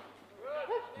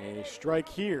 A strike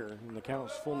here, and the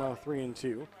count is full now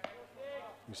 3-2.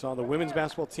 We saw the women's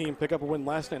basketball team pick up a win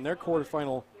last night in their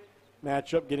quarterfinal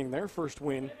matchup, getting their first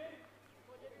win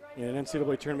in an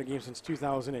NCAA tournament game since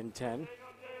 2010.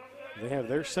 They have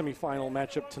their semifinal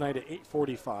matchup tonight at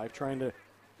 8:45, trying to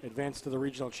advance to the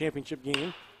regional championship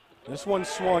game. This one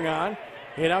swung on,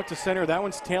 hit out to center. That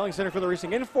one's tailing center for the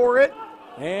racing in for it,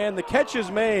 and the catch is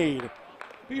made.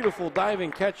 Beautiful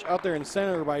diving catch out there in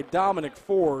center by Dominic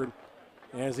Ford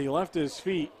as he left his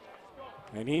feet,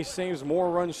 and he saves more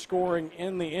runs scoring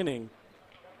in the inning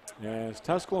as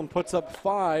Tusculum puts up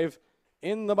 5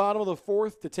 in the bottom of the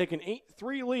 4th to take an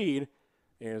 8-3 lead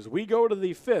as we go to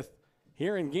the 5th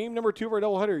here in game number 2 of our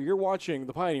doubleheader. You're watching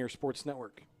the Pioneer Sports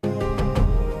Network.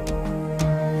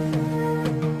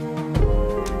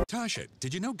 Tasha,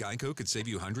 did you know Geico could save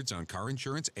you hundreds on car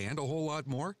insurance and a whole lot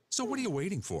more? So what are you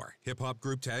waiting for? Hip Hop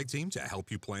Group Tag Team to help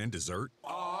you plan dessert?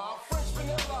 French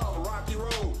vanilla, rocky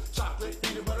road, chocolate,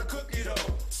 peanut butter cookie dough.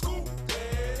 Scoop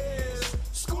this,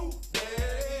 scoop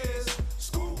this,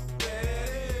 scoop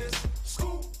this,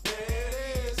 scoop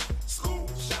this, scoop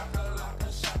shakalaka,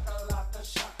 shakalaka,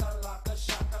 shakalaka,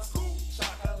 shaka, scoop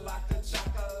shakalaka,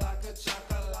 shakalaka,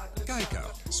 shakalaka.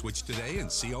 Geico. Switch today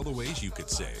and see all the ways you could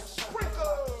save.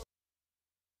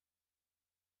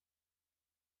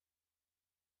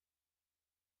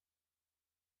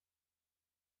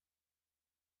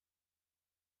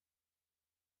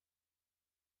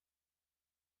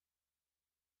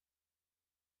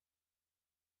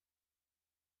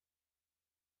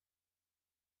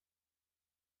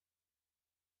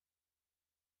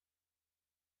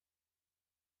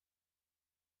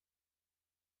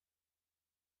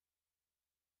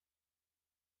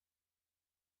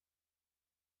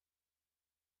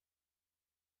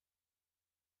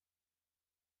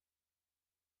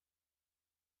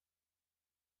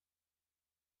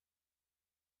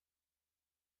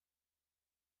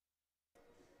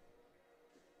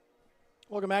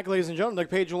 Welcome back, ladies and gentlemen. Doug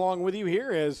Page along with you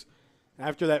here as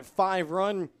after that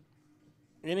 5-run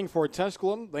inning for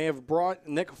Tusculum, they have brought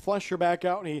Nick Flesher back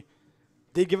out. He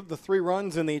did give up the 3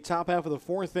 runs in the top half of the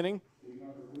 4th inning.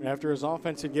 After his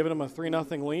offense had given him a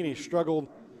 3-0 lead, he struggled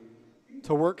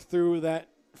to work through that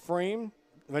frame,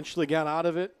 eventually got out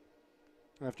of it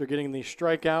after getting the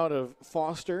strikeout of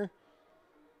Foster.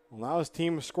 Well, now his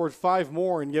team scored 5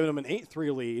 more and given him an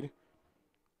 8-3 lead.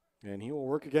 And he will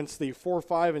work against the 4,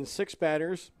 5, and 6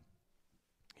 batters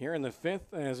here in the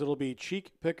 5th, as it'll be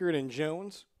Cheek, Pickard, and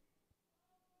Jones.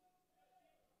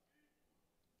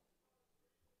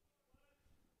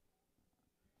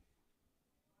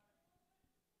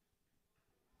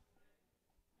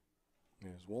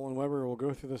 As Wollenweber will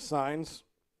go through the signs.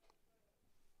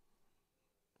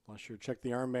 Fletcher checked the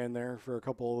armband there for a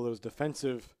couple of those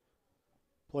defensive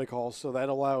play calls, so that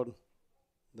allowed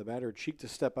the batter Cheek to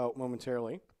step out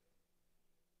momentarily.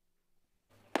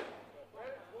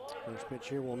 First pitch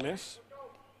here will miss.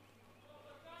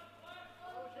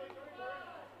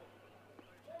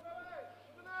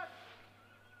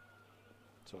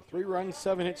 So 3 runs,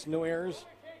 7 hits, no errors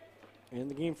in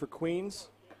the game for Queens.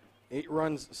 8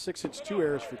 runs, 6 hits, 2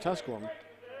 errors for Tusculum.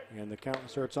 And the count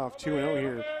starts off 2-0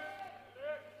 here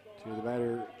to the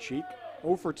batter Cheek.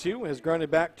 0 for 2 has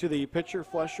grounded back to the pitcher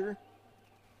Flesher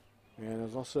and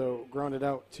has also grounded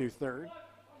out to third.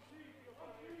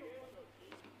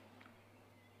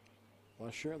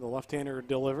 Flesher, the left-hander,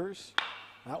 delivers.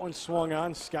 That one swung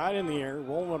on, skied in the air.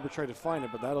 Wollenweber tried to find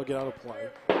it, but that'll get out of play.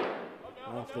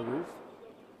 Off the roof.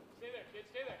 The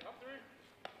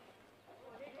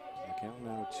count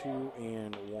now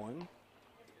 2-1.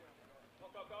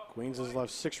 Queens has left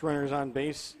 6 runners on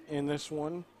base in this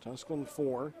one. Tusculum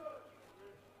 4.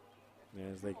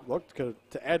 As they looked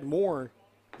to add more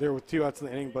there with 2 outs in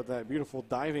the inning, but that beautiful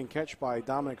diving catch by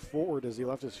Dominic Ford as he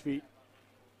left his feet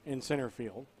in center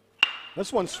field.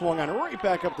 This one swung on right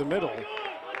back up the middle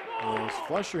as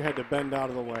Flesher had to bend out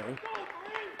of the way.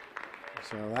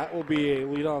 So that will be a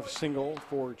leadoff single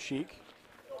for Cheek.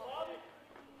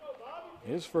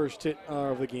 His first hit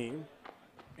of the game.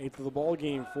 8th of the ball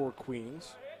game for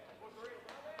Queens.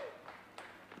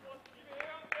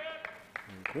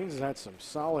 And Queens has had some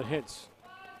solid hits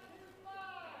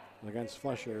against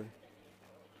Flesher.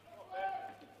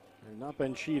 They've not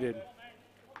been cheated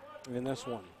in this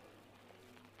one.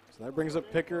 So that brings up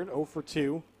Pickard, 0 for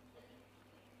 2.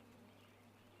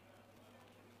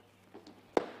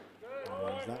 As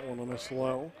that one will miss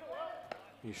low.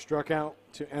 He struck out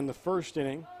to end the first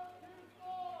inning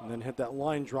and then hit that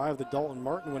line drive that Dalton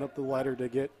Martin went up the ladder to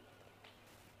get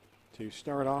to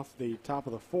start off the top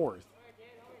of the 4th.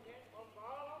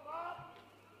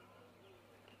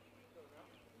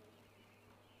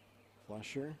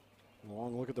 Flesher,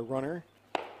 long look at the runner.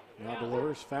 Now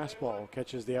delivers, fastball,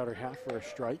 catches the outer half for a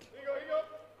strike.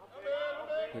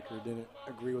 Pickard didn't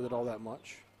agree with it all that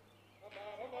much.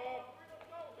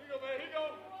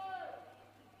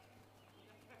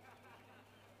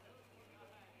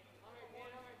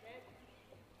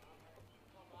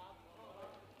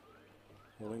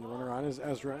 Holding the runner on is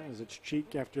Ezra as it's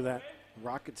Cheek after that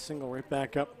rocket single right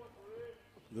back up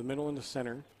the middle into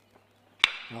center.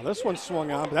 Now this one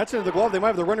swung on, but that's into the glove. They might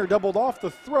have the runner doubled off.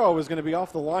 The throw is going to be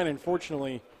off the line,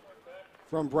 unfortunately,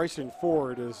 from Bryson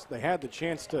Ford, as they had the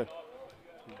chance to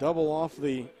double off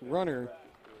the runner,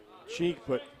 Cheek,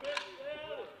 but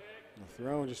the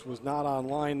throw just was not on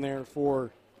line there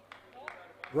for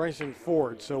Bryson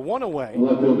Ford. So 1 away.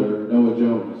 Left fielder, Noah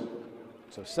Jones.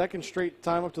 So second straight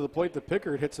time up to the plate. The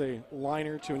Pickard hits a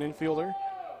liner to an infielder.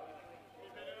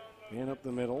 And up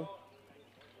the middle.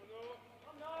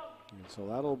 And so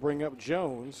that'll bring up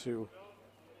Jones, who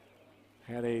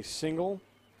had a single.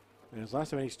 And his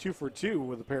last time he's 2 for 2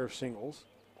 with a pair of singles.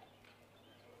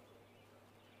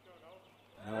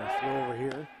 Now a throw over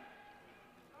here.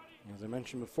 As I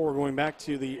mentioned before, going back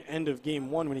to the end of game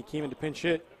 1 when he came into pinch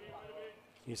hit,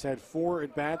 he's had 4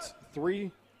 at-bats, 3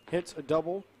 hits, a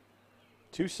double,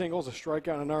 2 singles, a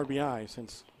strikeout, and an RBI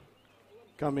since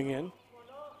coming in.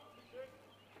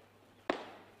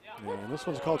 And this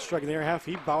one's called striking the air half.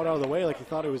 He bowed out of the way like he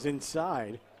thought it was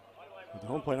inside. But the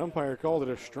home plate umpire called it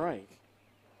a strike.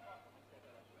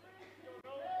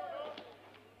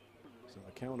 So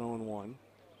the count 0-1.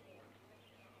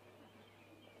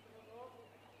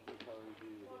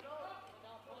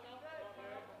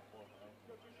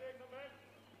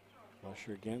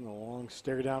 Flesher again, the long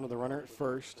stare down to the runner at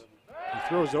first. He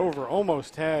throws over,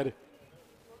 almost had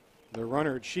the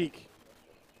runner Cheek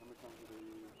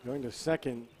going to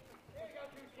second.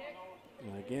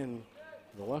 And again,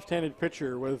 the left-handed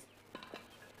pitcher with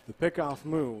the pickoff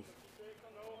move.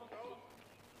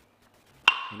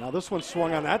 And now this one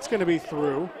swung on. That's going to be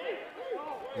through.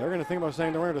 They're going to think about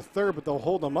sending the runner to third, but they'll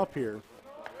hold them up here.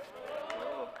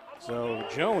 So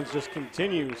Jones just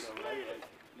continues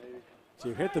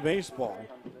to hit the baseball.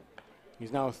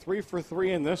 He's now 3 for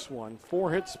 3 in this one.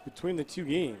 4 hits between the two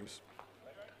games.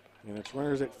 And it's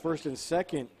runners at first and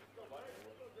second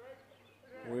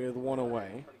with 1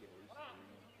 away.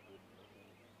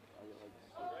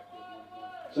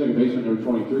 Second baseman, number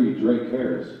 23, Drake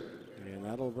Harris. And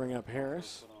that'll bring up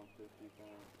Harris.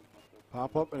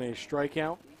 Pop up and a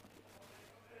strikeout.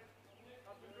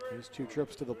 His 2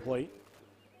 trips to the plate.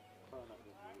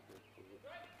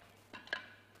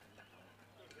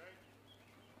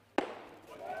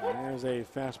 There's a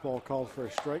fastball called for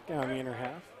a strike down the inner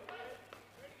half.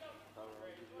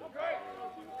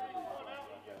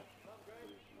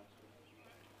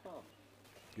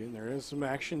 Again, there is some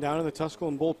action down in the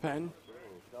Tusculum bullpen.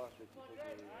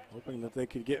 Hoping that they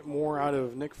could get more out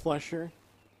of Nick Flesher.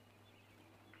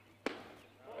 And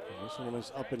this one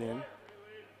was up and in.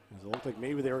 It looked like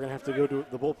maybe they were going to have to go to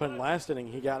the bullpen last inning.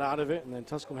 He got out of it, and then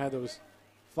Tusculum had those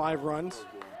 5 runs.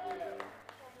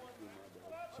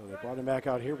 So they brought him back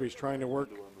out here, but he's trying to work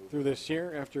through this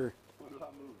here after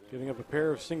giving up a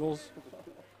pair of singles.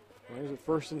 There's at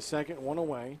first and second, 1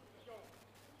 away.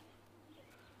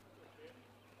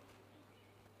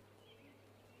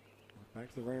 Back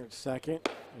to the runner at second.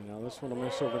 And now this one will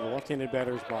miss over the left-handed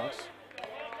batter's box.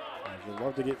 I'd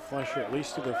love to get Flesher at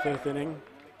least to the 5th inning.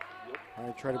 I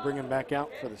try to bring him back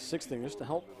out for the 6th inning just to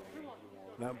help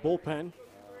that bullpen.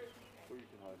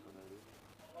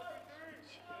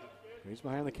 He's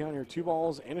behind the count here. 2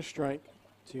 balls and a strike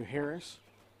to Harris.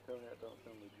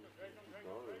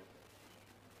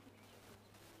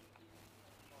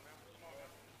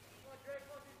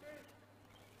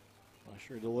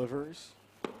 Flesher delivers.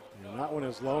 And that one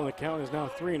is low. The count is now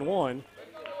 3-1.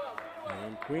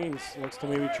 And Queens looks to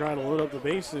maybe try to load up the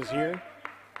bases here.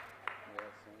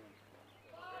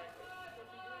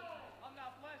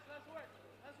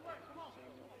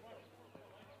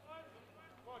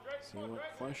 See what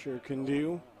Flesher can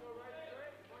do.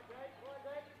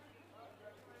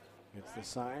 It's the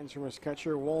signs from his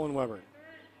catcher, Wollenweber.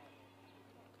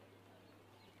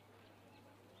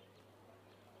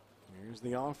 Here's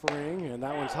the offering, and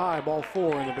that one's high, ball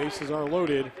 4, and the bases are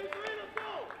loaded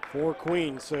for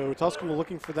Queens. So Tusculum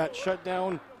looking for that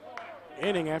shutdown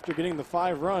inning after getting the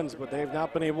 5 runs, but they've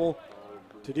not been able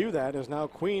to do that, as now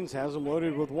Queens has them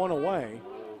loaded with 1 away.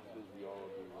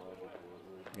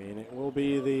 And it will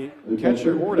be the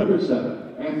catcher, Orta. Number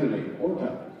 7, Anthony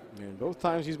Orta. And both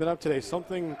times he's been up today,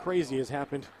 something crazy has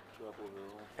happened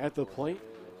at the plate.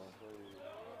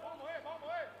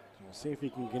 We'll see if he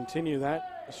can continue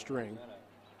that string.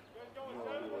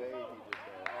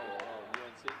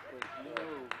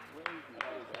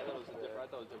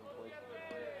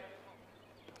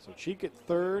 So Cheek at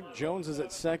third, Jones is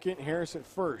at second, Harris at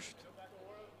first.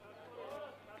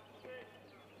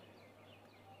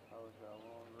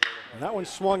 And that one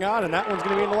swung on, and that one's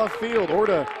going to be in the left field.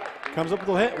 Orta comes up with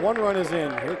a hit. 1 run is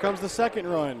in. Here comes the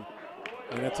 2nd run.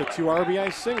 And that's a 2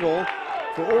 RBI single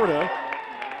for Orta.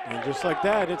 And just like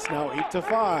that, it's now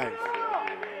 8-5.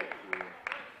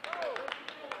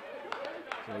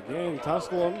 So again,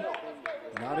 Tusculum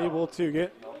not able to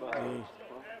get a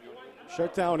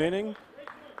shutdown inning.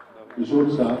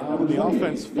 The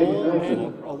offense full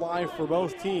and alive for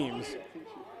both teams.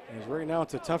 As right now,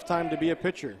 it's a tough time to be a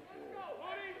pitcher.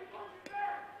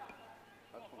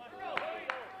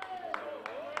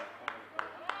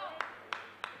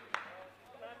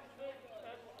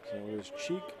 So it was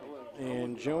Cheek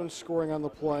and Jones scoring on the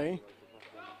play.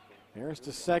 Harris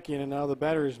to second, and now the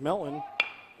batter is Melton.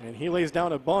 And he lays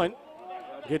down a bunt,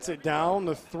 gets it down.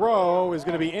 The throw is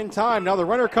going to be in time. Now the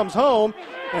runner comes home,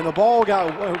 and the ball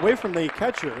got away from the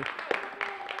catcher.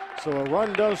 So a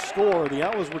run does score. The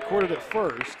out was recorded at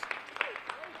first.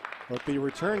 But the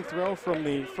return throw from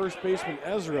the first baseman,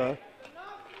 Ezra,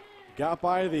 got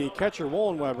by the catcher,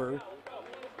 Wollenweber.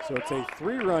 So it's a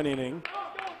 3-run inning.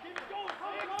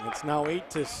 It's now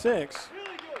 8-6.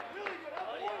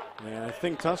 And I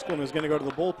think Tusculum is going to go to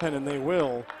the bullpen, and they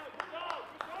will.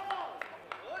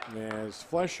 As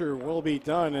Flesher will be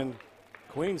done, and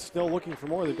Queens still looking for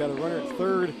more. They've got a runner at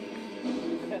third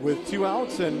with 2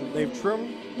 outs, and they've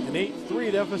trimmed an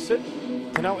 8-3 deficit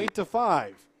to now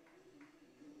 8-5.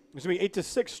 It's going to be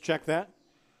 8-6, check that,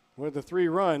 with the 3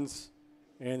 runs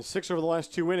and 6 over the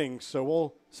last 2 innings. So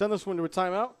we'll send this one to a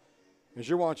timeout as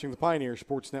you're watching the Pioneer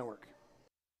Sports Network.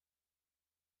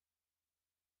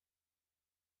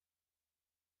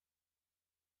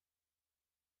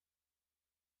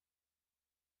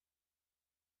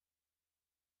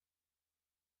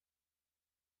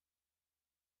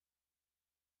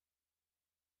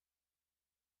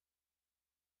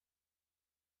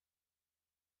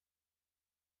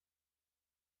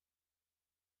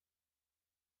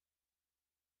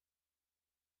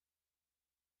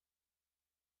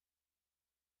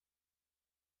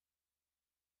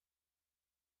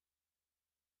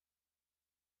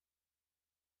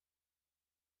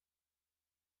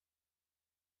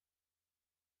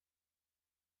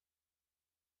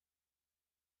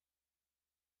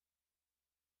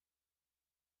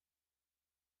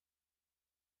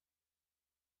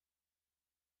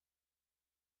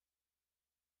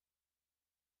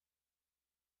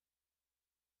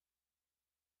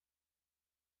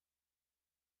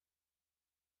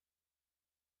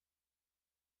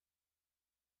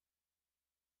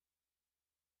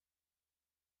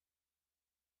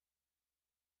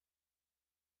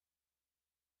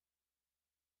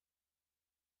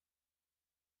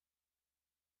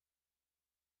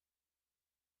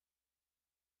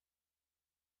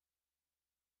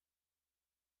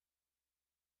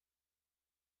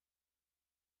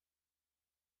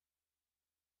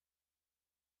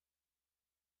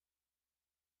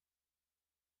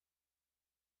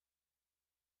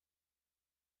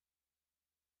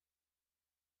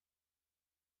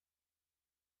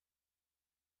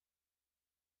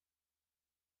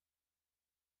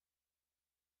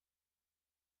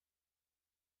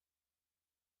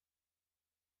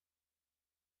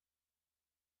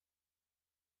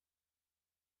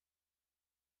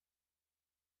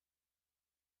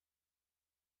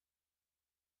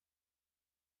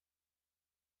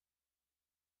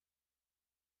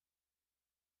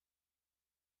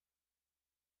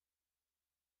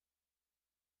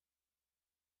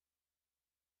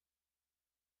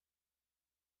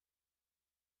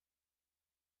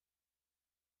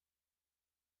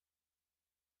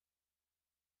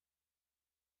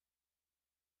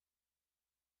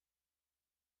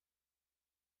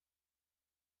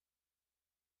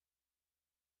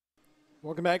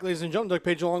 Welcome back, ladies and gentlemen. Doug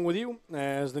Page along with you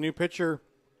as the new pitcher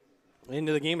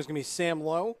into the game is going to be Sam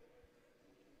Lowe.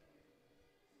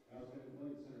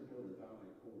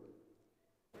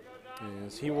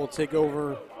 As he will take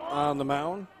over on the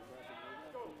mound.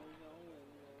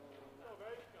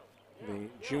 The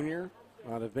junior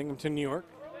out of Binghamton, New York.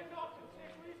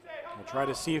 We'll try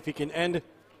to see if he can end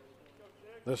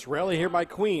this rally here by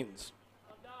Queens.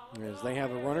 As they have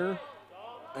a runner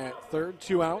at third,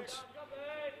 2 outs.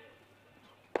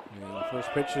 And the first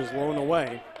pitch is low and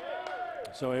away.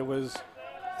 So it was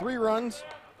 3 runs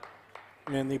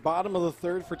in the bottom of the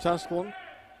third for Tusculum.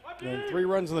 And 3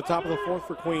 runs in the top of the fourth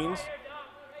for Queens.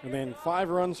 And then 5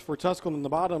 runs for Tusculum in the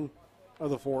bottom of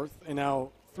the fourth. And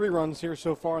now 3 runs here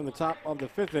so far in the top of the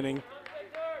 5th inning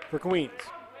for Queens.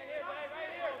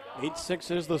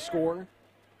 8-6 is the score.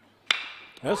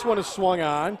 This one is swung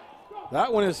on.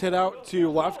 That one is hit out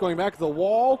to left, going back to the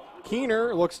wall.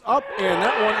 Keener looks up, and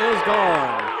that one is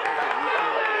gone.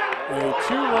 A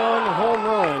 2-run home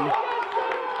run.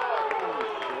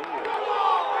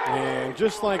 And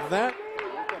just like that,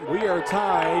 we are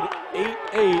tied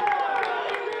 8-8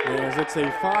 as it's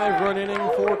a 5-run inning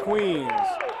for Queens.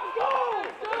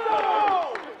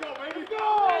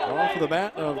 Off of the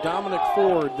bat of Dominic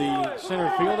Ford, the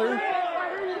center fielder.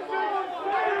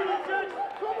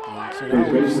 And so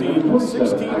now we've seen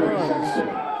 16 runs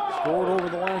scored over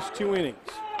the last 2 innings.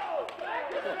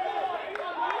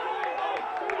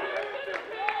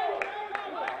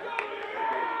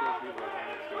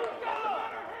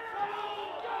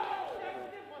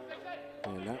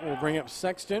 And that will bring up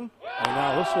Sexton. And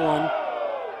now this one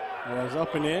was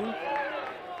up and in.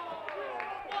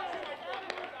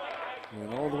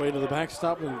 And all the way to the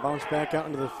backstop and bounce back out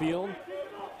into the field.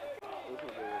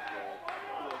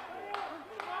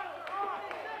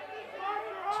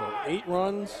 So 8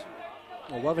 runs,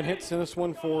 11 hits in this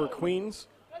one for Queens.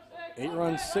 8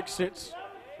 runs, 6 hits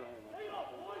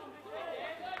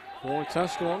for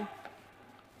Tusculum.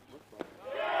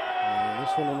 And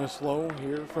this one will miss low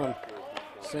here from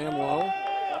Sam Lowe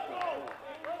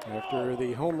after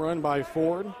the home run by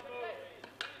Ford.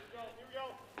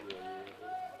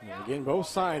 And again, both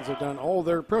sides have done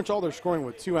pretty much all their scoring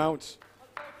with 2 outs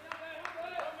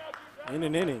in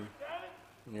an inning.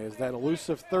 Is that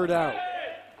elusive third out.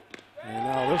 And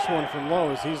now this one from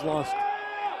Lowe as he's lost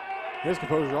his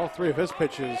composure. All 3 of his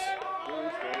pitches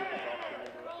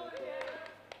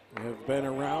have been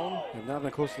around, have not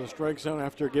been close to the strike zone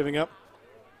after giving up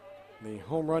the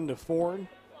home run to Ford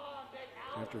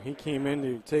after he came in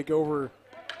to take over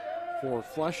for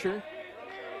Flesher.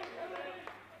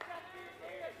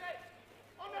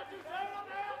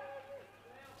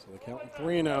 So the count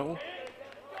 3-0.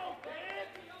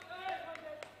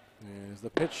 As the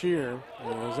pitch here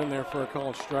is in there for a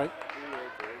called strike.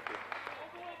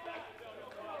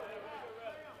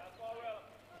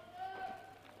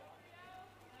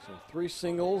 So 3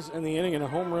 singles in the inning and a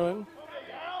home run.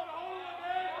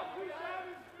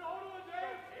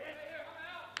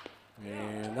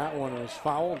 And that one was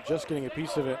fouled. Just getting a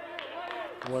piece of it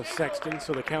was Sexton.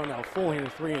 So the count now full here,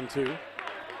 3-2.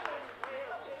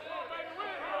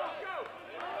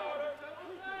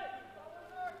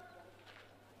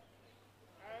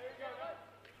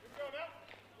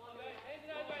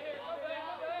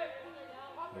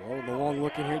 The long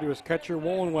look in here to his catcher,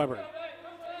 Wollenweber.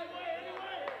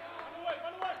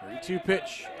 3-2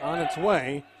 pitch on its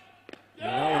way. And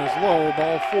that one is low,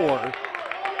 ball 4.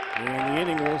 And the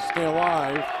inning will stay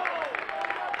alive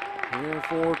here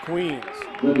for Queens.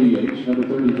 The DH, number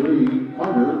 33,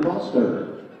 Carter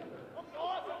Foster.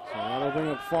 So that'll bring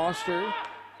up Foster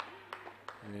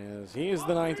as he is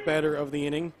the 9th batter of the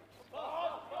inning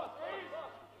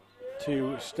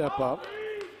to step up.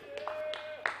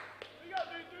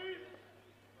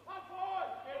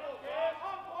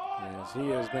 As he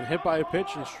has been hit by a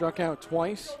pitch and struck out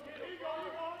twice.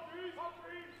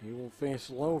 He will face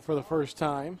Lowe for the first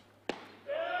time.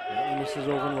 That one misses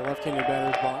over in the left-handed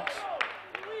batter's box.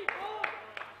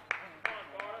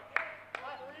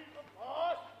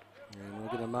 And we'll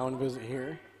get a mound visit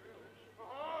here.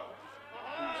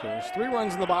 So there's 3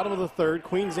 runs in the bottom of the third.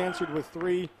 Queens answered with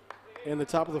 3 in the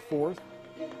top of the fourth.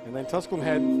 And then Tusculum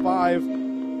had 5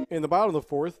 in the bottom of the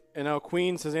fourth. And now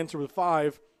Queens has answered with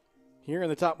 5 here in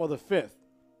the top of the 5th.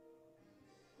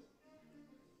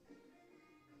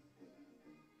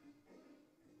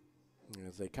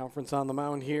 As a conference on the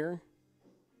mound here.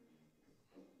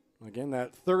 Again,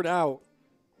 that third out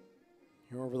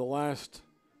here over the last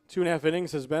 2.5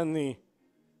 innings has been the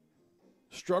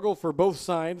struggle for both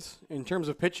sides in terms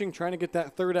of pitching, trying to get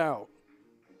that third out.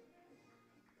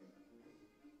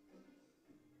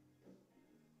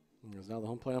 As now the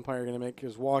home plate umpire going to make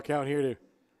his walk out here to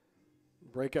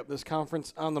break up this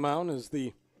conference on the mound as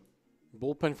the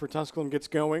bullpen for Tusculum gets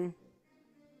going.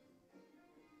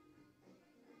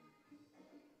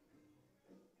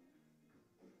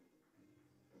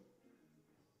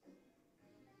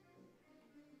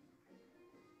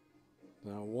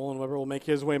 Now Woolen Weber will make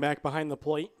his way back behind the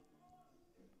plate.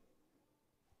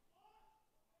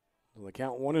 So the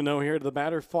count 1-0 here to the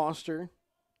batter, Foster.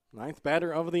 9th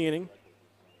batter of the inning.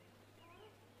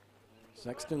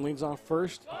 Sexton leads off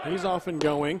first. He's off and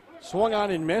going. Swung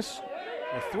on and missed.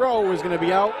 The throw is going to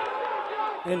be out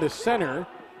into center.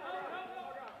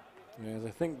 As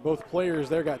I think both players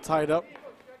there got tied up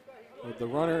with the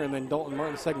runner and then Dalton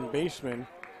Martin, second baseman.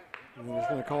 And they're just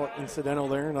going to call it incidental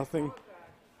there. Nothing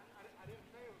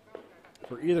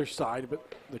for either side,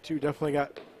 but the two definitely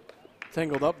got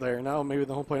tangled up there. Now maybe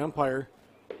the home plate umpire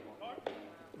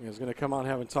is going to come on and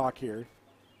have a talk here,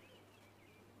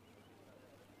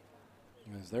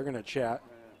 as they're going to chat.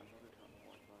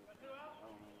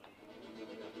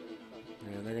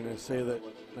 And they're going to say that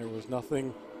there was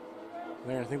nothing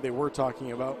there. I think they were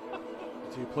talking about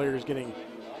the two players getting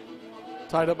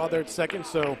tied up out there at second.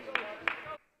 So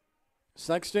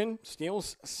Sexton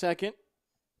steals second,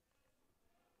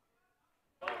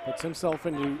 puts himself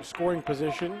into scoring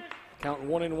position. Count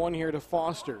 1-1 here to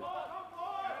Foster.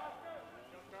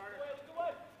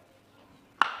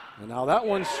 And now that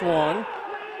one swung.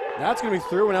 That's going to be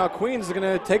through, and now Queens is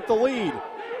going to take the lead.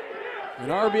 An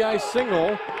RBI single,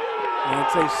 and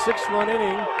it's a 6-run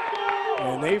inning,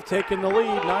 and they've taken the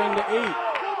lead 9-8.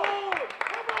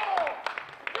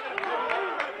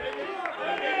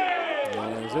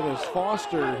 As it is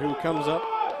Foster who comes up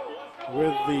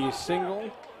with the single.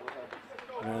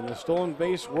 And the stolen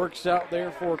base works out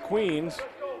there for Queens.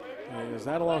 And does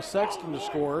that allow Sexton to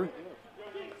score?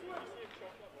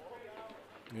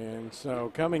 And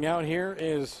so coming out here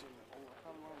is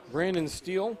Brandon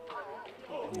Steele,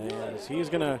 as he's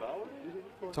going to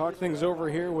talk things over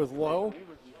here with Lowe.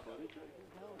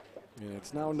 And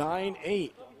it's now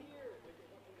 9-8.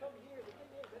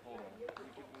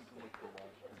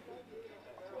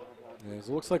 As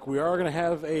it looks like we are going to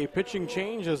have a pitching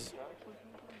change, as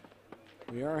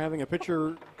we are having a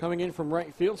pitcher coming in from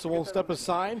right field, so we'll step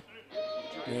aside,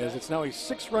 as it's now a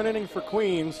 6-run inning for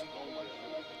Queens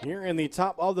here in the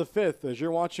top of the 5th, as you're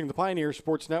watching the Pioneer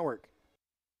Sports Network.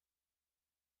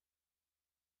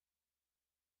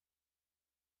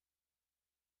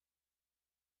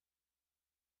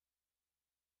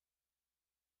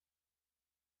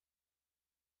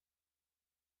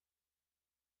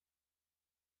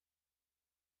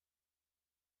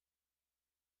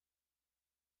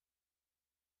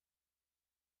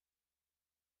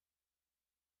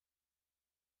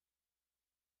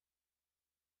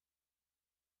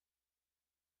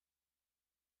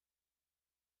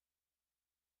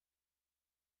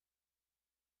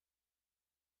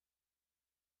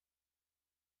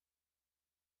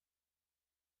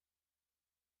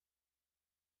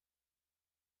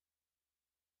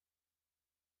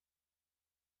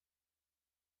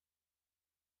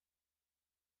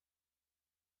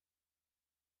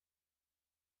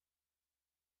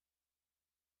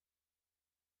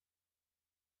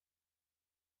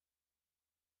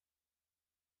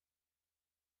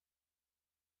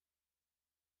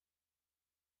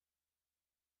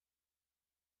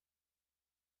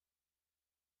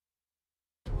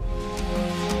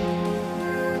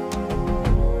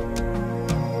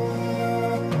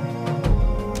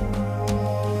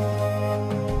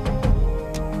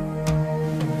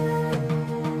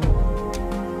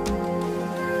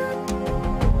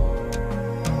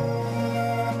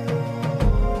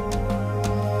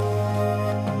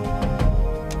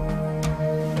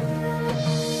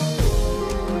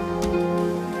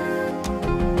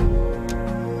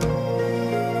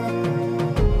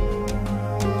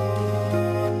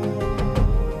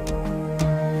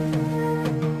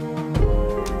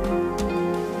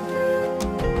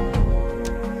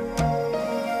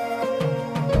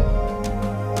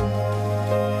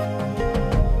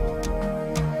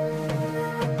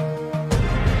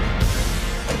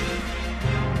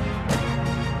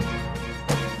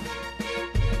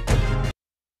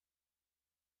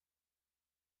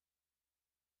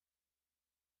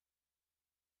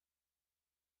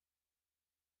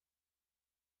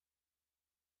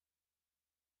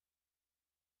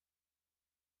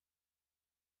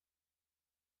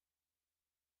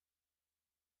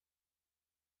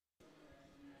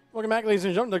 Welcome back, ladies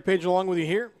and gentlemen. Doug Page along with you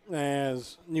here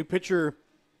as new pitcher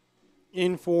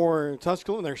in for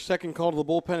Tusculum. Their second call to the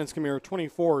bullpen. It's going to be our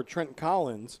 24, Trent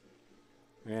Collins,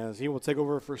 as he will take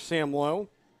over for Sam Lowe.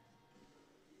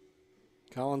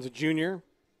 Collins, a junior,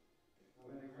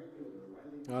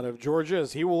 out of Georgia,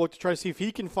 as he will look to try to see if he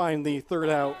can find the third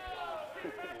out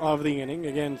of the inning.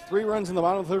 Again, 3 runs in the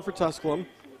bottom of the third for Tusculum.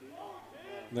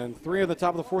 Then 3 at the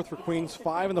top of the fourth for Queens,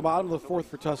 5 in the bottom of the fourth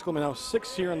for Tusculum, and now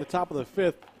 6 here on the top of the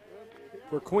fifth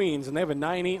for Queens, and they have a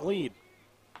 9-8 lead.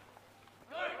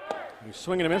 He's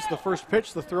swinging and a miss the first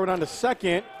pitch, the throw down to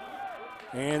second,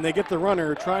 and they get the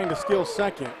runner trying to steal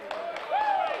second.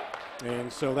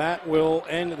 And so that will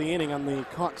end the inning on the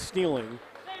caught stealing.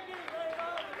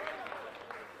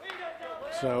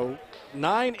 So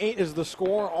 9-8 is the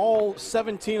score. All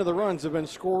 17 of the runs have been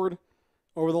scored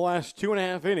over the last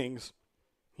 2.5 innings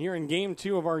here in game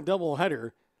 2 of our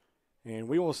doubleheader. And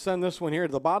we will send this one here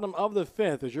to the bottom of the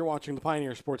fifth as you're watching the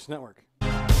Pioneer Sports Network.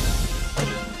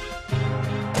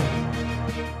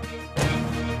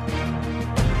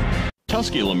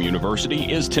 Tusculum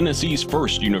University is Tennessee's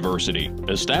first university.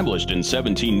 Established in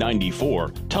 1794,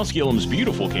 Tusculum's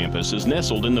beautiful campus is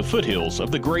nestled in the foothills of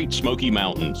the Great Smoky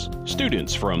Mountains.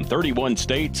 Students from 31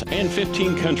 states and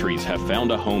 15 countries have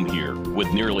found a home here.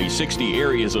 With nearly 60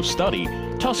 areas of study,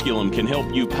 Tusculum can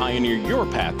help you pioneer your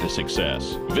path to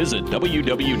success. Visit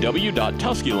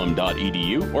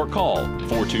www.tusculum.edu or call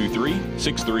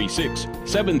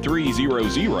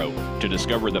 423-636-7300 to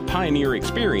discover the Pioneer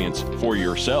experience for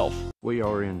yourself. We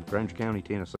are in Grainger County,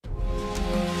 Tennessee.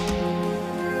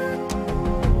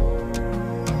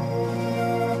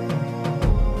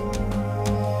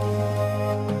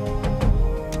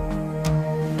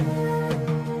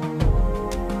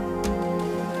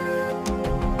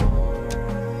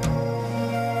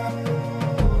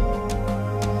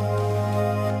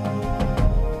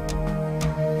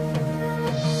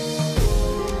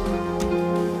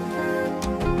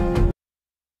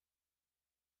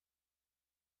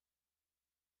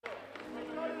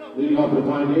 Leading off for the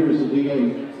Pioneers, the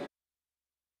D8.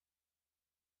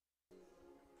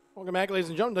 Welcome back, ladies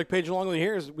and gentlemen. Doug Page along with you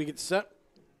here as we get set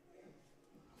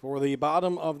for the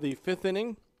bottom of the fifth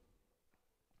inning.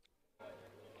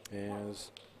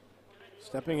 As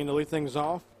stepping in to lead things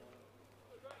off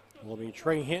will be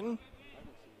Trey Hinton.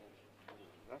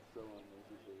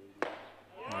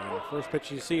 And the first pitch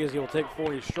you see is he will take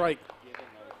 40 strike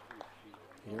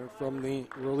here from the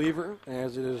reliever,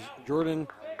 as it is Jordan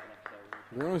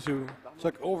Rose who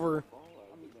took over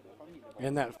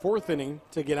in that fourth inning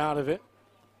to get out of it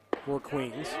for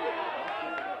Queens.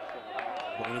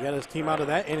 When he got his team out of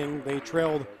that inning, they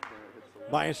trailed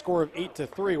by a score of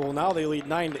 8-3. Well, now they lead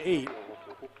 9-8,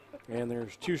 and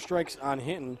there's 2 strikes on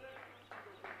Hinton.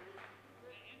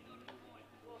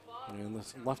 And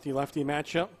this lefty-lefty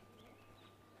matchup.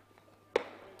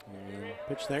 And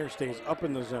pitch there stays up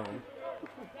in the zone.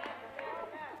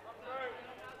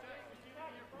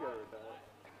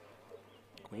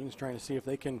 Queens trying to see if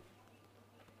they can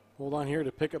hold on here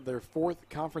to pick up their 4th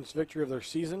conference victory of their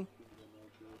season.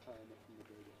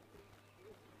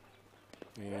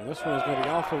 And this one is going to be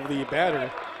off of the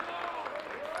batter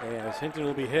as Hinton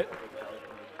will be hit.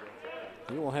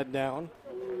 He will head down.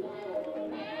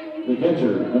 The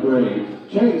catcher, number 8,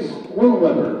 Chase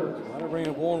Willweber. That'll bring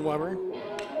up Willweber.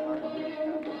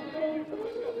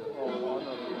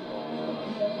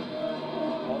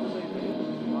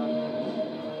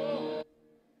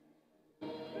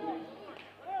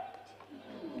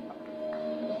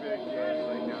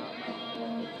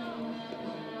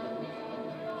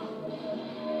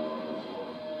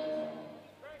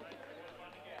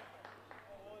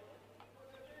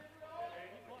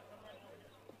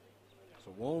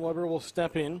 Willweber will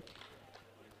step in.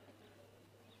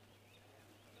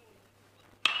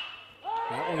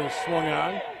 That one is swung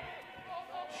on.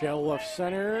 Shallow left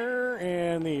center,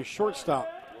 and the shortstop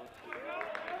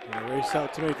will race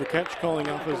out to make the catch, calling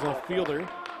off his left fielder.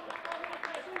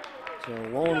 So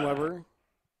Willweber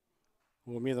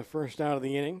will be the first out of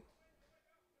the inning,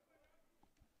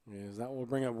 as that will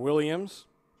bring up Williams.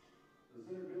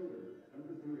 The center fielder,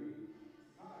 number 3,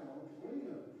 Kyle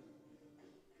Williams.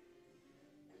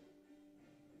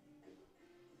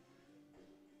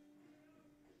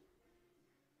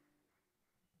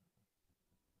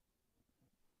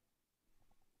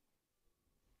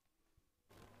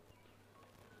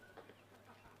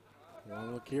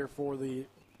 One look here for the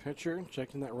pitcher,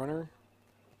 checking that runner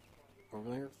over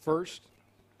there first.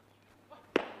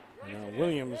 Now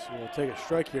Williams will take a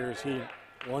strike here as he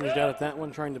lunged out at that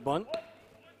one, trying to bunt.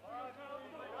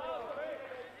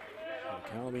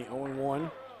 Count will be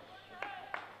 0-1.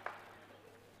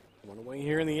 One away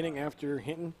here in the inning after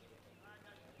Hinton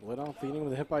led off the inning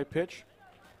with a hit by pitch.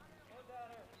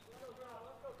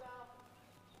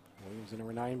 Williams, the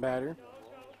number 9 batter.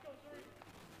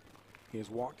 He has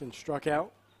walked and struck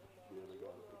out.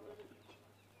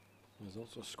 He's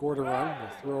also scored a run. We'll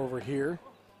throw over here.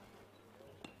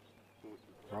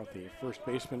 Brought the first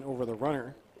baseman over the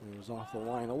runner. He was off the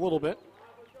line a little bit,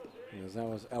 as that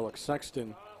was Alex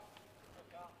Sexton.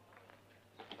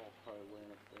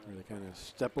 They kind of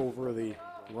step over the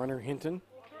runner, Hinton.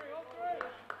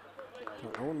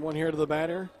 0-1 here to the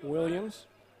batter, Williams.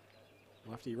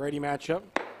 Lefty-righty matchup.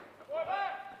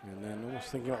 And then almost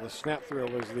thinking about the snap throw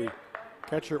was the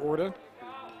catcher, Orta.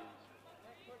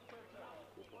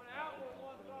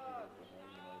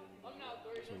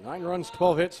 So 9 runs,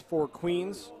 12 hits for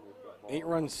Queens. 8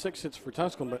 runs, 6 hits for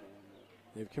Tusculum, but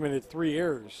they've committed 3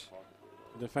 errors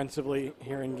defensively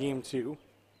here in game 2.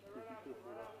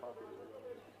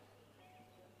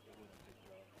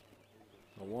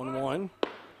 A 1-1.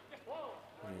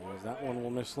 As that one will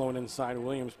miss slow and inside.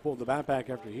 Williams pulled the bat back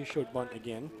after he showed bunt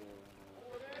again.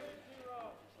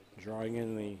 Drawing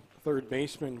in the third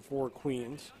baseman for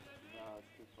Queens,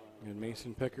 and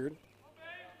Mason Pickard.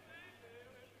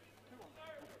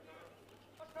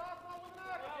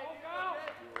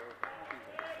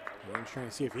 Williams trying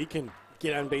to see if he can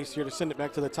get on base here to send it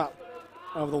back to the top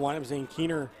of the lineup. Zane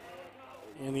Keener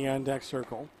in the on-deck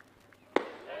circle.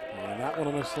 And that one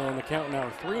will miss slow in the count now,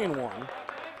 3-1.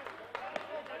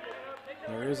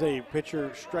 There is a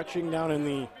pitcher stretching down in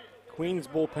the Queens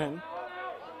bullpen.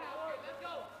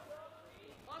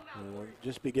 And we'll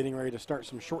just be getting ready to start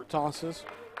some short tosses.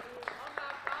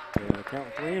 So count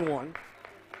 3-1.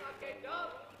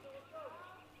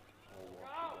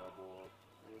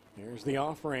 Here's the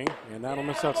offering, and that'll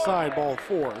miss outside, ball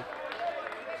 4.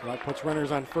 So that puts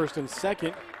runners on first and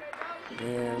second.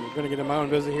 And we're going to get a mound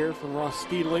visit here from Ross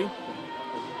Steedley.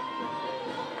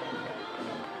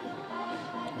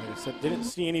 Like I said, didn't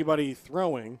see anybody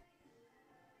throwing.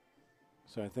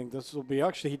 So I think this will be,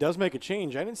 actually, he does make a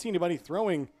change. I didn't see anybody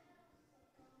throwing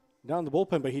down the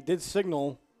bullpen, but he did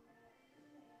signal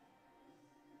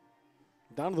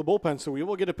down to the bullpen. So we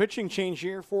will get a pitching change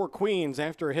here for Queens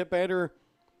after a hit batter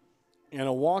and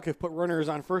a walk have put runners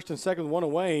on first and second, 1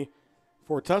 away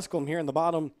for Tusculum here in the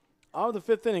bottom of the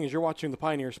 5th inning as you're watching the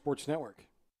Pioneer Sports Network.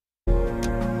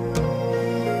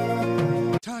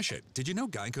 Tasha, did you know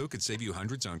Geico could save you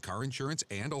hundreds on car insurance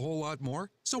and a whole lot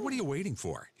more? So what are you waiting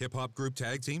for? Hip Hop Group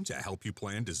Tag Team to help you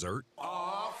plan dessert?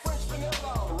 French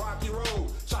vanilla, rocky road,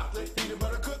 chocolate, peanut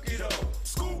butter cookie dough.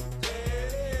 Scoop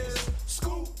this,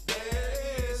 scoop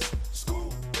this,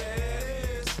 scoop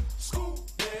this, scoop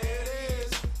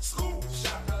this, scoop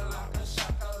shakalaka,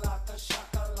 shakalaka,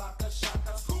 shakalaka,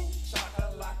 shaka, scoop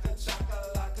shakalaka,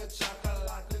 shakalaka,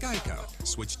 shakalaka. Geico.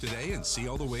 Switch today and see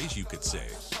all the ways you could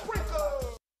save.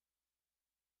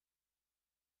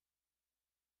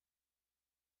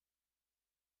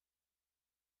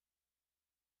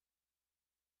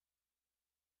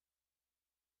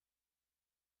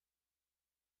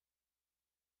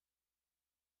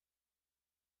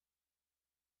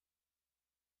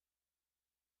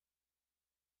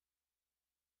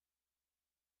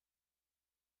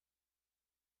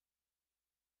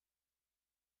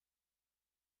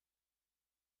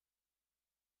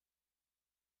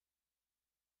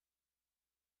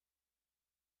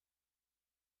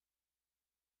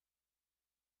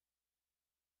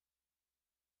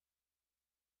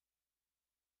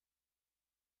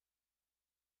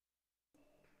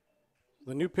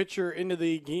 The new pitcher into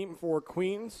the game for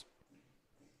Queens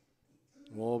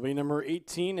will be number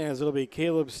 18, as it'll be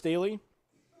Caleb Staley.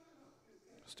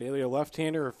 Staley, a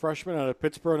left-hander, a freshman out of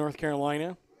Pittsburgh, North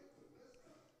Carolina.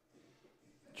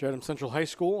 Chatham Central High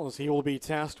School, as he will be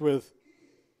tasked with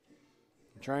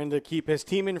trying to keep his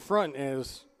team in front,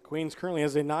 as Queens currently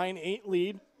has a 9-8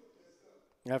 lead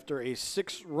after a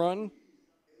 6-run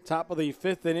top of the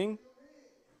 5th inning.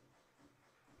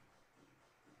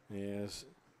 Yes.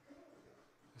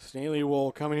 Staley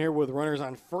will come in here with runners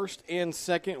on first and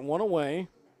second, 1 away.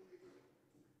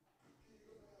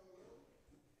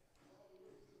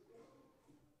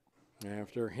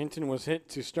 After Hinton was hit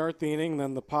to start the inning,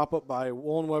 then the pop-up by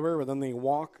Wollenweber, but then the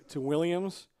walk to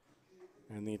Williams.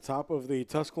 And the top of the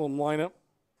Tusculum lineup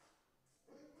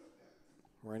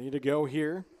ready to go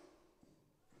here.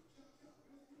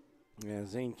 Yeah,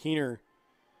 Zane Keener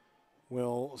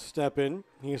will step in.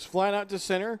 He is flat out to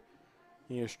center.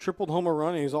 He has tripled home a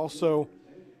run. He's also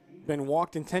been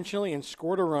walked intentionally and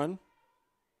scored a run.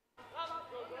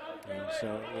 And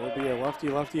so it will be a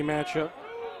lefty-lefty matchup.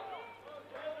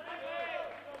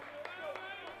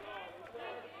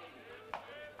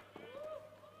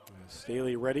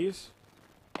 Staley readies.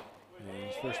 And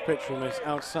his first pitch will miss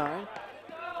outside.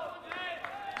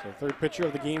 So third pitcher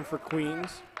of the game for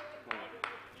Queens.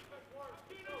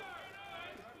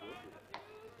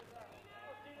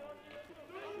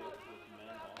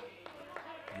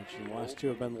 Actually, the last two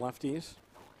have been lefties.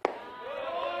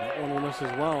 That one will miss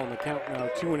as well, and the count now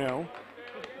 2-0.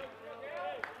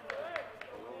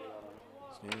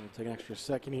 Stanley will take an extra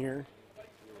second here.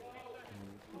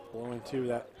 And blow into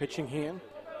that pitching hand.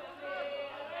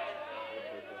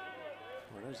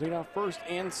 Runners lead off first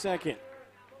and second.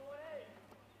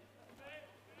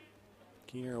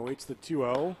 Keener awaits the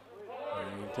 2-0.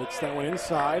 And takes that one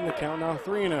inside, and the count now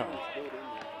 3-0.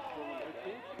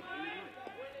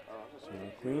 So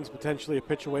Queens potentially a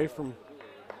pitch away from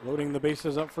loading the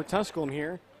bases up for Tusculum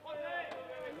here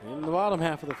in the bottom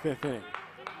half of the fifth inning.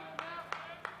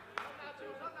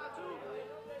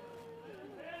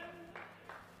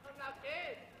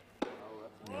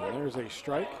 And there's a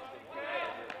strike.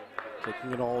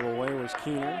 Taking it all the way was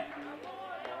Keener.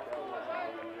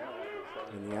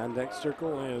 And the on-deck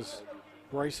circle is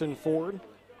Bryson Ford.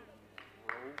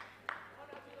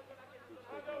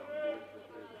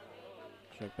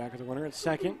 Check back at the runner at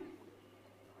second.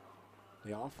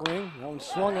 The offering, that one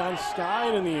swung on,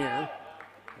 skied in the air,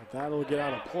 but that'll get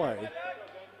out of play.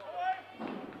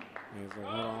 There's a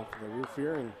run off the roof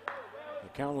here, and the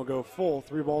count will go full.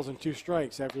 3 balls and 2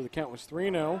 strikes after the count was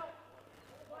 3-0.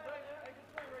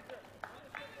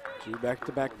 2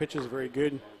 back-to-back pitches, very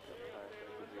good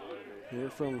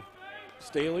here from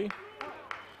Staley.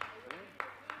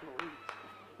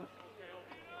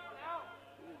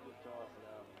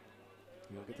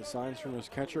 You'll get the signs from his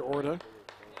catcher, Orta.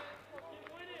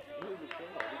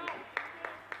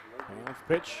 Off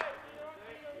pitch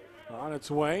on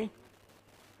its way.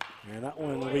 And that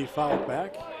one will be fouled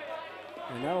back.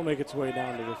 And that'll make its way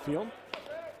down to the field.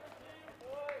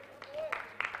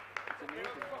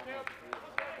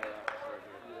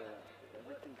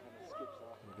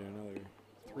 We'll get another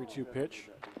 3-2 pitch.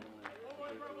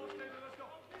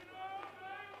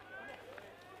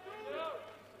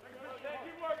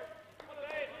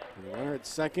 The runner at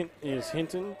second is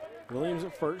Hinton. Williams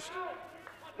at first.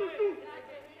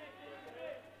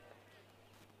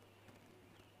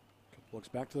 Looks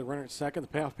back to the runner at second. The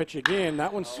payoff pitch again.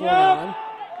 That one swung on.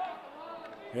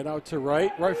 Hit out to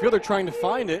right. Right fielder trying to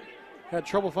find it. Had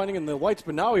trouble finding it in the lights,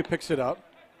 but now he picks it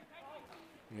up.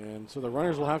 And so the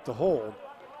runners will have to hold.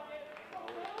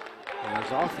 And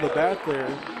it's off the bat there.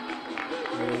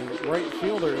 The right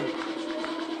fielder,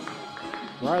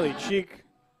 Riley Cheek,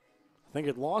 I think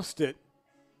had lost it,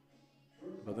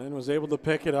 but then was able to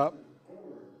pick it up.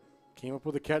 Came up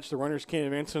with a catch. The runners can't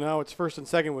advance, so now it's first and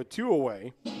second with 2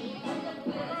 away.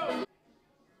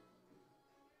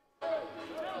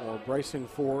 Or Bryson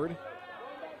Ford.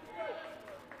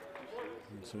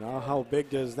 And so now how big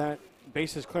does that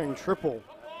bases clearing triple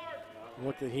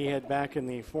look that he had back in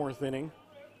the 4th inning?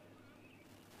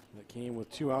 That came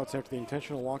with 2 outs after the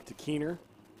intentional walk to Keener.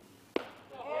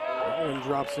 That one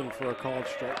drops in for a called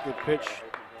strike. Good pitch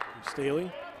from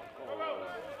Staley.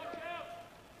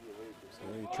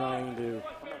 Staley trying to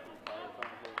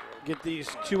get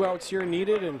these 2 outs here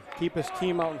needed and keep his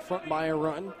team out in front by a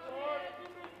run.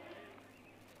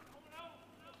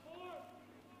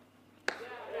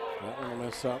 That one will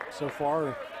mess up. So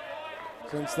far,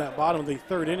 since that bottom of the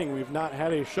 3rd inning, we've not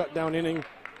had a shutdown inning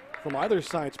from either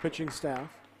side's pitching staff.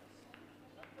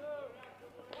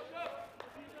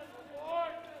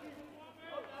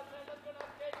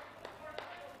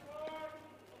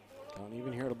 Don't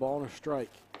even hear the ball and a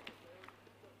strike.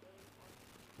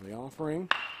 The offering.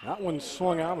 That one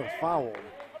swung out and fouled.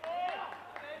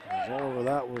 All over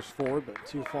that was Ford, but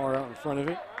too far out in front of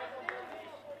it.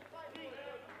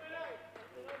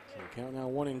 So the count now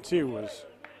 1-2 as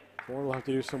Ford will have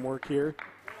to do some work here.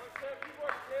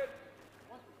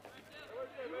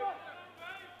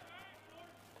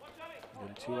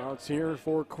 And 2 outs here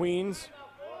for Queens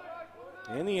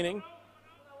in the inning.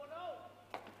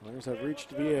 Runners have reached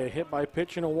via a hit by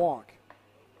pitch and a walk.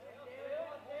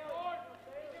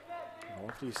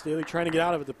 Lefty Staley trying to get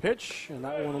out of it, the pitch, and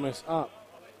that one will miss up.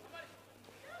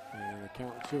 And the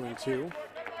count 2-2.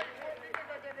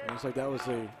 Looks like that was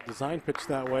a design pitch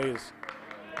that way. As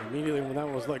immediately when that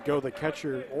one was let go, the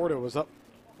catcher Orta was up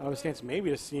out of his stance, maybe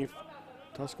to see if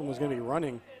Tusculum was going to be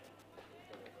running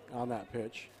on that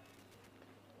pitch.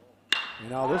 And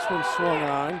now this one swung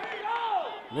on.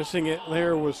 Missing it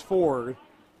there was Ford.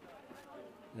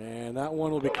 And that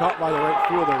one will be caught by the right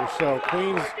fielder. So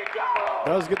Queens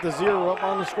does get the 0 up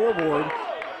on the scoreboard.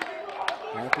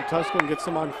 After Tusculum gets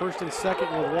them on first and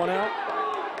second with 1 out.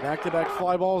 Back-to-back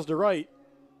fly balls to right.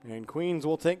 And Queens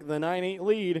will take the 9-8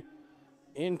 lead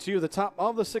into the top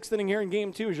of the 6th inning here in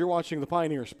Game 2 as you're watching the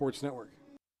Pioneer Sports Network.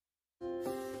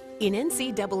 In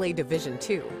NCAA Division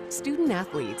II, student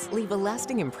athletes leave a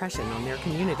lasting impression on their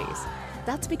communities.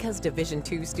 That's because Division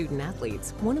II student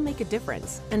athletes want to make a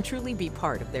difference and truly be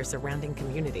part of their surrounding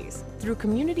communities. Through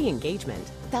community engagement,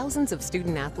 thousands of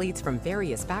student athletes from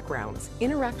various backgrounds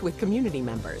interact with community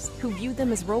members who view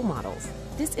them as role models.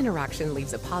 This interaction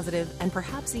leaves a positive and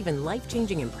perhaps even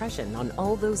life-changing impression on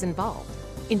all those involved.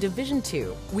 In Division II,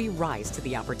 we rise to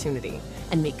the opportunity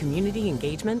and make community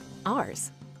engagement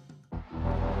ours.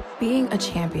 Being a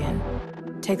champion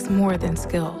takes more than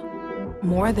skill,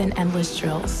 more than endless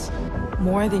drills,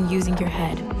 more than using your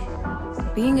head.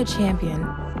 Being a champion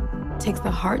takes the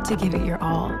heart to give it your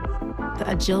all, the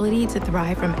agility to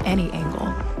thrive from any angle,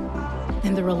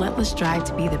 and the relentless drive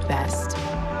to be the best.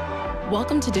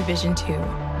 Welcome to Division II,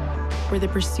 where the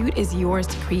pursuit is yours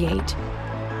to create,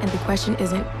 and the question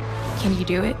isn't, can you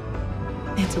do it?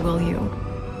 It's will you?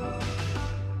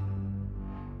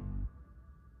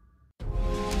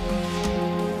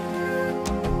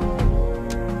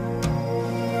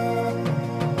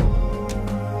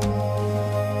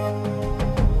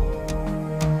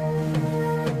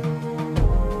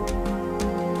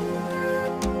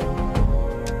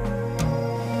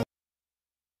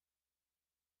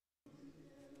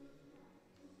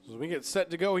 As we get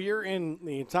set to go here in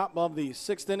the top of the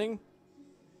 6th inning.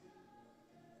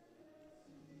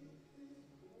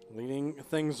 Leading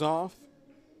things off,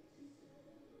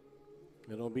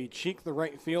 it'll be Cheek, the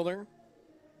right fielder.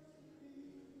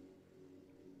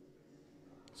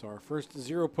 So our first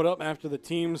 0 put up after the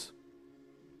teams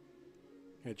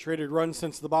had traded runs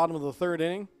since the bottom of the 3rd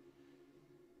inning.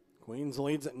 Queens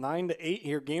leads at 9-8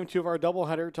 here. Game 2 of our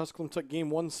doubleheader. Tusculum took game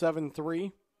 1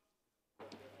 7-3.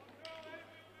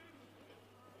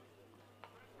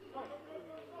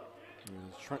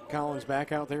 Trent Collins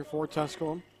back out there for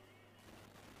Tusculum.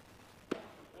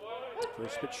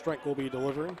 First pitch strike will be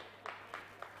delivering.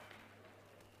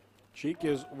 Cheek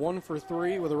is 1 for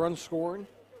 3 with a run scored.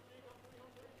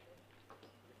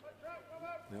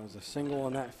 That was a single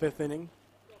in that 5th inning.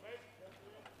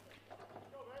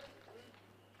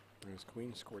 There's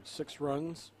Queen scored 6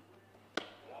 runs.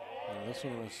 This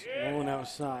one was low and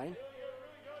outside.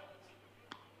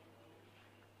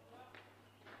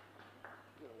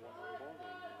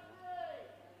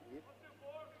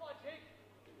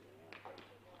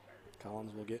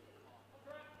 Collins will get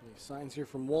any signs here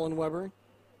from Wollenweber.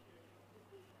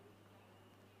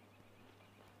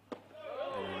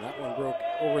 And that one broke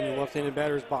over in the left-handed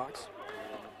batter's box.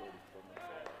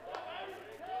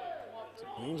 So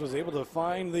Queens was able to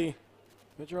find the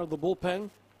pitcher out of the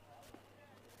bullpen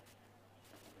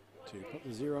to put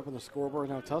the 0 up on the scoreboard.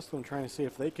 Now Tusculum trying to see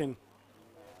if they can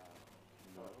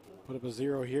put up a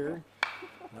 0 here.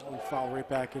 That one fouled right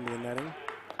back into the netting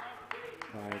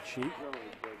by Cheek.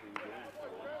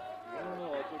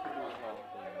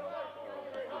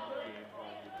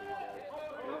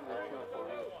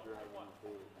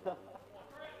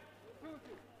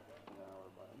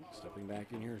 Stepping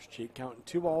back in here is Cheek, counting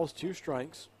 2 balls, 2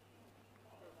 strikes.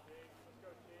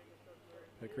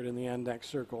 Pickard in the end deck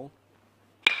circle.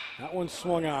 That one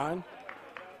swung on.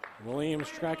 Williams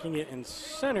tracking it in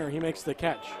center. He makes the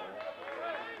catch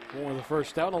for the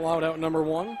first out, allowed out number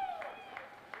 1.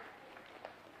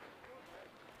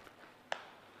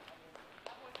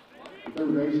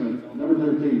 Third baseman,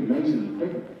 number 13, Mason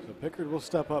Pickard. So Pickard will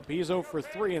step up. He's 0 for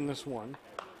 3 in this one.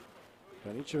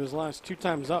 But each of his last 2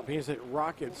 times up, he's hit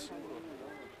Rockets.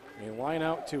 A line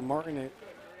out to Martin at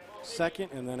second,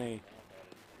 and then a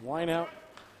line out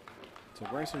to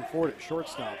Bryson Ford at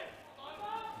shortstop.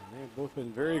 And they have both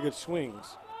been very good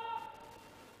swings.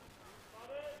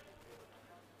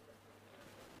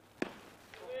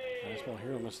 Fastball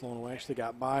here on the Sloan away. Actually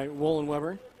got by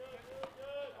Wollenweber.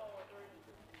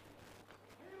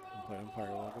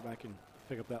 Umpire will go back and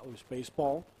pick up that loose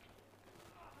baseball.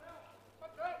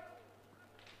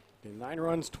 Okay, 9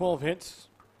 runs, 12 hits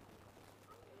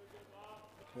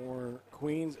for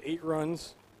Queens, 8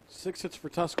 runs, 6 hits for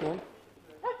Tusculum.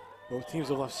 Both teams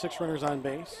have left 6 runners on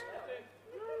base.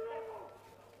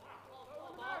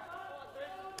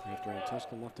 After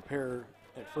Tusculum left a pair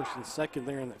at first and second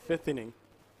there in that 5th inning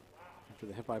after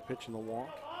the hit by pitch and the walk.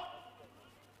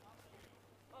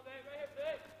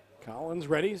 Collins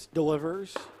ready,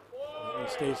 delivers, and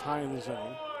stays high in the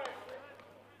zone.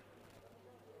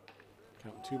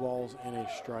 Count 2 balls and a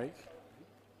strike.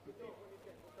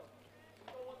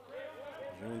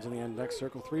 Jones in the end deck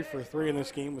circle, 3 for 3 in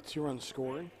this game with 2 runs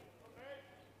scored.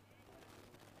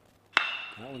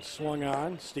 That one swung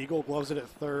on. Stiegel gloves it at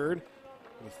third.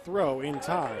 The throw in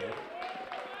time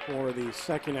for the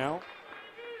second out.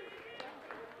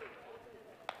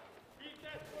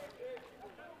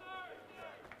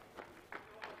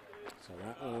 So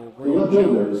that will The bring left up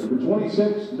fielder, Jones. number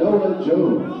 26, Noah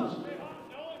Jones.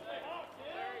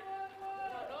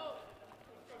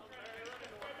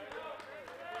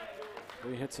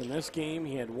 hits in this game.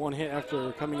 He had 1 hit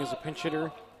after coming as a pinch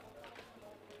hitter.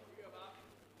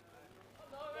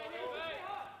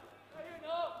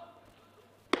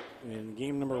 In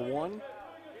game number 1.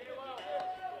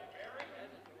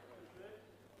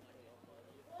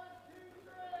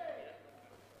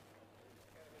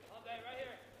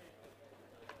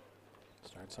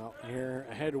 Starts out here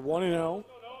ahead 1-0.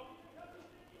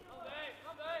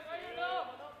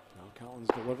 Collins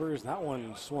delivers. That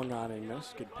one swung on and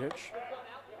missed. Good pitch.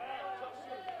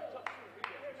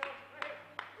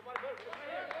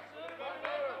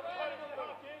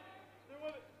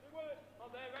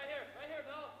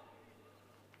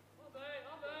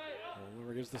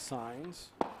 Oliver gives the signs.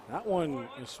 That one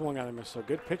is swung on and missed. So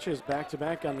good pitches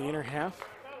back-to-back on the inner half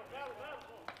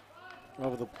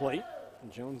of the plate.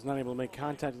 Jones not able to make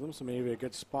contact with him, so maybe a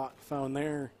good spot found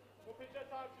there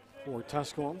for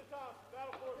Tusculum.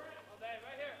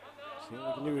 See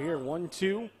what we can do here.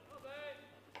 1-2.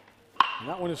 And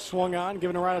that one is swung on,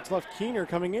 giving a right out to left. Keener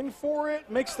coming in for it,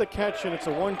 makes the catch, and it's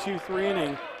a 1-2-3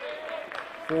 inning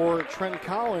for Trent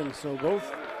Collins. So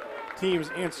both teams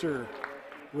answer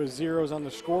with zeros on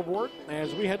the scoreboard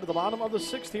as we head to the bottom of the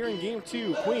 6th here in Game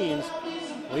 2. Queens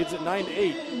leads at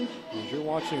 9-8 as you're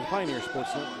watching Pioneer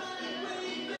Sports Network.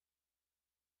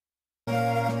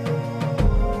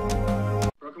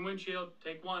 Windshield,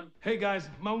 take 1. Hey guys,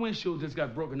 my windshield just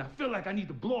got broken. I feel like I need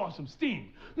to blow off some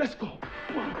steam. Let's go.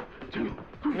 1, 2,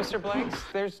 3. Mr. Blanks,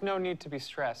 there's no need to be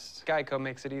stressed. Geico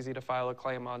makes it easy to file a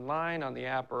claim online, on the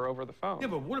app, or over the phone. Yeah,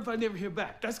 but what if I never hear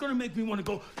back? That's gonna make me want to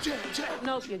go, check.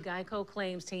 No, your Geico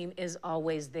claims team is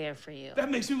always there for you. That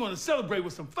makes me want to celebrate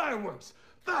with some fireworks.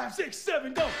 5, 6,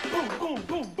 7, go. Boom, boom,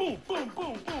 boom, boom, boom,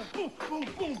 boom, boom, boom, boom,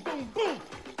 boom, boom, boom.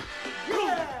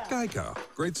 Yeah! Geico.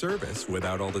 Great service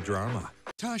without all the drama.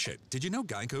 Tasha, did you know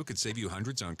Geico could save you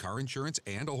hundreds on car insurance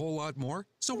and a whole lot more?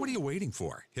 So what are you waiting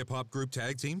for? Hip-hop group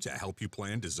tag team to help you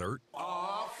plan dessert?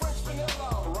 French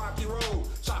vanilla, rocky road,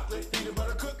 chocolate peanut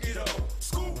butter cookie dough.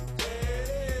 Scoop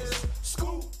this,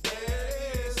 scoop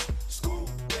this, scoop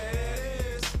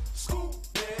this, scoop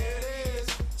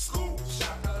this, scoop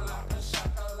shakalaka,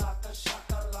 shakalaka,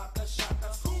 shakalaka,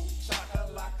 shaka, scoop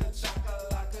shakalaka,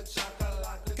 shakalaka,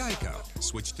 shakalaka. Geico.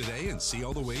 Switch today and see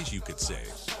all the ways you could save.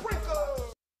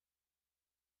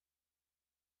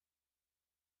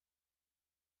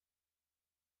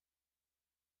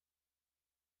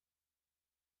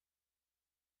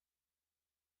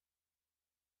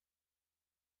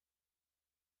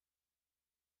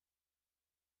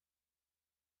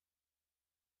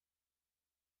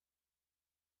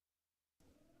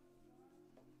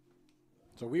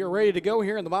 So we are ready to go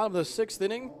here in the bottom of the 6th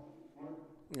inning.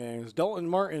 As Dalton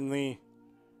Martin, the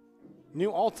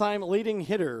new all-time leading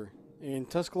hitter in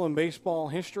Tusculum baseball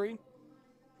history,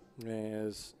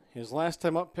 as his last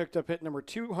time up picked up hit number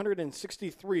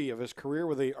 263 of his career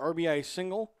with a RBI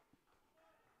single.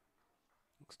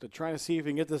 Looks to try to see if he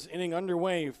can get this inning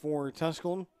underway for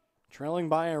Tusculum, trailing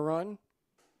by a run.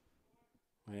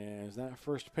 As that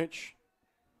first pitch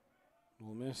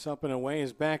will miss up and away,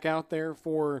 is back out there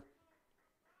for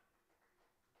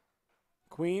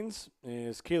Queens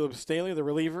is Caleb Staley, the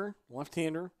reliever,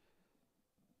 left-hander.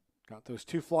 Got those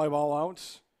 2 fly ball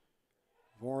outs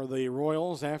for the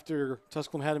Royals after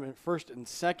Tusculum had him at first and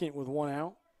second with 1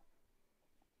 out.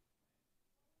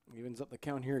 Evens up the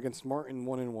count here against Martin,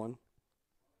 1-1.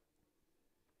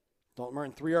 Dalton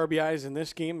Martin, 3 RBIs in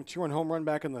this game, 2-run home run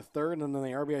back in the 3rd, and then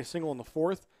the RBI single in the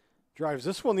 4th. Drives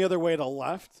this one the other way to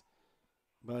left,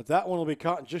 but that one will be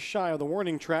caught just shy of the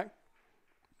warning track.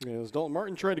 As Dalton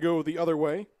Martin tried to go the other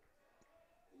way.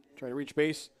 Try to reach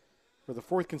base for the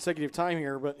 4th consecutive time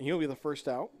here, but he'll be the first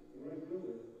out.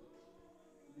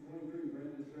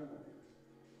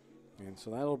 And so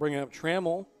that'll bring up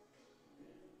Trammell.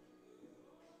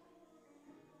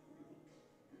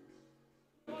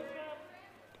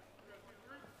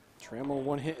 Trammell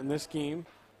 1 hit in this game.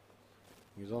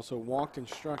 He's also walked and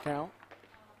struck out.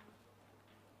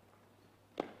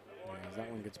 As that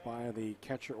one gets by the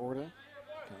catcher Orta.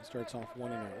 Starts off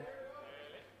 1-0.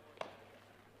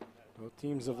 Both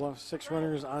teams have left 6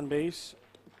 runners on base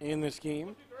in this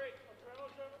game.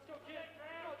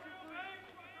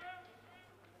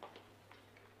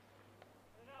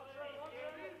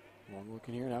 Long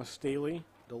looking here now. Staley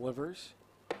delivers.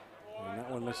 And that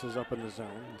one misses up in the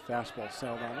zone. The fastball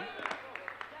sailed on it.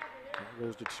 That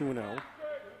goes to 2-0.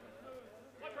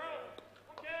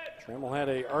 Trammell had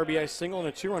a RBI single and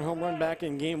a 2-run home run back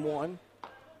in game 1.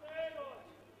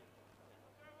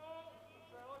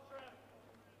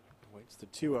 Waits the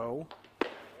 2-0.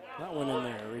 That one in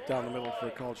there, right down the middle for a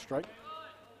called strike.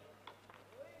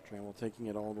 Trammell taking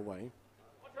it all the way.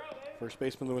 First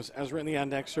baseman Lewis Ezra in the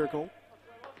on-deck circle.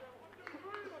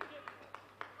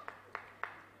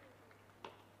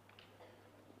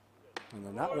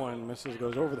 that one misses,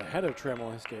 goes over the head of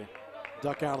Trammell. Has to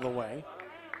duck out of the way.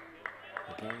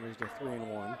 The count moves to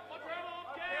 3-1.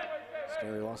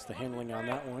 Staley lost the handling on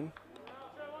that one.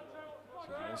 So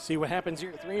we'll see what happens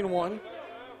here. 3-1.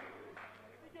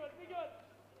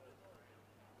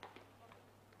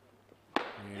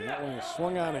 And that one is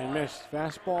swung on and missed.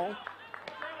 Fastball.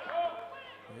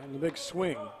 And the big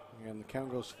swing. And the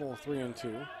count goes full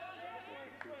 3-2.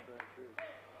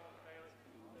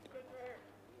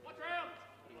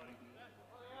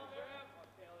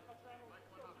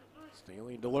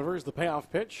 Staley delivers the payoff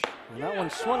pitch. And that one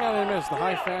swung on and missed. The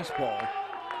high fastball.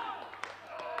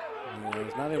 And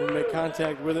he's not able to make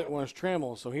contact with it. Was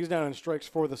Trammell. So he's down in strikes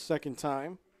for the second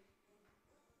time.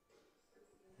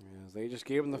 As they just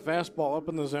gave him the fastball up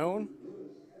in the zone.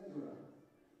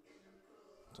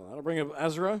 So that'll bring up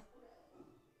Ezra.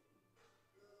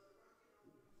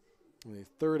 The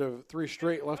third of 3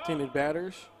 straight left-handed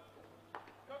batters.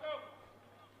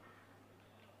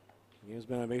 He has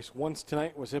been on base once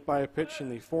tonight, was hit by a pitch in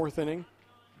the 4th inning.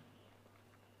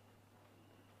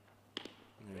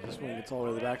 And this one gets all the way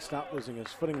to the backstop, losing his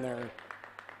footing there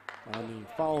on the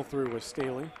follow-through with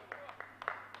Staley.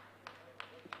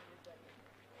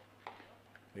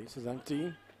 Base is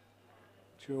empty.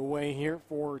 2 away here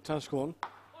for Tusculum.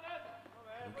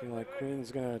 Looking like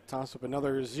Queen's going to toss up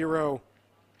another 0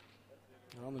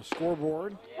 on the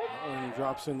scoreboard. That one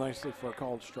drops in nicely for a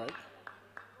called strike.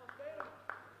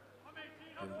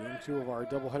 And game 2 of our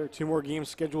doubleheader. 2 more games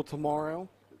scheduled tomorrow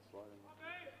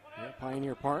at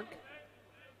Pioneer Park.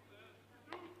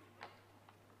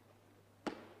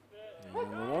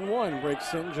 And the 1-1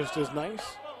 breaks in just as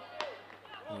nice.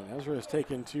 And Ezra has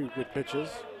taken 2 good pitches.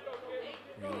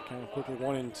 And they kind of quickly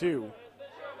 1-2.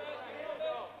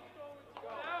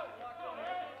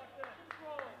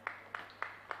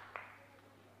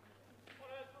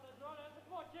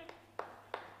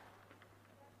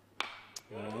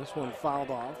 And this one fouled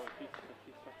off.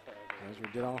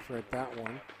 Ezra did offer at that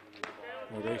one.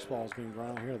 More baseball is being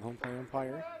drawn out here to the home plate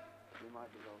umpire.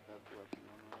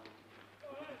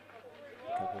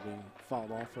 A couple being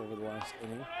fouled off over the last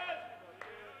inning.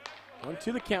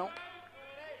 1-2 the count.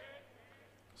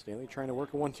 Staley trying to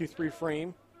work a 1-2-3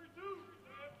 frame.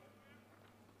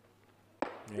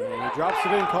 And he drops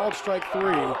it in, called strike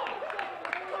 3.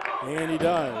 And he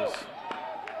does.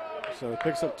 So he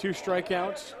picks up 2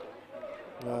 strikeouts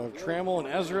of Trammell and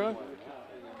Ezra. And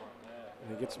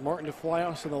he gets Martin to fly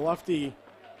out, so the lefty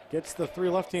gets the 3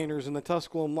 left-handers in the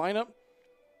Tusculum lineup.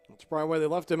 That's probably why they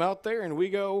left him out there. And we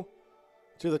go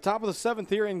to the top of the 7th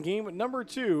here in game number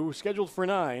 2, scheduled for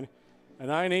 9. A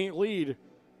 9-8 lead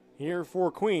here for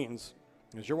Queens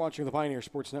as you're watching the Pioneer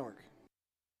Sports Network.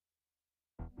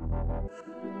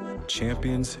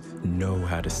 Champions know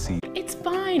how to see. It's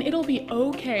fine. It'll be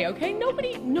okay, okay?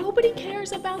 Nobody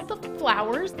cares about the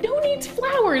flowers. Who needs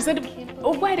flowers at a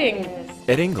wedding?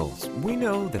 At Ingalls, we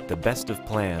know that the best of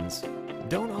plans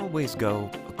don't always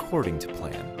go according to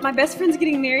plan. My best friend's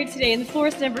getting married today and the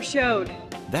florist never showed.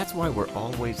 That's why we're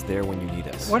always there when you need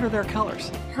us. What are their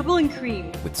colors? Purple and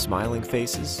cream. With smiling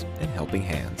faces and helping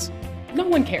hands. No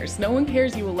one cares. No one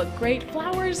cares. You will look great.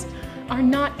 Flowers are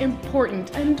not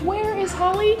important. And where is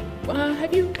Holly?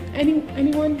 Have you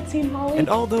anyone seen Holly? And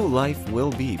although life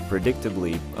will be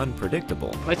predictably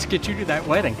unpredictable, let's get you to that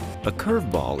wedding. A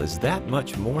curveball is that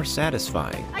much more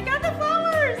satisfying. I got the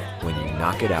flowers! When you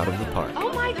knock it out of the park.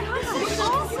 Oh my gosh!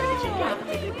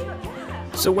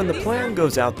 So when the plan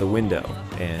goes out the window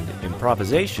and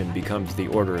improvisation becomes the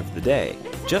order of the day,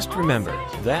 just remember,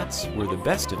 that's where the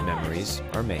best of memories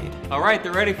are made. All right,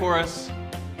 they're ready for us.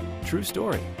 True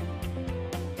story.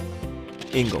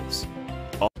 Ingalls.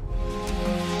 So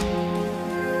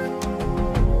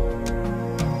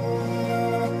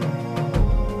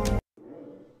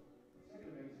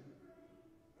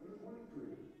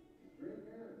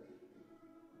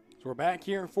we're back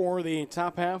here for the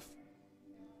top half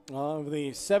of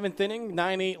the 7th inning.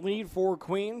 9-8 lead for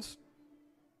Queens.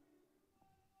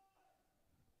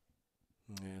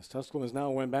 As Tusculum has now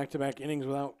went back-to-back innings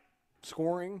without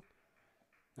scoring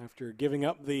after giving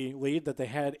up the lead that they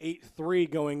had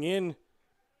 8-3 going in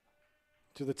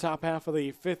to the top half of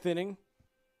the 5th inning.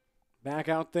 Back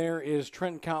out there is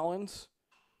Trent Collins.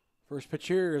 First pitch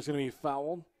here is going to be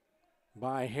fouled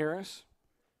by Harris,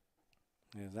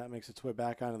 as that makes its way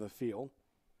back onto the field.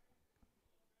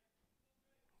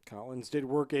 Collins did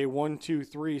work a 1-2-3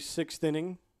 6th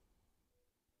inning.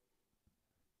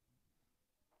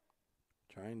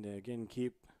 Trying to, again,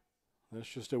 keep this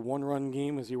just a 1-run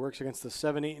game as he works against the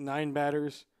 7, 8, and 9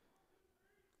 batters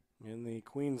in the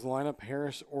Queens lineup,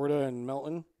 Harris, Orta, and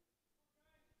Melton.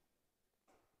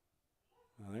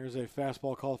 Well, there's a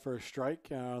fastball called for a strike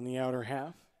on the outer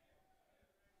half.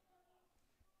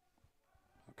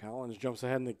 Collins jumps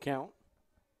ahead in the count.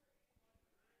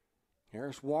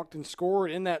 Harris walked and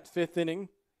scored in that 5th inning.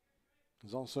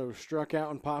 He's also struck out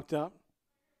and popped up.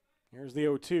 Here's the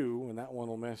 0-2, and that one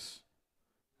will miss.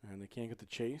 And they can't get the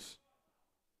chase.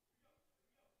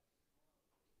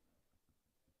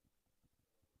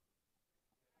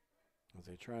 As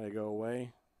they try to go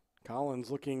away. Collins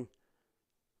looking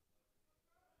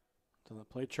to the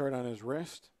play chart on his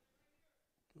wrist.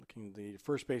 Looking at the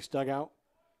first base dugout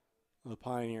of the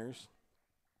Pioneers.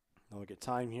 They'll get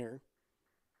time here.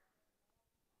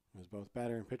 As both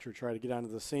batter and pitcher try to get onto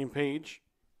the same page.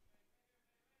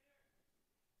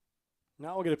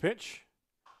 Now we'll get a pitch.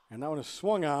 And that one is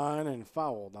swung on and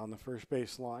fouled on the first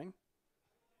base line.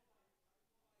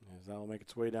 As that will make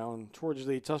its way down towards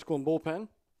the Tusculum bullpen.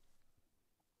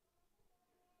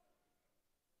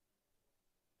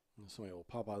 And somebody will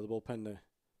pop out of the bullpen to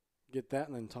get that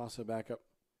and then toss it back up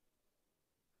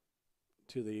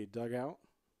to the dugout.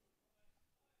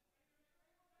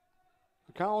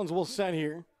 Collins will set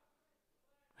here.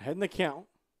 Ahead in the count.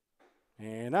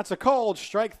 And that's a called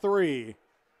strike 3.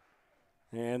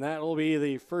 And that will be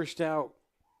the first out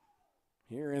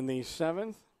here in the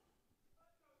 7th.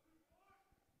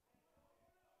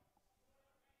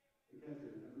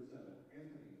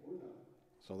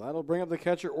 So that'll bring up the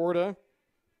catcher, Orta.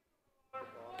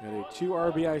 Got a 2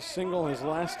 RBI single his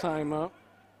last time up.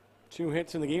 2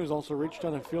 hits in the game. He's also reached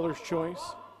on a fielder's choice.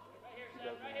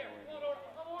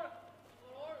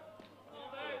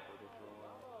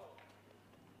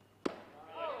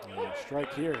 And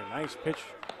strike here. Nice pitch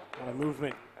on a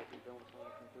movement.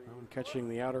 Catching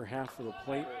the outer half of the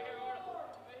plate.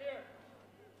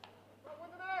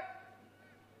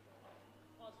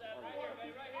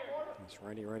 This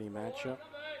righty-righty matchup.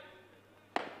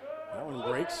 That one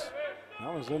breaks.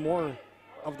 That one's a little more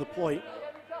of the plate,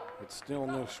 but still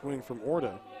no swing from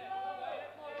Orta.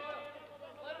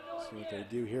 See what they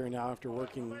do here now after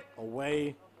working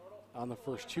away on the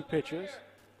first 2 pitches.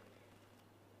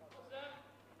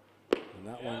 And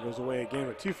that one goes away again,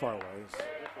 but too far away.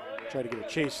 Try to get a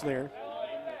chase there.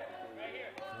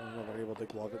 I don't know if they're able to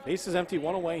glove it. Base is empty,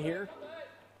 1 away here.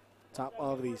 Top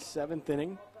of the 7th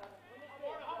inning.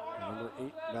 Number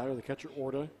 8 batter, the catcher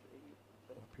Orta,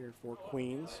 appeared for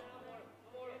Queens.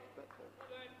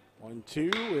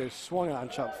 1-2 is swung on,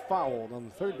 chop fouled on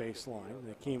the 3rd base line.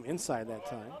 They came inside that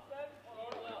time.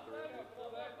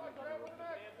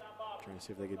 Trying to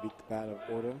see if they could beat the bat of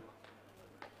Orta.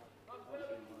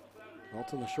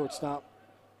 Melton, the shortstop,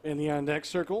 in the on-deck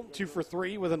circle. 2 for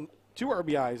 3 with 2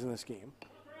 RBIs in this game.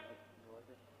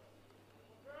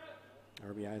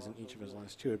 RBIs in each of his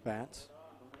last 2 at-bats.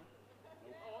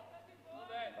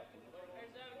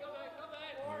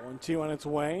 1-2 on its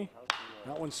way.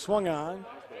 That one swung on.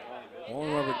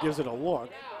 Only whoever gives it a look,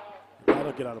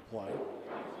 that'll get out of play.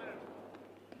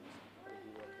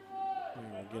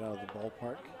 And we'll get out of the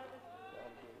ballpark.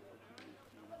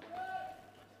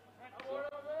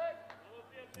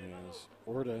 As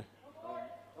Orta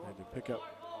had to pick up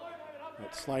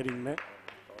that sliding mitt.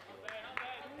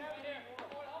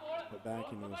 Put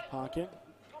back into his pocket.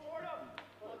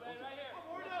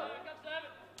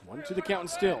 1-2 the count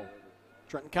still.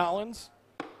 Trenton Collins.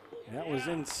 And that was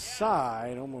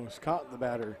inside, almost caught the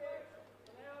batter.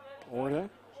 Orta.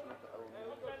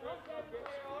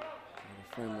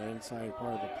 Trying to find the inside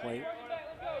part of the plate.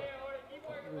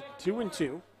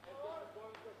 2-2.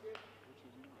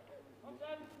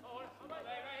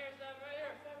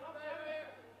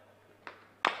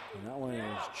 And that one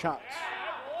is chopped.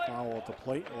 Foul at the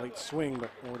plate. Late swing,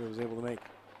 but Orta was able to make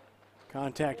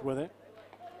contact with it.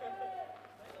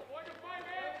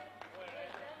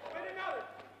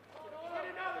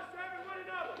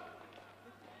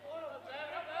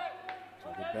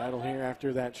 Battle here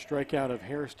after that strikeout of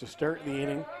Harris to start the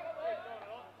inning.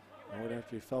 Orta,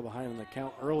 after he fell behind in the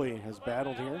count early, has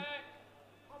battled here.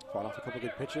 Fought off a couple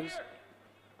good pitches.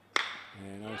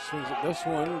 And now swings at this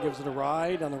one, gives it a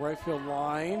ride on the right field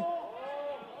line.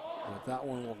 But that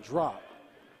one will drop.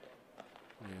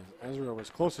 And Ezra was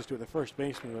closest to it, the first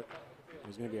baseman, but it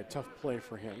was going to be a tough play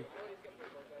for him.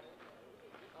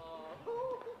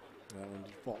 That one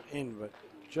did fall in, but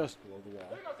just below the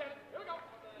wall.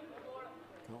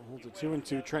 Holds it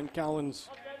 2-2. Trent Collins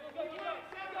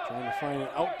trying to find an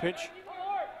out pitch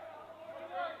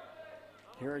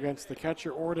here against the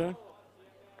catcher Orta.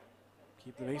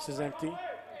 Keep the bases empty.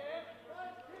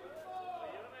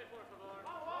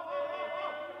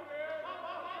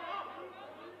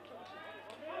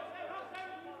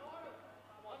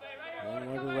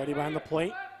 One lever ready behind the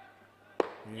plate.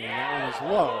 And that one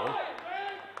is low.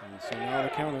 And so now the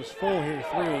count is full here,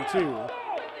 3-2.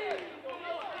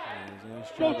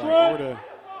 Nice job by Orta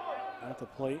at the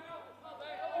plate.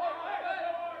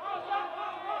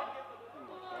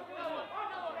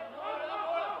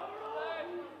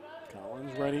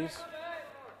 Collins readies.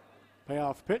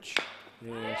 Payoff pitch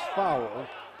is foul.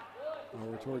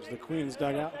 Over towards the Queens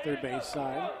dugout, third base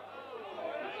side.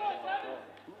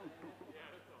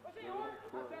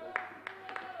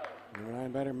 Number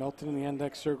 9 batter Melton in the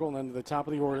index circle and then to the top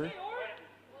of the order.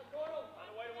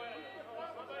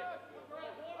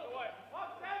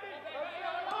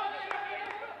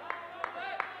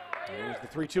 There's the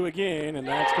 3-2 again, and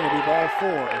that's going to be ball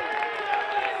 4.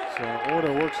 So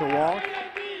Orta works a walk.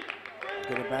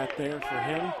 Get a bat there for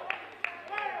him.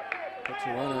 Puts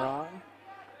a runner on.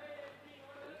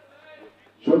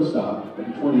 Shortstop,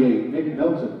 number 28, Nick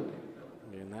Melton.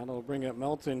 And that'll bring up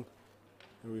Melton,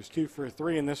 who was 2 for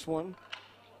 3 in this one.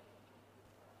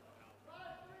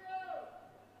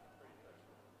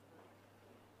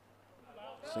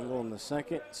 Single in the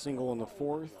second, single in the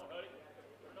fourth.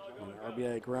 And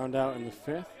RBI ground out in the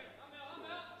fifth.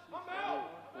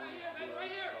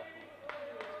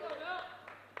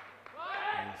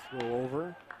 And throw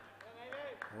over.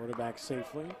 Orta back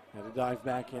safely. Had to dive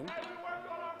back in.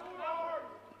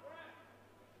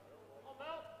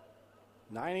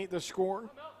 9-8 the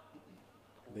score.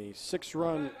 The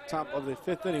 6-run top of the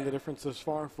 5th inning, the difference thus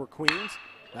far for Queens.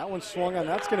 That one swung on.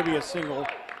 That's going to be a single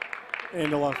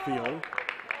into left field.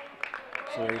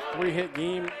 So a 3-hit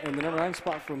game in the number 9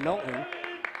 spot for Melton.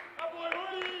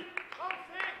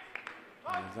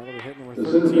 That'll be hit number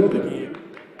 13 of the game.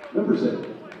 Number 6,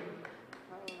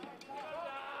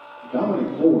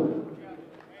 Dominic Ford.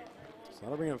 So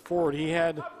that'll bring him forward. He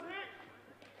had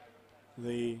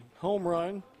the home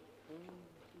run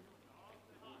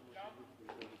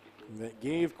that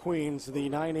gave Queens the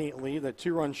 9-8 lead, that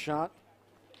 2-run shot.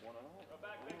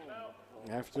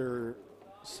 After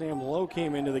Sam Lowe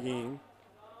came into the game.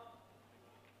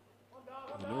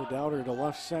 No doubter to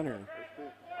left center.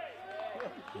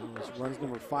 This runs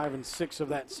number 5 and 6 of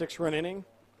that 6-run inning.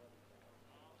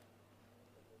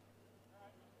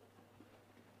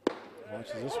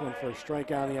 Watches this one for a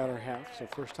strikeout in the outer half. So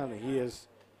first time that he is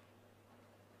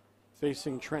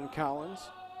facing Trent Collins.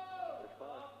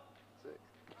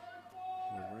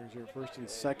 Runners here first and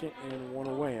second and 1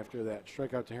 away after that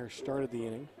strikeout to Harris started the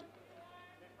inning.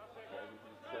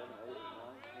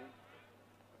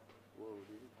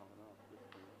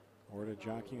 Orta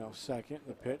jockeying off second,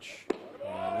 the pitch.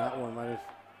 And that one might have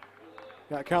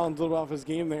got Collins a little off his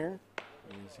game there.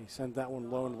 As he sent that one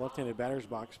low in the left-handed batter's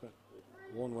box, but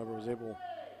Wolenweber was able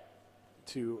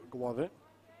to glove it.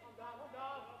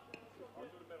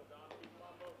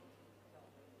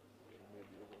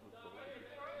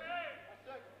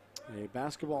 A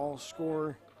basketball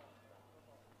score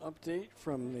update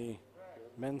from the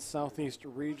Men's Southeast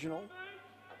Regional.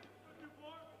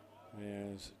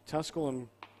 As Tusculum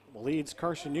leads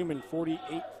Carson Newman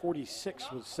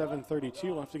 48-46 with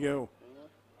 7:32 left to go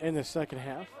in the second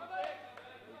half.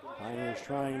 Pioneers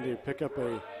trying to pick up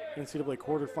a NCAA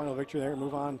quarterfinal victory there,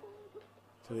 move on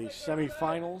to the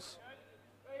semifinals.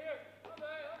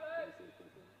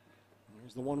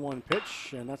 There's the 1-1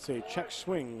 pitch, and that's a check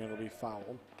swing. It'll be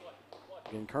fouled.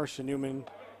 Again, Carson Newman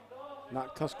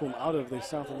knocked Tusculum out of the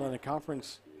South Atlantic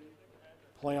Conference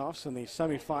playoffs in the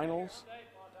semifinals,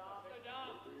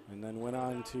 and then went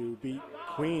on to beat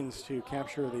Queens to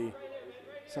capture the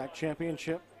SAC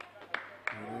championship.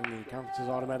 And then the conference's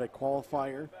automatic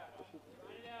qualifier.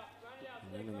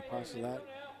 And then in the process of that,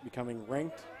 becoming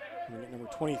ranked, number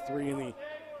 23 in the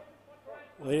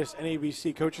latest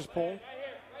NABC coaches poll.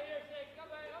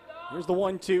 Here's the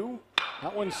 1-2.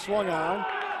 That one swung on.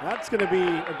 That's going to be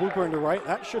a blooper into right.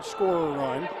 That should score a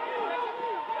run.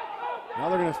 Now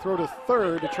they're going to throw to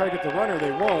third to try to get the runner.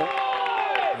 They won't.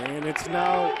 And it's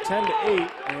now 10-8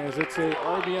 as it's a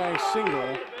RBI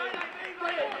single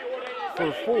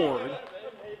for Ford.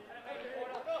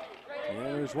 And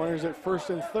there's runners at first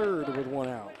and third with 1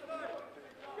 out.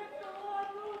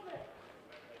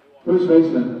 First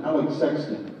baseman, Alex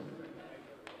Sexton.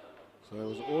 So it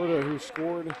was Orta who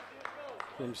scored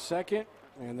from second,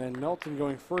 and then Melton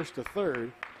going first to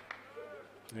third.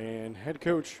 And head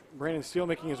coach Brandon Steele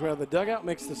making his way out of the dugout,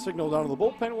 makes the signal down to the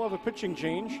bullpen. We'll have a pitching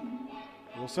change.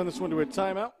 We'll send this one to a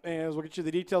timeout, as we'll get you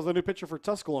the details of the new pitcher for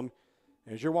Tusculum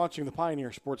as you're watching the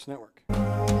Pioneer Sports Network.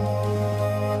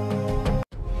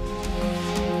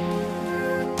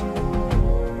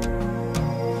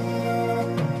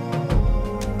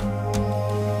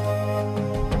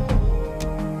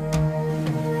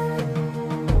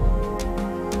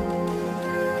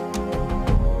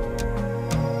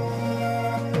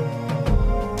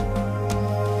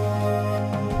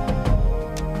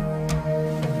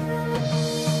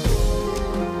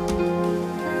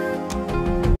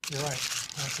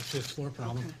 Fifth floor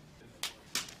problem.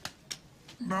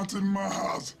 Not in my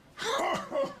house.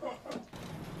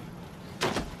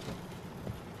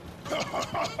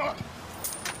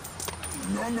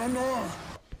 No, no, no.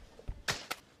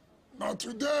 Not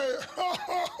today.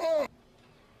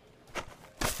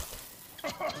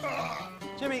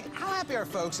 Jimmy, how happy are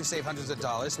folks who save hundreds of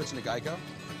dollars switching to Geico?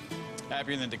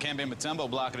 Happier than DeCamp and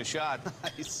Matumbo blocking a shot.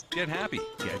 Nice. Get happy.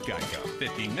 Get Geico.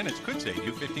 15 minutes could save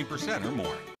you 15% or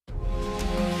more.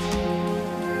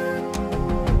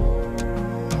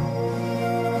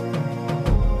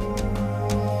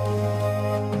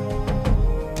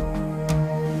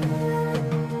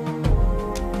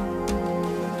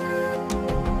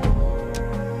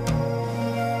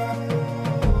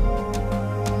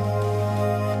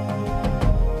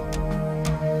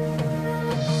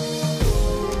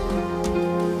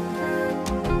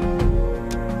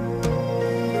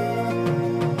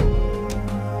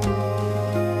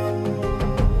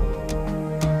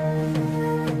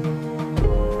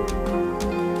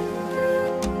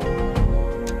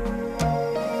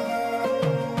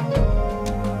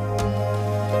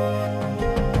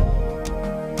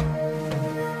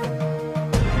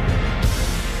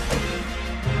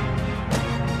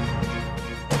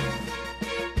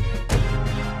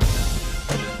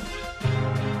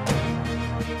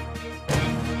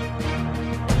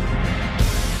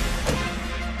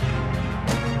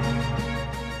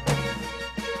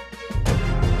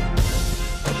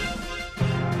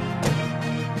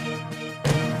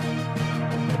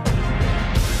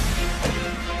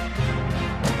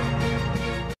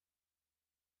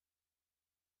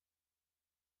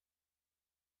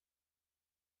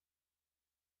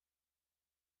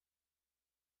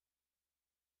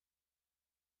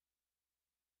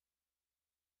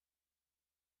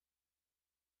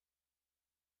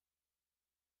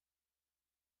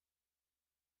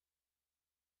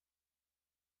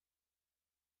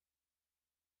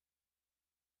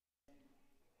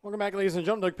 Welcome back, ladies and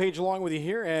gentlemen. Doug Page along with you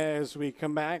here as we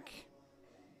come back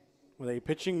with a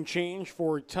pitching change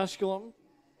for Tusculum.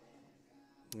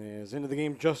 As into the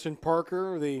game, Justin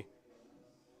Parker, the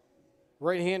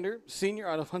right-hander, senior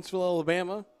out of Huntsville,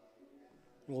 Alabama,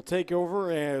 will take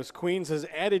over as Queens has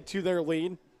added to their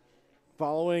lead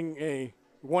following a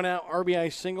one-out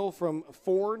RBI single from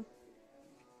Ford.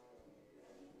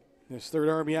 His third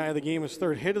RBI of the game, his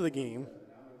third hit of the game,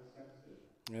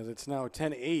 as it's now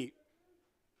 10-8.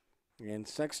 And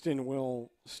Sexton will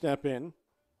step in.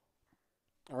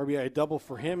 RBI double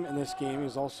for him in this game.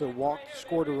 He's also walked,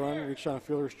 scored a run, reached on a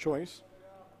fielder's choice.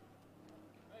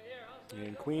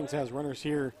 And Queens has runners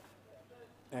here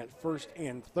at first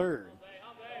and third.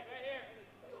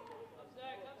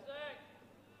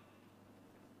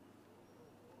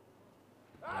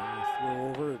 And throw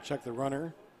over to check the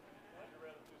runner.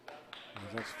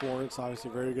 As that's Ford. It's obviously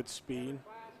very good speed.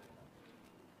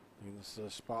 And this is a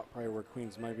spot probably where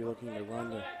Queens might be looking to run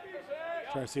to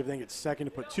try to see if they can get second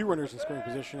to put two runners in scoring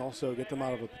position. Also get them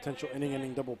out of a potential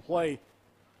inning-ending double play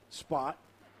spot.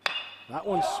 That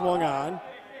one swung on,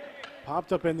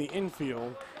 popped up in the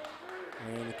infield,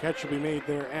 and the catch will be made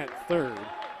there at third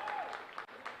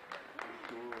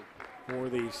for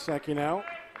the second out.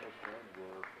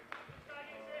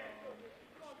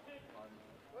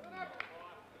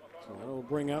 So that will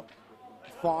bring up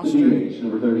Foster.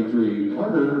 Number 33,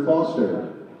 Carter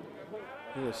Foster.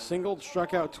 He was singled,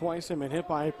 struck out twice, and been hit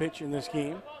by a pitch in this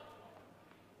game.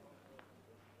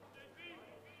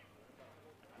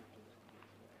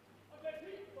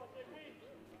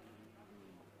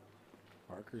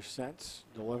 Parker sets,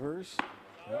 delivers.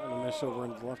 That one a miss over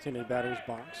into the left-handed batter's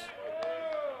box.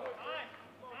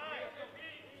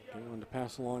 Going to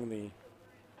pass along the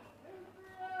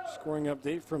scoring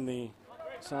update from the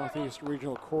Southeast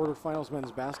Regional Quarterfinals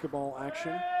men's basketball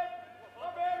action.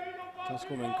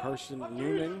 Tusculum and Carson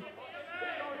Newman.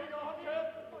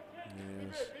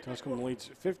 As Tusculum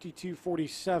leads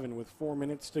 52-47 with 4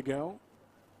 minutes to go.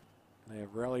 They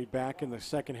have rallied back in the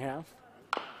second half.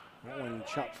 That one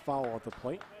chopped foul at the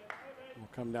plate. Will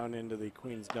come down into the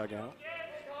Queens dugout.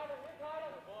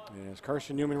 As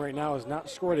Carson Newman right now has not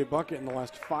scored a bucket in the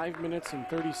last 5 minutes and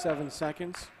 37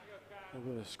 seconds.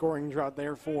 With a scoring drought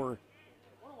there for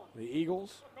the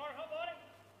Eagles.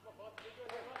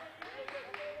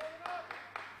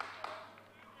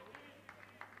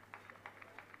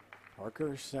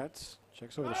 Parker sets,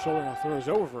 checks over the shoulder, now throws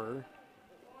over.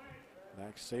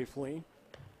 Back safely.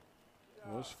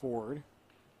 Goes forward.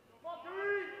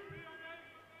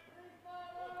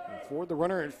 And Ford, the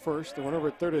runner at first. The runner over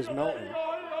at third is Melton.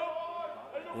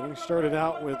 Inning started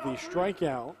out with the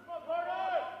strikeout,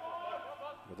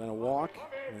 but then a walk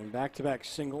and back-to-back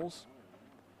singles.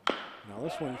 Now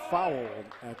this one fouled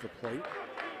at the plate.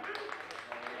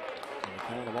 So they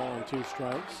count the ball on 2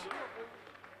 strikes.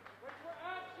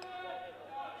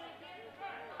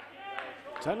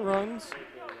 10 runs,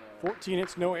 14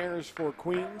 hits, no errors for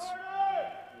Queens.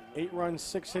 8 runs,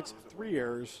 6 hits, 3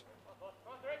 errors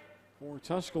for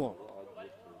Tusculum.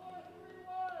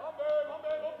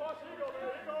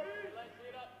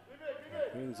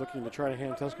 Queens looking to try to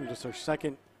hand Tusculum just their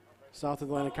second South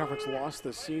Atlantic Conference loss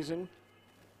this season.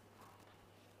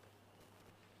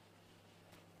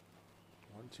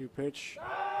 1-2 pitch.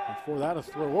 Before that, a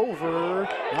throw over.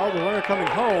 Now the runner coming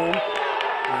home.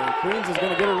 And Queens is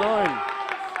going to get a run.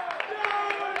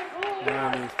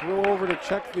 And they throw over to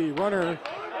check the runner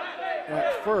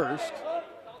at first.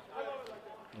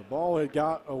 The ball had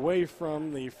got away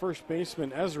from the first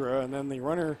baseman, Ezra, and then the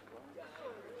runner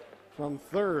from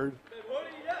third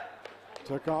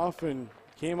took off and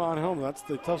came on home. That's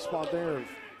the tough spot there of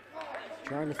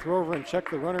trying to throw over and check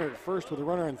the runner at first with the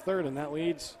runner on third, and that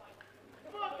leads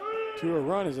to a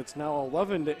run as it's now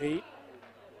 11-8.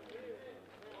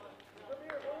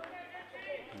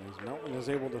 As Melton is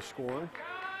able to score.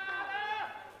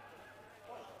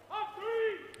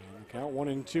 And count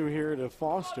 1-2 here to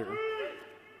Foster.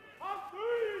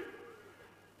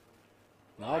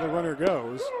 Now the runner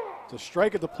goes. It's a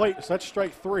strike at the plate, so that's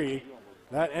strike 3.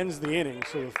 That ends the inning,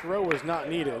 so the throw was not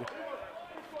needed.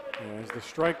 As the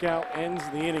strikeout ends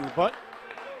the inning, but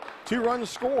 2 runs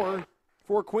score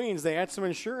for Queens. They add some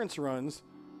insurance runs.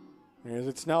 As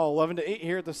it's now 11-8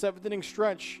 here at the 7th inning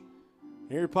stretch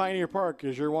here at Pioneer Park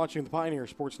as you're watching the Pioneer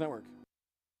Sports Network.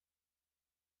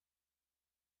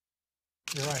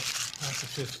 You're right. That's a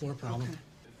 5th floor problem.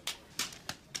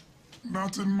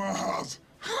 Not in my house.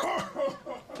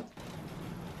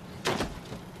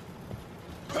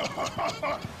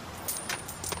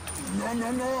 No,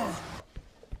 no, no.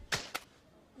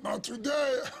 Not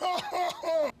today.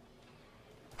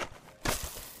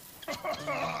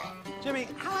 Jimmy,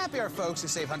 how happy are folks who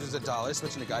save hundreds of dollars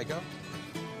switching to Geico?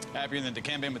 Happier than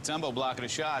Dikembe Mutombo blocking a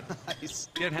shot. Nice.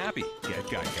 Get happy. Get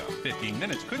Geico. 15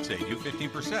 minutes could save you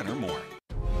 15% or more.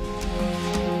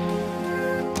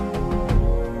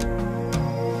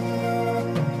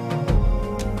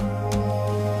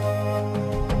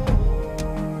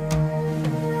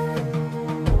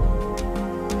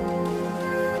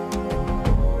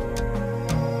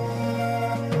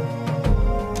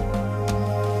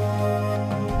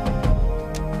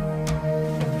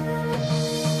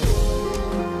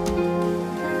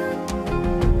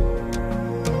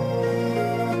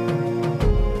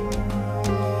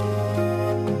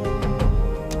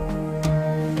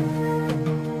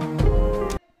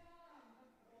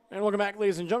 Welcome back,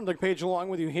 ladies and gentlemen. Doug Page along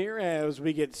with you here as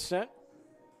we get set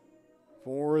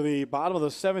for the bottom of the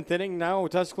 7th inning. Now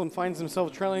Tusculum finds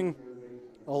himself trailing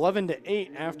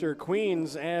 11-8 after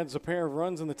Queens adds a pair of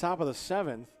runs in the top of the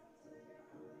 7th.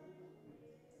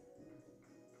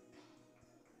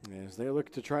 As they look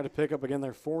to try to pick up again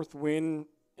their 4th win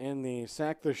in the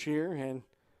SAC this year, and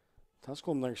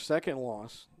Tusculum their 2nd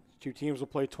loss. 2 teams will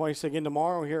play twice again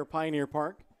tomorrow here at Pioneer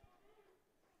Park.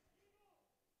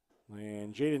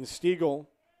 And Jaden Stiegel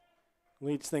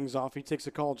leads things off. He takes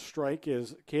a called strike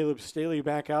as Caleb Staley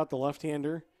back out, the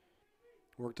left-hander.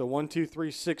 Worked a 1-2-3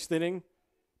 6th inning,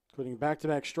 including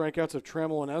back-to-back strikeouts of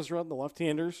Trammell and Ezra, the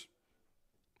left-handers.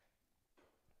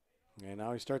 And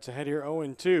now he starts ahead here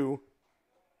 0-2 to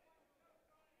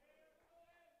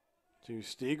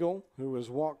Stiegel, who has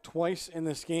walked twice in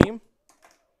this game.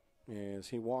 As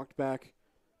he walked back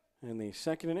in the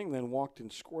 2nd inning, then walked and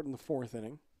scored in the 4th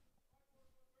inning.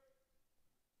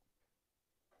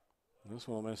 This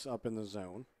one will miss up in the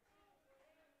zone.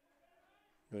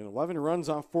 11 runs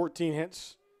off 14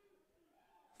 hits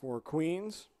for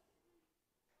Queens.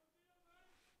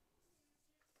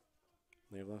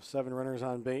 They've left 7 runners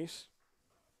on base.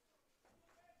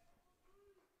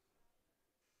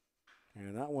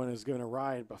 And that one is given a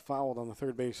ride but fouled on the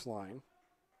 3rd base line.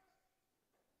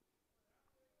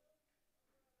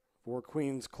 For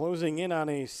Queens closing in on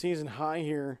a season high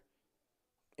here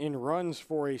in runs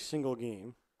for a single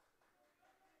game.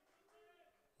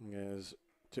 As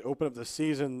to open up the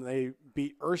season, they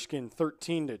beat Erskine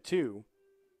 13-2.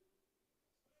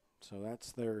 So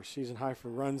that's their season high for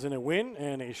runs in a win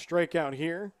and a strikeout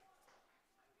here.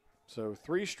 So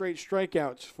 3 straight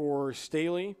strikeouts for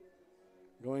Staley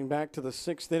going back to the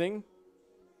 6th inning.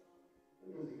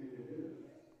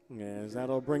 As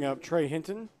that'll bring up Trey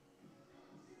Hinton.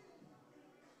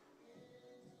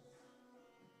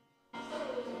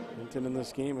 Hinton in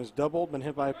this game has doubled, been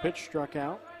hit by a pitch, struck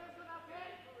out.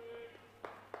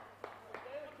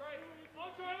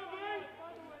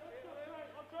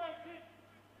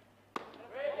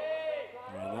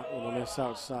 miss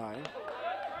outside.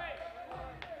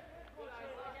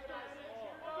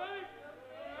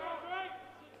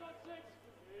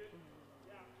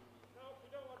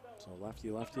 So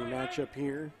lefty-lefty matchup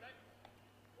here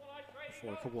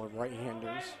for a couple of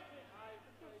right-handers.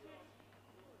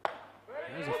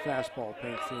 There's a fastball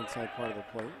paints the inside part of the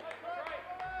plate.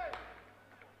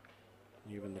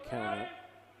 Even the count up.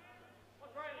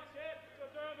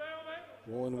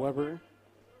 Woolen Weber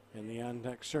in the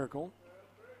on-deck circle.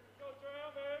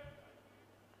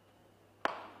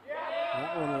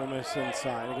 That one will miss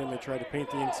inside. Again, they tried to paint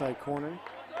the inside corner.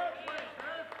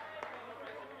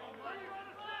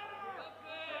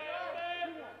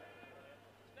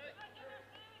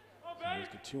 There's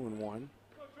the 2-1.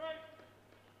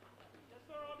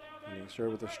 And he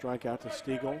started with a strikeout to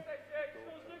Stiegel.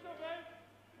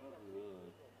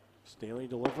 Staley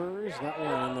delivers. That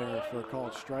one in there for a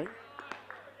called strike.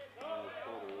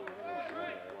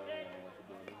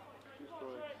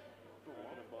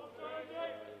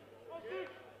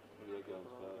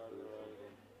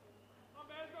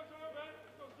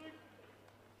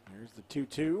 There's the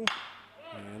 2-2.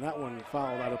 And that one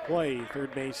fouled out of play,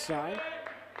 third base side.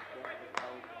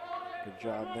 Good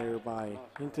job there by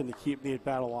Hinton to keep the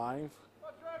at-bat alive.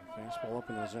 Fastball up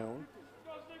in the zone.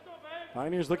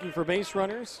 Pioneers looking for base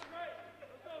runners.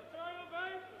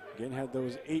 Again, had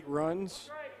those 8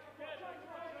 runs.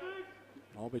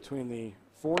 All between the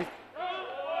 4th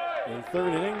and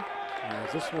 3rd inning.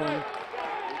 As this one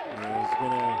is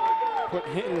going to put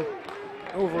Hinton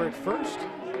over at first.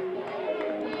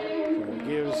 So it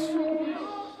gives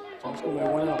Tusculum a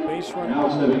 1-out base runner. Now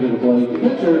stepping into play,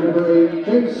 pitcher number 8,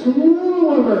 Tusculum.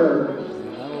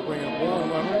 And that will bring up Woolen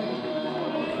Weber,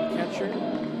 catcher.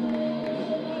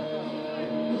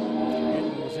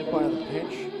 Hinton was hit by the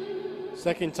pitch.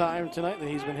 Second time tonight that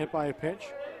he's been hit by a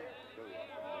pitch.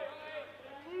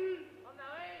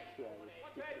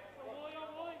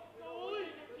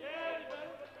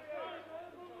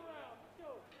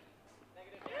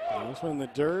 And this one in the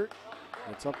dirt.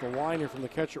 It's up the line here from the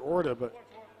catcher Orta, but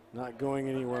not going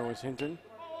anywhere was Hinton.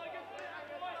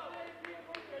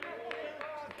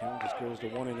 The count just goes to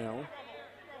 1-0.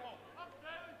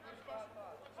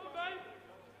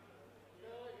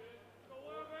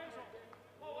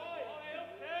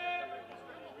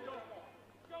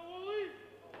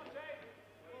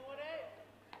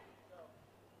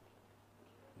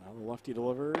 Now the lefty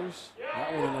delivers.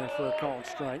 That one in there for a called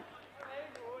strike.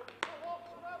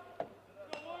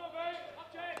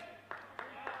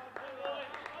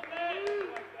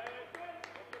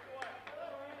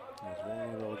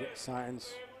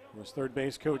 Signs from his third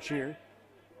base coach here.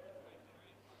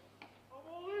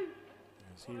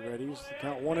 As he readies the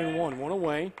count 1-1, one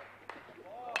away.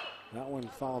 That one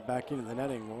fouled back into the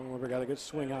netting. Woolen Weber got a good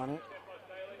swing on it.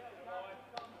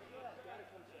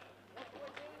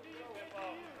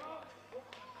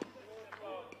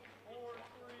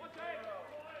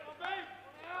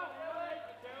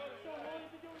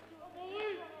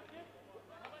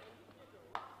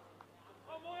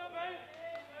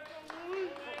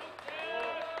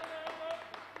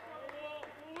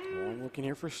 Looking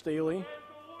here for Staley.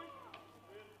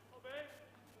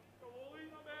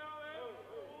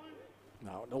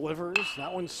 Now it delivers.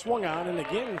 That one swung on and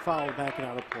again fouled back and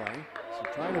out of play. So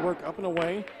trying to work up and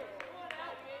away.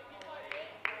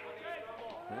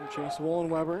 And chase Woolen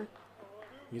Weber.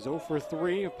 He's 0 for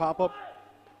 3. A pop up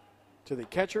to the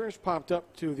catchers. Popped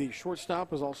up to the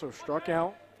shortstop. Is also struck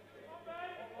out.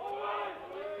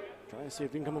 Trying to see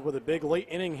if he can come up with a big late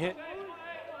inning hit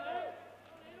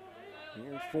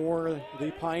here for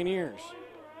the Pioneers.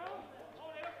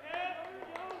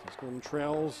 Tusculum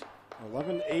trails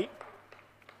 11-8.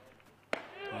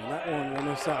 And that one will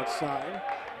miss outside.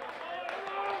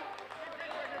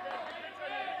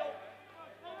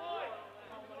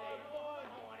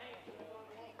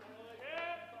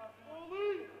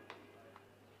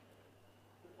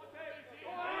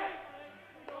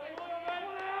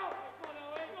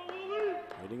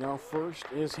 Leading off first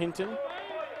is Hinton.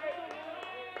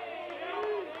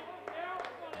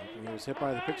 He was hit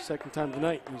by the pitch second time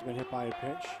tonight. He's been hit by a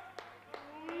pitch.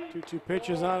 2-2 pitch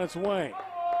is on its way.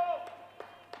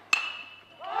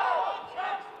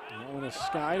 That one is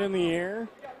skied in the air.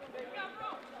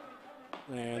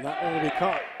 And that one will be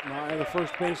caught by the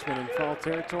first baseman in foul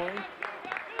territory.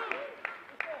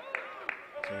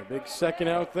 So a big second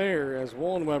out there as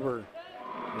Woolen Weber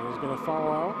is going to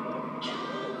foul out.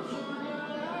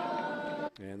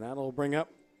 And that'll bring up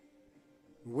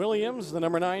Williams, the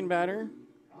number 9 batter.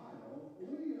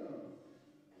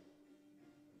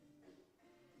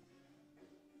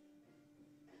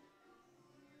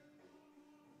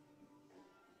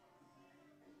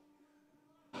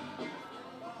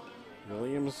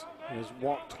 Williams has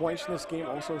walked twice in this game,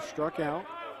 also struck out.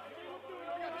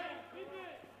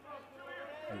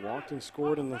 He walked and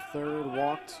scored in the third,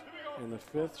 walked in the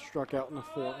fifth, struck out in the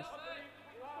fourth.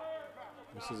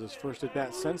 This is his first at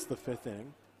bat since the fifth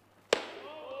inning.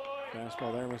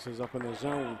 Fastball there misses up in the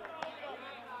zone.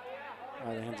 Out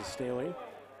of the hands of Staley.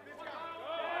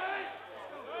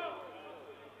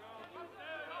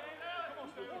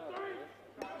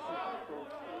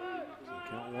 So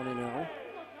count 1-0.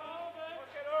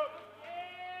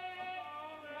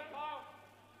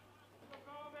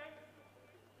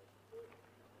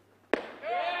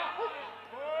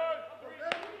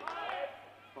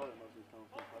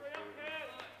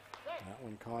 That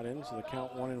one caught in, so the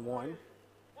count 1-1.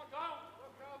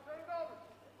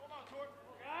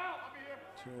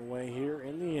 Two away here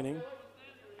in the inning.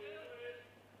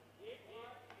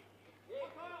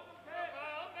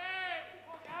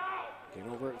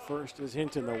 Game over at first is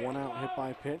Hinton, the one out hit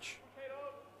by pitch.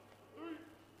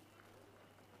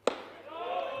 That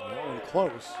one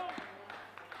close.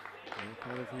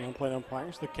 From the home plate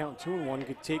umpires, the count 2-1.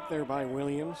 Good take there by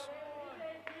Williams.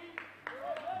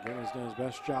 Again, has done his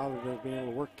best job of being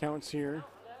able to work counts here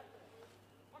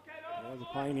for the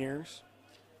Pioneers.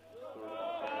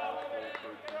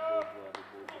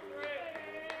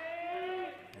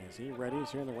 Is he ready?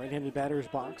 He's here in the right-handed batter's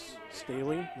box.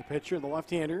 Staley, the pitcher, the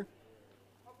left-hander.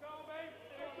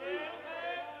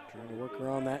 Trying to work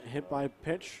around that hit by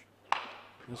pitch.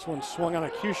 This one swung on a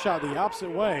cue shot the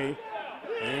opposite way,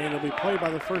 and it'll be played by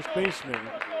the first baseman.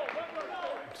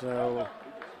 So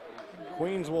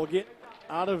Queens will get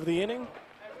out of the inning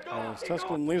as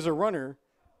Tusculum leaves a runner,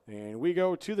 and we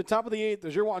go to the top of the eighth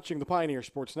as you're watching the Pioneer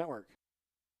Sports Network.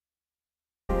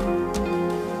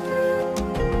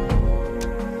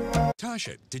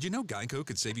 Tasha, did you know Geico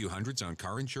could save you hundreds on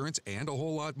car insurance and a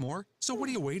whole lot more? So what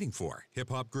are you waiting for?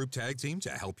 Hip-hop group tag team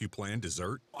to help you plan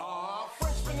dessert?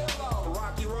 French vanilla,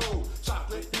 rocky road,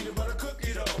 chocolate, peanut butter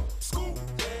cookie dough. Scoop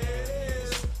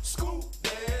this, scoop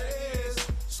this,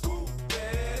 scoop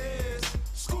this,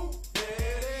 scoop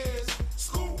this,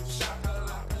 scoop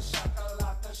shakalaka,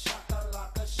 shakalaka,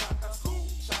 shakalaka, shaka, scoop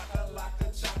shakalaka,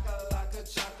 shakalaka,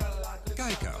 shakalaka.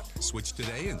 Geico. Switch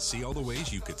today and see all the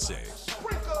ways you could save.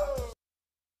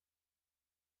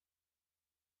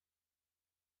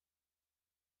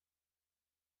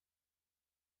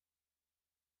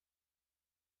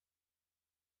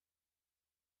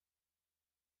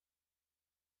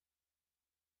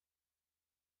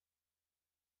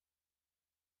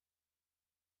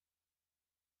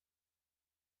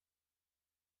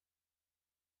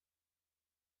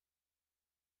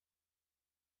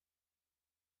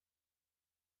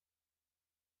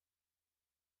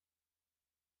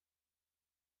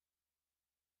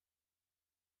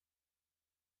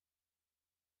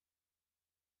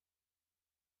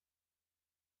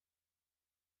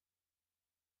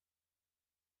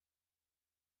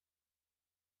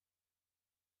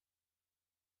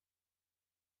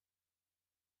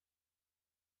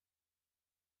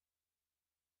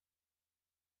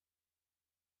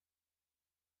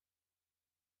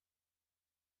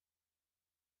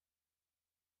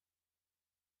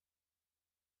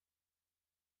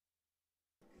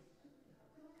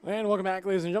 And welcome back,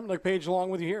 ladies and gentlemen. Doug Page along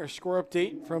with you here. A score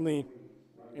update from the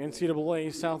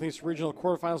NCAA Southeast Regional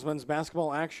Quarterfinals men's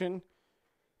basketball action.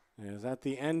 Is at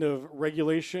the end of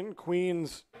regulation.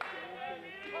 Queens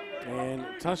and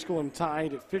Tusculum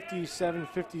tied at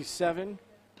 57-57.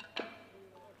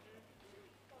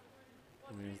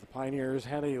 The Pioneers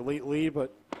had a late lead,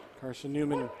 but Carson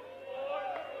Newman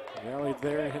rallied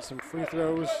there and hit some free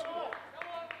throws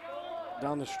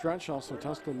down the stretch. Also,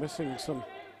 Tusculum missing some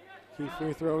key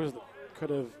free throws that could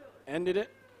have ended it.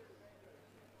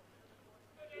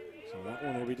 So that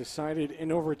one will be decided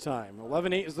in overtime.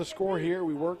 11-8 is the score here.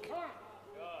 We work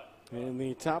in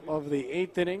the top of the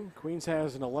eighth inning. Queens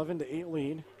has an 11-8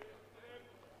 lead.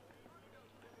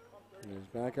 He's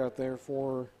back out there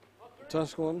for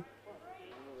Tusculum.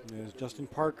 There's Justin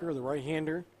Parker, the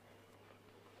right-hander.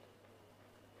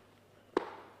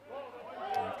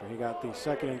 After he got the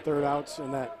second and third outs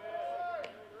in that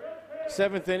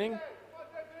seventh inning.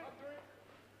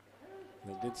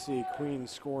 They did see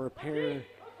Queens score a pair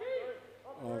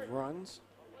of runs.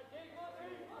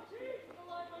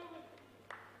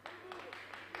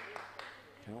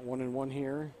 Count 1-1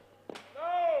 here.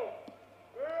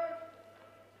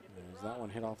 As that one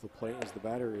hit off the plate as the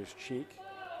batter is Cheek.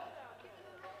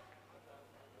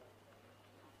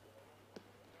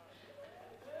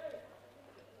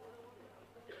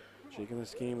 Cheek in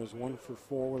this game is 1 for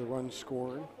 4 with a run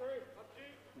scored.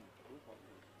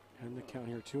 And the count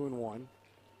here 2-1. And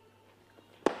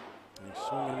he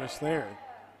swung and missed there.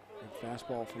 Good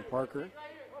fastball from Parker.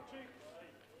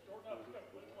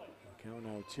 Count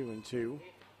now 2-2. We'll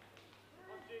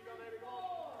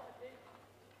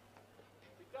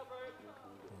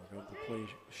go to the play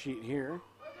sheet here.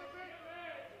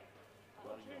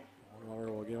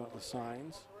 Water will give up the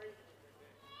signs.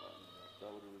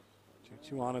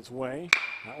 2-2 on its way.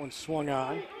 That one swung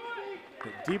on.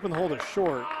 But deep in the hole to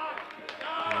short.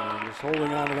 And just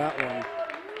holding on to that one.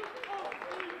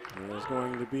 It is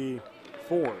going to be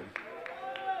Ford.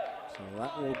 So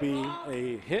that will be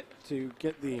a hit to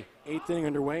get the 8th inning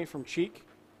underway from Cheek.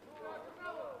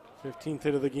 15th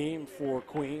hit of the game for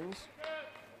Queens.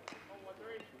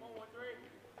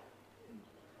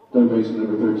 Third baseman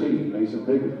number 13, Mason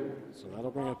Pickard. So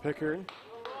that'll bring up Pickard.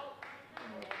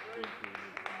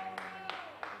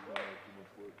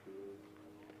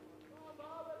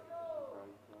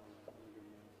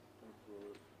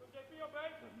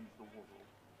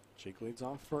 Cheek leads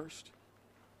off first.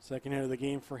 Second hit of the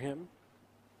game for him.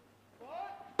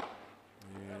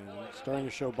 And starting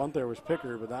to show bunt there was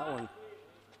Pickard, but that one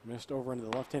missed over into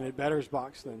the left-handed batter's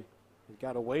box. Then it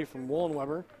got away from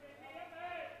Wollenweber.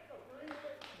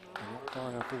 Not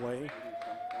far enough away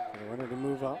for the runner to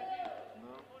move up.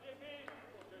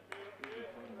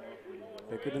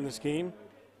 Pickard in this game.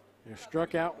 They're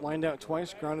struck out, lined out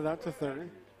twice, grounded out to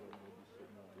third.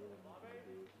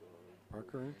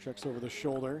 Parker checks over the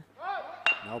shoulder.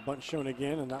 Now bunt shown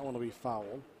again, and that one will be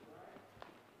fouled.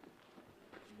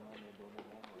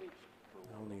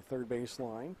 On the third base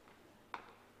line.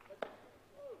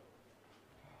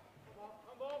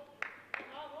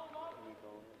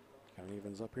 Count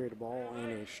evens up here to ball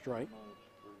and a strike.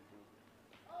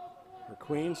 For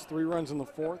Queens, 3 runs in the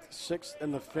 4th, 6th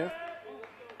in the 5th,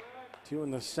 2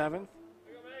 in the 7th.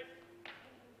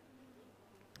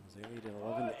 As they lead at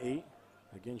 11-8.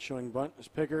 Again showing bunt is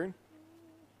Pickard.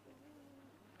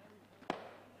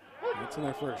 That's in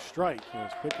there for a strike,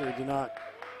 as Pickard did not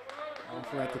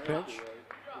offer at the pitch.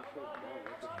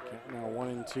 So count now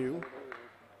 1-2.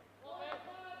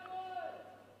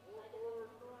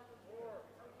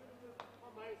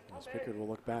 As Pickard will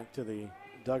look back to the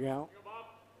dugout.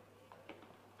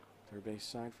 Third base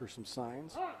side for some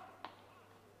signs.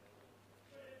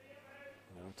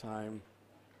 Now time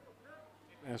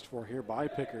asked for here by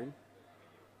Pickard.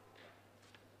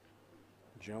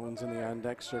 Jones in the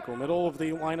on-deck circle. Middle of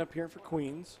the lineup here for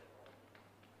Queens.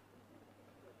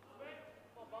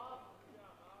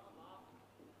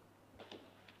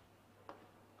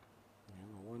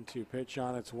 And the 1-2 pitch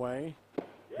on its way.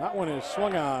 That one is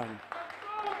swung on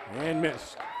and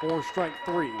missed for strike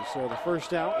 3. So the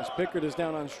first out as Pickard is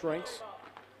down on strikes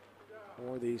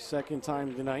for the second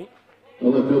time tonight. The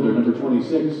left fielder, number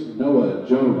 26, Noah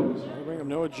Jones. We'll bring up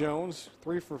Noah Jones,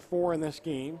 3 for 4 in this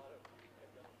game.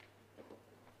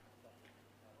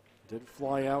 Did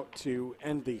fly out to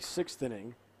end the 6th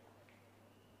inning.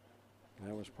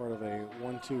 That was part of a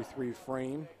 1-2-3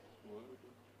 frame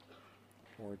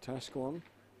for Tusculum.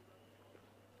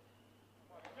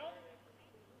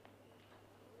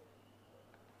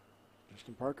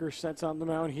 Justin Parker sets on the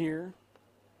mound here.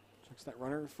 Checks that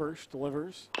runner at first,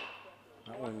 delivers.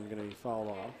 That one going to be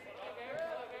fouled off.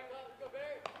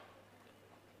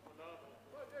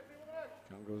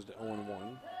 Count goes to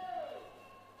 0-1.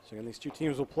 So again, these two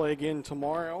teams will play again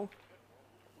tomorrow.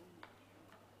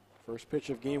 First pitch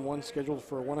of game 1 scheduled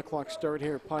for a 1 o'clock start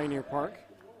here at Pioneer Park.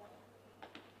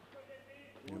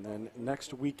 And then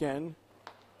next weekend,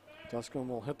 Tusculum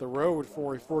will hit the road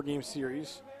for a 4-game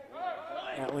series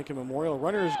at Lincoln Memorial.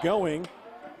 Runner is going,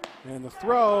 and the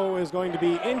throw is going to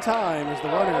be in time as the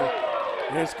runner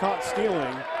is caught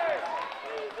stealing.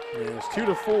 And it's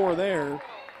 2-4 there.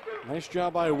 Nice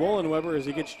job by Wollenweber as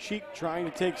he gets Cheek trying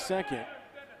to take second.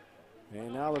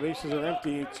 And now the bases are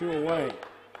empty, 2 away.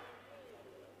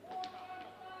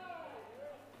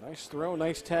 Nice throw,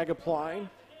 nice tag applied.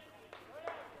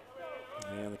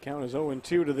 And the count is 0-2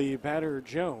 to the batter,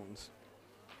 Jones.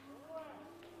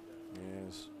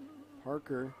 As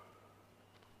Parker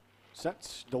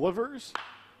sets, delivers.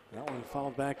 That one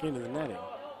fouled back into the netting.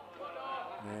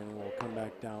 And will come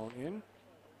back down in.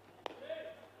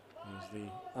 As the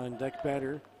on-deck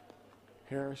batter,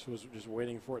 Harris, was just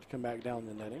waiting for it to come back down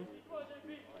the netting.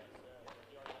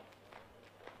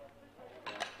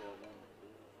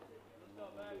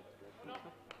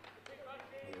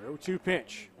 The 0-2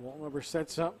 pitch. Wollenweber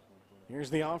sets up. Here's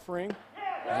the offering.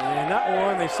 And that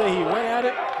one, they say he went at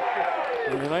it.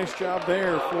 And a nice job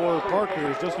there for Parker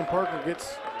as Justin Parker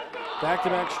gets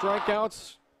back-to-back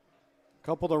strikeouts.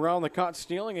 Coupled around the caught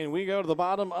stealing, and we go to the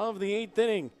bottom of the 8th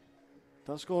inning.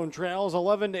 Tusculum trails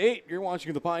 11-8. You're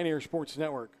watching the Pioneer Sports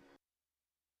Network.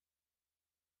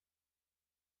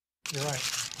 You're right.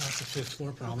 That's a fifth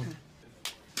floor problem.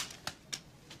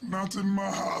 Not in my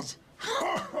house.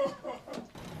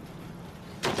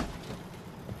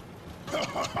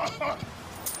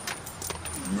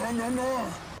 No, no, no.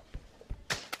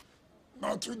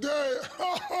 Not today.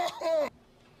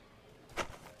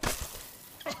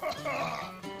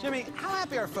 Jimmy, how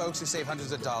happy are folks who save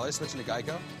hundreds of dollars switching to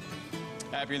Geico?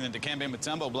 Happier than Dikembe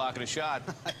Mutombo blocking a shot.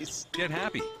 Nice. Get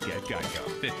happy. Get Geico.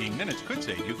 15 minutes could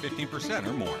save you 15%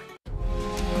 or more.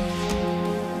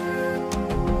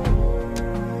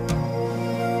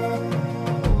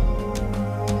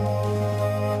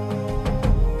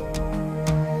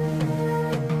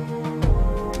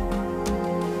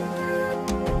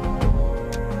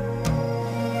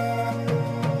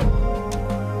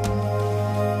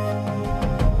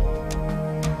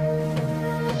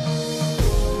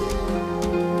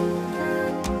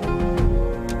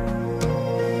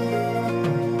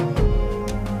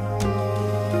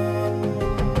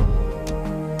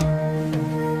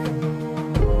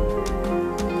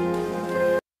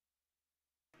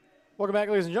 Welcome back,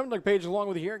 ladies and gentlemen. Doug Page along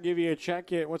with you here. Give you a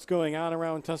check at what's going on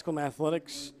around Tusculum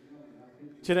Athletics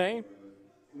today.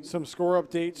 Some score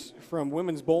updates from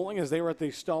women's bowling as they were at the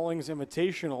Stallings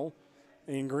Invitational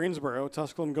in Greensboro.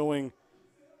 Tusculum going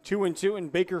 2-2 in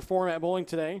Baker format bowling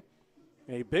today.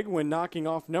 A big win knocking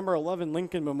off number 11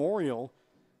 Lincoln Memorial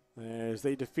as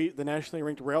they defeat the nationally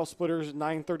ranked Rail Splitters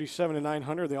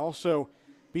 937-900. They also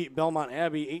beat Belmont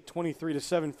Abbey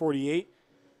 823-748.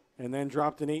 And then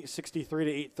dropped an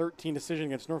 863-813 decision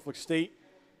against Norfolk State,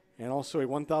 and also a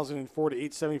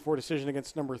 1004-874 decision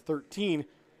against number 13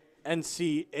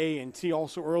 NCA&T.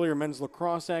 Also earlier men's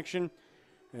lacrosse action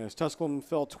as Tusculum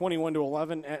fell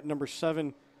 21-11 at number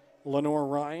 7 Lenore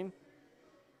Ryan.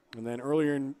 And then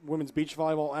earlier in women's beach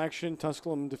volleyball action,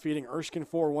 Tusculum defeating Erskine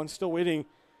 4-1. Still waiting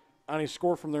on a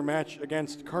score from their match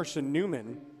against Carson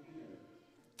Newman.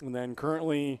 And then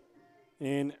currently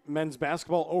in men's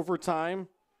basketball overtime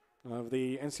of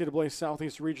the NCAA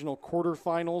Southeast Regional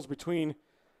quarterfinals between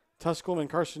Tusculum and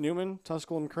Carson Newman.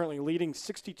 Tusculum currently leading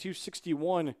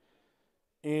 62-61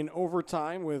 in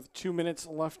overtime with 2 minutes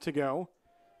left to go.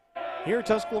 Here,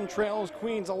 Tusculum trails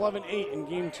Queens 11-8 in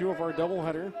game 2 of our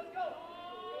doubleheader.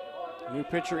 New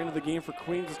pitcher into the game for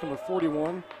Queens is number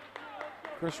 41,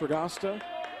 Chris Ragasta.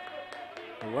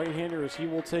 The right-hander as he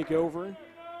will take over.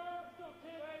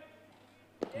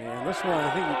 And this one,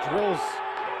 I think he drills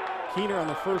Keener on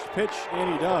the first pitch,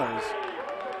 and he does.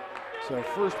 So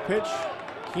first pitch,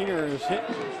 Keener is hit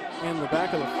in the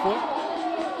back of the foot.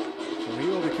 So he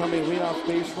will become a leadoff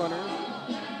base runner.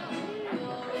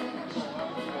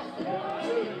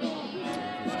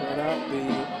 Start out the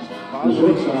bottom of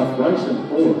the Bryson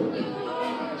Ford.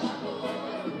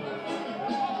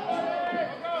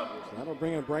 So that'll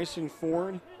bring in Bryson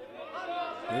Ford.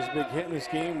 His big hit in this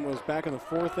game was back in the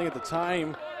fourth inning at the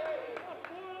time.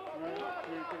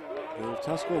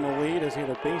 Tusculum in the lead as he had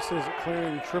a bases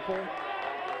clearing triple.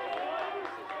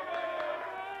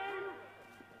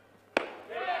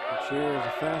 Which here is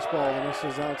a fastball and this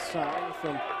is outside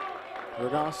from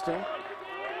Ragasta.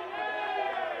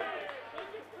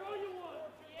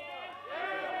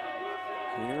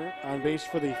 Here on base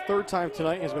for the third time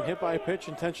tonight, has been hit by a pitch,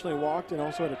 intentionally walked, and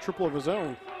also had a triple of his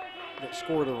own that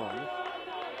scored a run.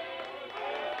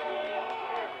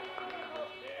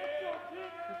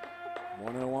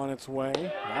 1-0 on its way.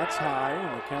 That's high.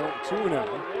 And the count 2-0.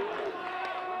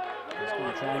 Just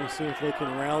going to try and see if they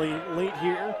can rally late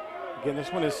here. Again,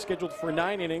 this one is scheduled for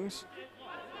 9 innings.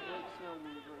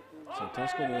 So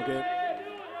Tusculum will get,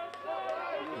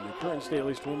 in the current state, at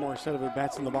least one more set of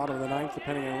at-bats in the bottom of the 9th,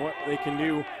 depending on what they can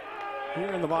do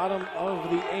here in the bottom of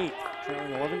the 8th.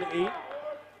 Trailing 11-8.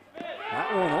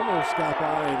 That one almost got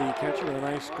by the catcher with a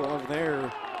nice glove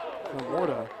there from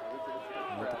Warda.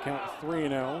 Let the count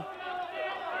 3-0.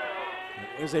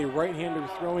 It is a right-hander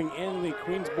throwing in the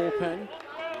Queens bullpen.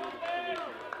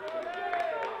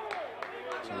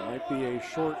 So it might be a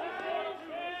short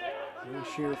finish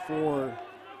here for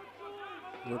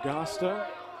Ragasta.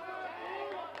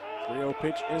 3-0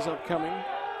 pitch is upcoming.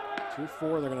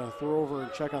 2-4, they're going to throw over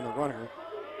and check on the runner.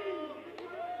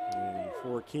 And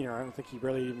for Keener, I don't think he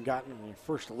barely even gotten the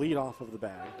first lead off of the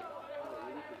bag.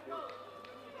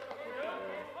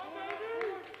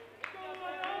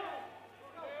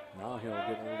 Now he'll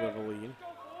get a little bit of a lead.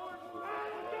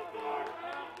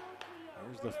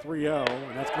 There's the 3-0,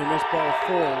 and that's going to miss ball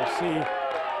 4. We'll see if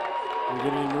we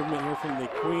get any movement here from the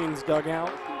Queens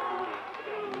dugout.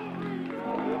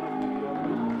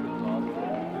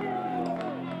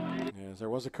 As there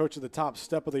was a coach at the top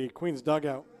step of the Queens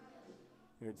dugout.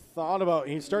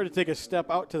 He started to take a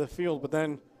step out to the field, but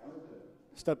then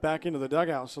step back into the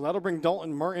dugout. So that'll bring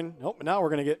Dalton Martin. Oh, now we're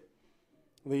going to get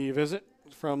the visit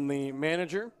from the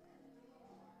manager,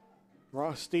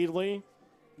 Ross Steedley,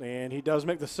 and he does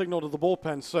make the signal to the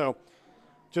bullpen. So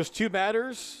just 2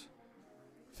 batters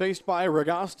faced by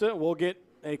Regasta. We'll get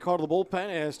a call to the bullpen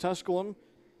as Tusculum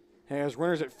has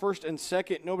runners at first and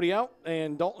second, nobody out,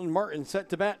 and Dalton Martin set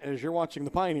to bat as you're watching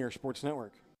the Pioneer Sports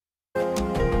Network.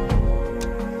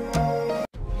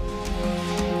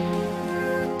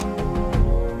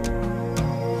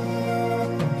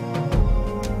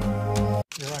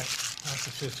 You're right. That's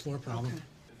a 5th floor problem.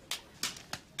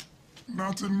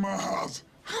 Not in my house.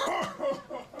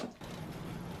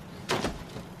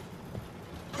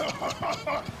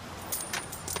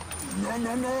 No,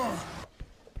 no, no.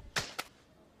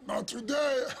 Not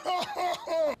today.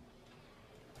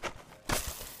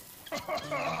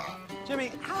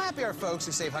 Jimmy, how happy are folks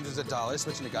who save hundreds of dollars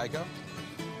switching to Geico?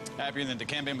 Happier than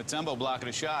Dikembe Mutombo blocking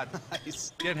a shot.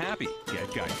 Nice. Get happy. Get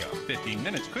Geico. 15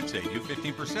 minutes could save you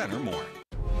 15% or more.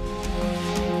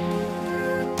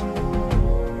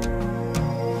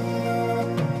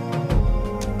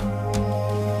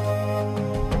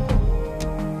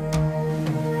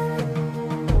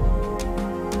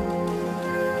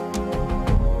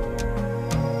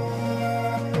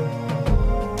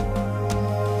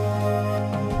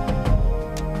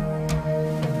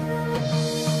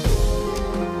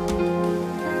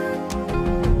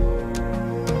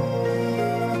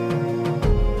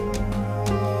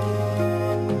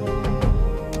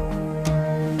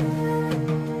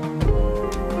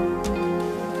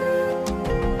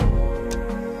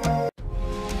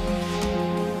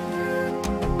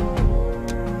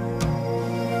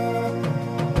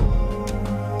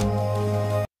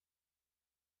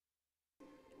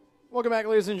 Welcome back,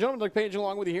 ladies and gentlemen. Doug Page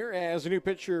along with you here as a new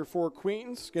pitcher for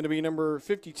Queens. Going to be number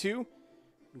 52,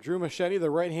 Drew Machete,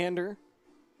 the right-hander,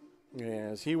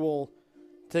 as he will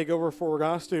take over for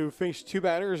Regasta, who faced 2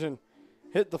 batters and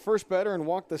hit the first batter and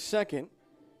walked the second.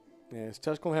 As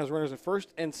Tusculum has runners at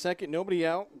first and second, nobody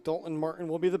out. Dalton Martin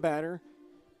will be the batter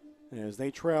as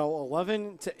they trail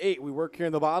 11-8. We work here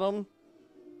in the bottom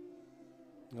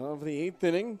of the 8th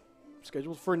inning,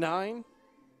 scheduled for 9.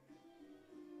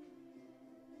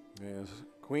 As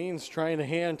Queens trying to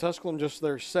hand Tusculum just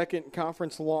their 2nd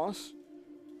conference loss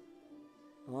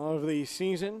of the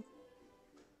season.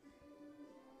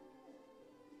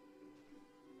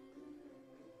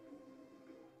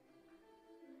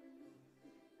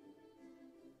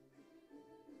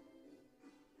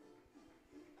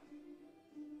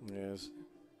 As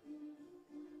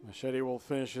Machete will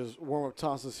finish his warm-up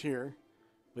tosses here.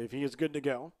 I believe he is good to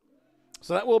go.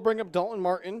 So that will bring up Dalton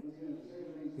Martin.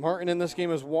 Martin in this game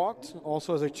has walked,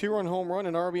 also has a 2-run home run,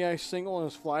 an RBI single, and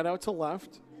is flied out to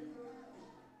left.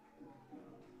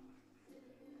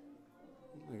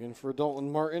 Again for Dalton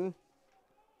Martin,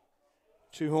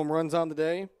 2 home runs on the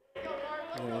day.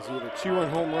 And he had a 2-run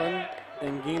home run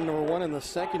in game number 1 in the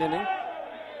 2nd inning.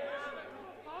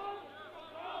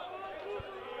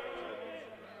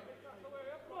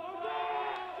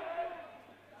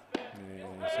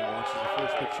 And so he watches the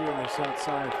first pitch here, and it's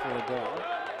outside for a ball.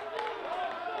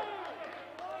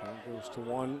 Goes to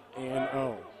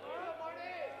 1-0.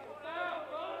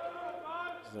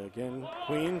 So again,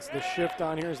 Queens, the shift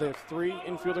on here is they have 3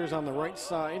 infielders on the right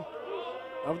side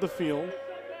of the field.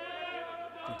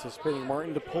 Anticipating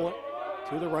Martin to pull it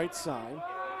to the right side.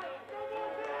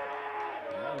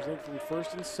 There's in from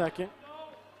first and second.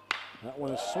 That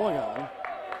one is swung on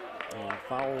and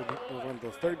fouled over on the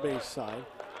third base side.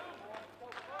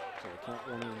 So count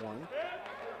 1-1.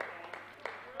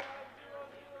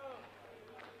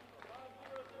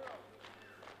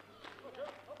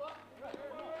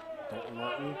 Dalton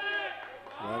Martin,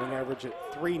 batting average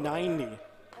at .390.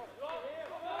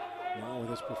 Now with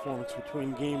his performance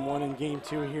between game 1 and game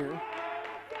 2 here.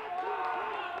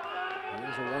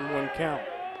 There's a 1-1 count.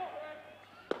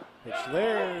 Pitch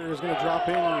there is going to drop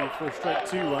in for strike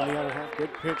 2 on the other half.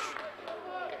 Good pitch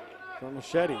from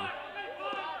Machete.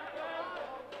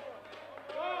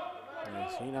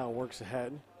 As he now works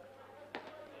ahead.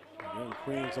 Again,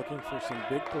 Queens looking for some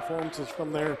big performances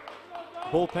from their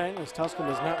bullpen as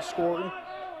Tusculum has not scored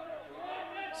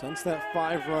since that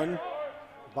 5-run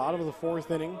bottom of the 4th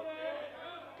inning.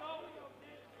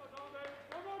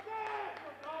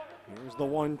 Here's the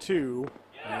 1-2,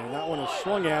 and that one is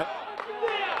swung at,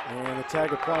 and the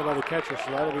tag applied by the catcher,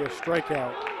 so that'll be a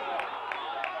strikeout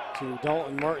to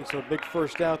Dalton Martin. So a big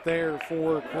first out there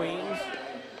for Queens.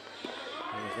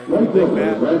 Big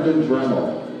bat. Now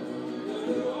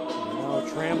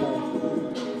Trammell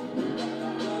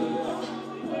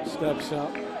steps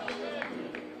up.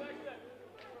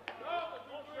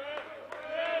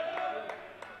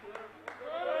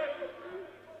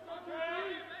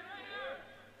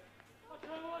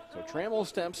 So Trammell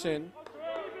steps in.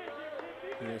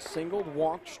 He has singled,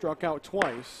 walked, struck out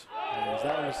twice. As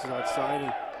that one misses outside.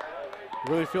 And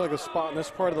you really feel like a spot in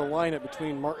this part of the lineup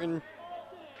between Martin,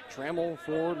 Trammell,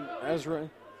 Ford, and Ezra.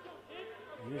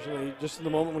 Usually just in the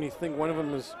moment when you think one of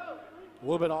them is a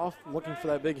little bit off, looking for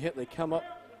that big hit, they come up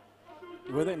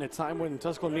with it in a time when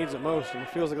Tusculum needs it most. And it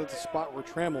feels like that's a spot where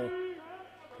Trammell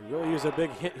can really use a big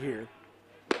hit here.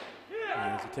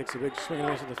 As he takes a big swing and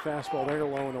misses the fastball there,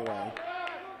 low and away.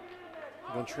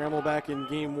 Then Trammell back in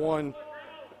game one.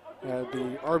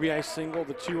 The RBI single,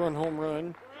 the 2-run home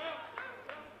run.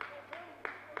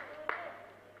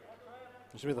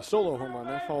 This will be the solo home run.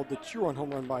 That followed the 2-run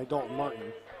home run by Dalton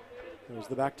Martin. It was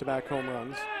the back-to-back home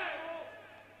runs.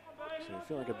 So you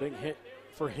feel like a big hit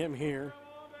for him here.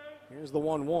 Here's the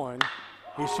 1-1.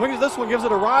 He swings this one, gives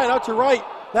it a ride out to right.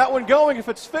 That one going. If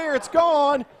it's fair, it's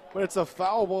gone. But it's a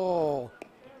foul ball.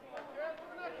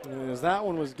 As that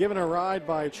one was given a ride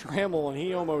by Trammell, and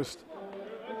he almost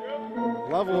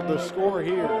leveled the score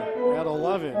here at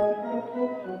 11.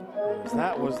 As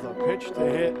that was the pitch to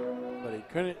hit, but he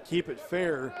couldn't keep it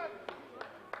fair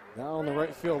down the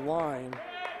right field line.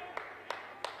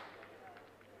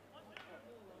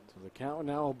 So the count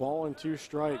now, a ball and 2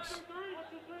 strikes.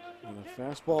 And a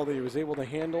fastball that he was able to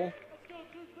handle.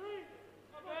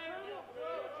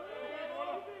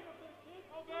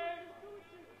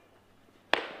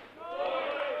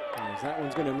 As that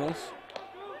one's going to miss.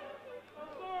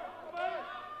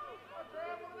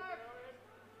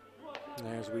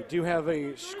 As we do have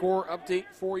a score update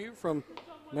for you from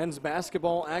men's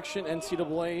basketball action,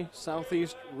 NCAA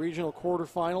Southeast Regional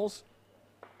Quarterfinals.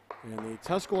 And the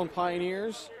Tusculum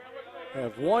Pioneers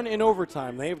have won in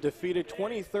overtime. They have defeated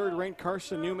 23rd ranked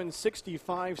Carson Newman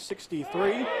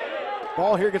 65-63.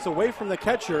 Ball here gets away from the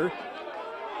catcher.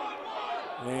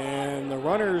 And the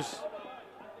runners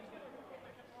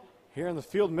here in the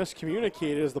field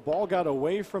miscommunicated as the ball got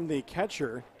away from the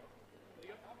catcher.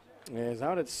 As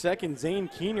out at second, Zane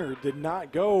Keener did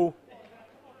not go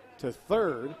to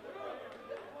third.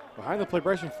 Behind the play,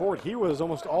 Bryson Ford, he was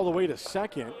almost all the way to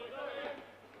second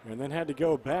and then had to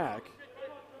go back.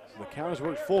 So the count has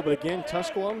worked full, but again,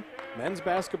 Tusculum, men's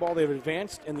basketball, they've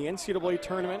advanced in the NCAA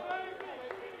tournament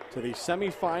to the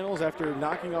semifinals after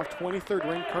knocking off 23rd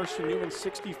ranked Carson Newman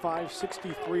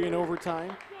 65-63 in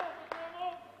overtime.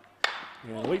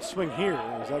 And late swing here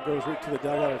as that goes right to the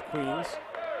dugout of Queens.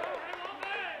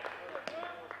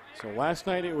 So last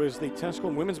night it was the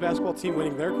Tusculum women's basketball team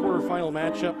winning their quarterfinal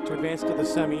matchup to advance to the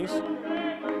semis.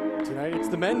 Tonight it's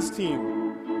the men's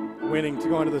team winning to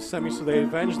go into the semis, so they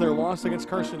avenge their loss against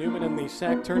Carson Newman in the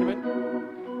SAC tournament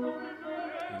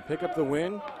and pick up the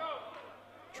win.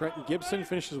 Trenton Gibson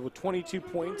finishes with 22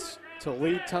 points to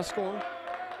lead Tusculum.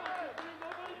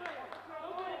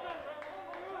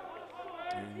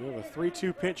 And we have a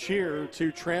 3-2 pitch here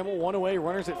to Trammell, one away,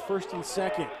 runners at first and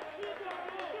second.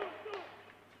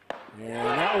 And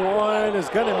that one is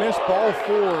going to miss, ball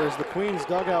 4, as the Queens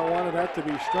dugout wanted that to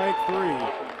be strike 3.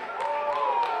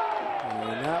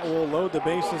 And that will load the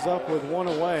bases up with one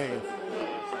away.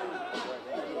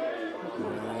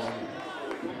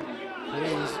 And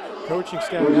Queens coaching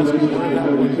staff asking where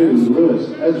that one missed.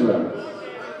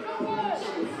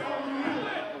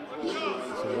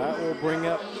 So that will bring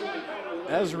up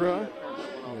Ezra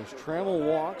as Trammell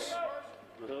walks.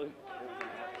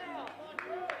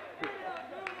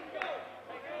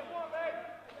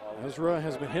 Ezra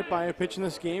has been hit by a pitch in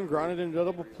this game, grounded into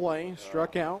double play,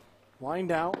 struck out,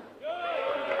 lined out.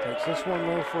 Takes this one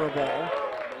low for a ball.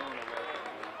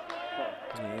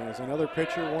 And there's another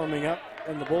pitcher warming up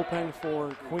in the bullpen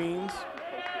for Queens.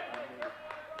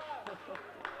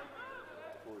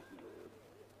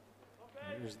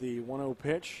 Here's the 1-0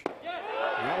 pitch.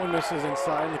 That one misses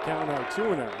inside, the count now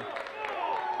 2-0.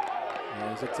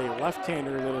 As it's a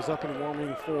left-hander that is up and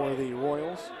warming for the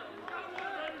Royals.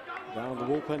 Down the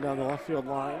bullpen, down the left field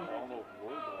line.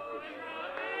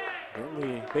 And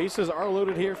the bases are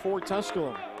loaded here for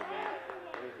Tusculum.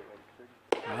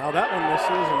 Now that one misses,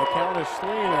 and the count is 3-0.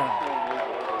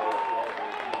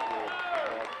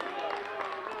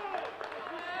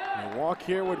 A walk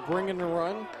here would bring in the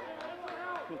run.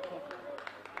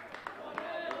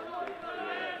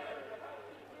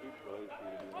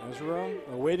 Ezra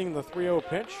awaiting the 3-0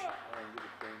 pitch.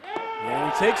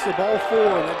 And he takes the ball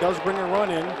forward, and it does bring a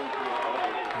run in.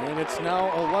 And it's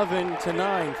now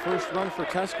 11-9. First run for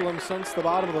Tusculum since the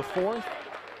bottom of the 4th.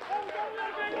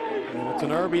 And it's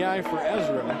an RBI for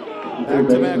Ezra.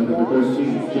 Back-to-back walks.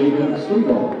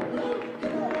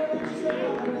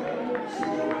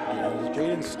 As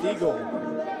Jaden Stiegel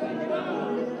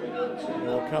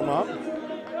will come up.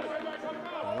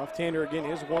 The left-hander again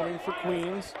is warming for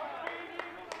Queens.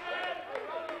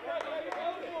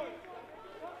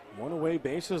 One away,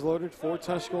 bases loaded for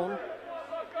Tusculum.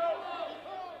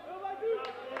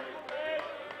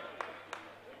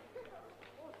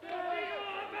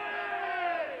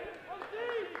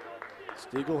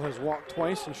 Stiegel has walked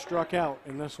twice and struck out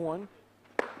in this one.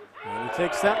 And he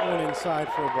takes that one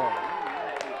inside for a ball.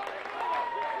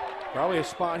 Probably a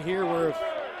spot here where if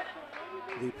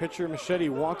the pitcher Machete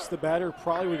walks the batter,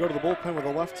 probably we go to the bullpen with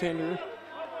a left-hander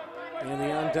in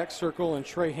the on-deck circle and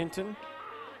Trey Hinton.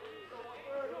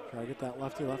 Try to get that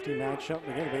lefty-lefty matchup.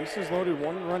 Again, bases loaded.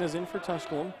 One run is in for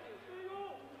Tusculum.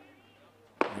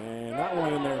 And that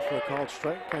one in there for a called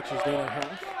strike. Catches Dana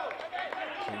half.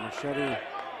 So Machete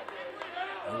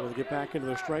able to get back into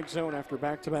the strike zone after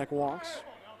back-to-back walks.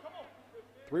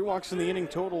 3 walks in the inning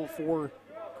total for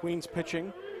Queens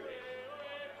pitching.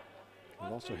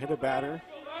 They've also hit a batter.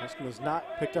 Tusculum has not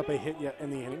picked up a hit yet in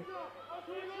the inning.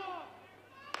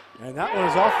 And that one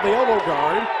is off the elbow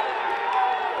guard.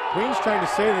 Queens trying to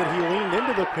say that he leaned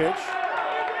into the pitch.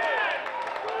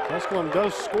 Tusculum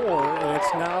does score, and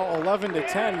it's now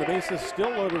 11-10. The base is still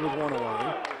loaded with one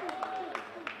away.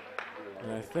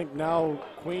 And I think now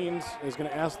Queens is going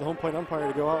to ask the home plate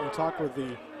umpire to go out and talk with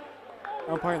the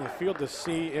umpire in the field to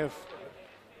see if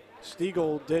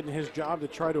Stiegel did his job to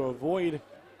try to avoid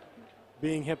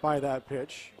being hit by that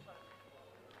pitch.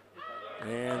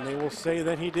 And they will say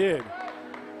that he did.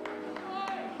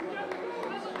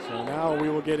 So now we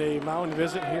will get a mound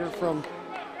visit here from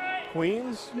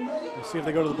Queens. We'll see if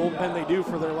they go to the bullpen. They do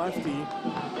for their lefty.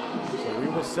 So we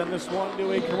will send this one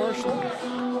to a commercial.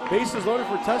 Bases loaded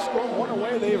for Tusculum. One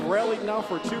away. They've rallied now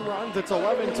for 2 runs. It's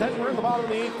 11-10. We're in the bottom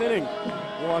of the 8th inning.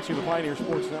 We're watching the Pioneer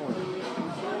Sports Network.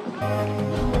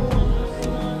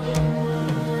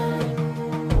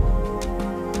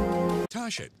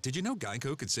 Tasha, did you know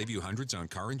Geico could save you hundreds on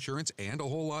car insurance and a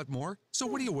whole lot more? So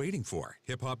what are you waiting for?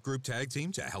 Hip Hop Group Tag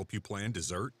Team to help you plan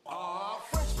dessert?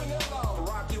 French vanilla,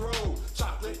 rocky road,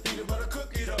 chocolate, peanut butter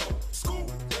cookie dough. Scoop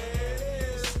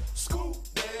this, scoop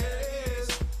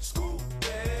this, scoop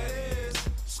this,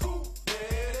 scoop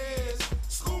this,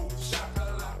 scoop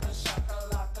shakalaka,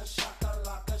 shakalaka,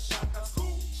 shakalaka, shaka,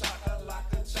 scoop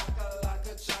shakalaka,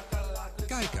 shakalaka, shakalaka.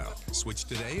 Geico. Switch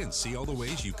today and see all the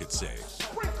ways you could save.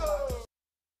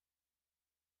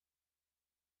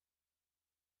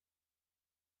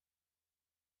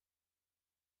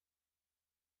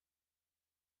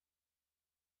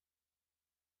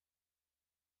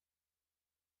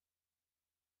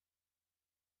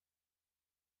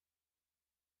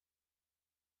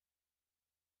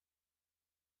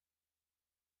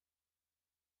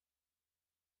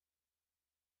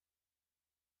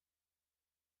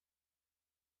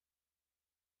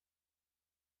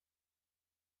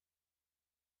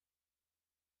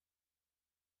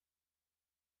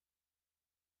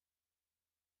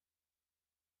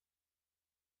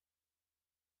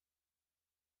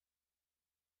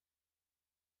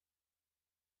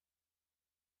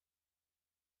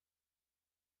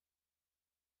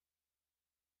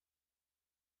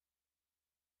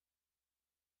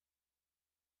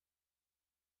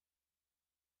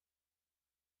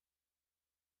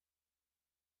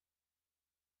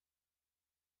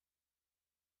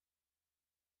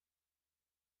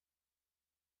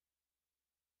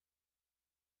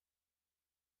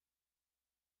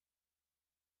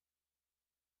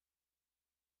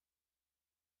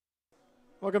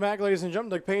 Welcome back, ladies and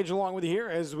gentlemen. Doug Page along with you here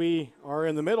as we are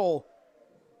in the middle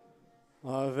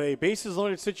of a bases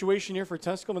loaded situation here for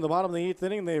Tusculum in the bottom of the 8th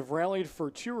inning. They've rallied for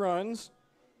 2 runs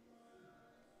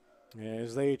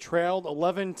as they trailed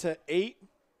 11-8. It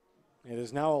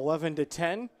is now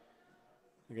 11-10.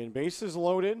 Again, bases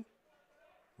loaded,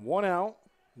 1 out.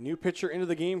 New pitcher into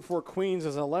the game for Queens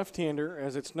as a left-hander,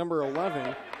 as it's number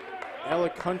 11,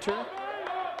 Alec Hunter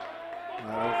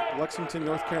of Lexington,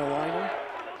 North Carolina.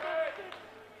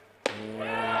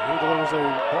 And he delivers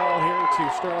a ball here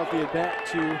to start off the at-bat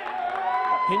to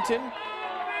Hinton.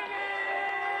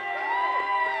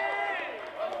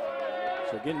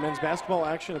 So again, men's basketball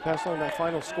action. To pass on that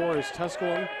final score is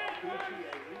Tusculum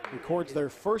records their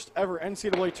first ever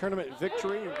NCAA tournament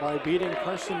victory by beating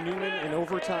Carson Newman in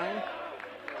overtime.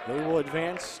 They will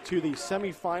advance to the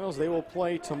semifinals. They will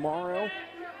play tomorrow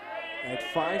at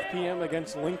 5 p.m.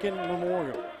 against Lincoln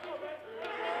Memorial.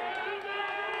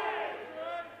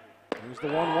 There's the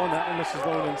 1-1. That one misses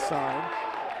low inside.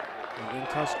 And then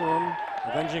Tusculum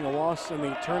avenging a loss in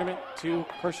the tournament to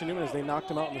Carson Newman as they knocked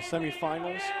him out in the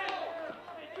semifinals.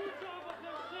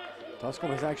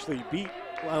 Tusculum has actually beat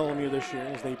LMU this year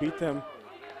as they beat them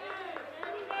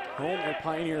home at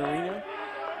Pioneer Arena.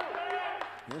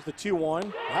 Here's the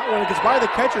 2-1. That one gets by the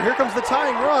catcher. Here comes the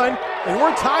tying run, and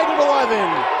we're tied at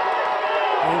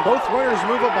 11. And both runners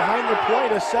move up behind the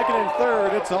plate, a second and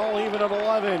third. It's all even at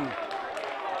 11.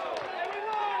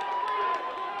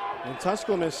 And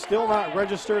Tusculum has still not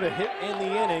registered a hit in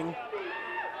the inning.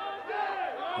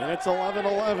 And it's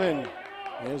 11-11.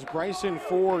 As Bryson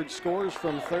Ford scores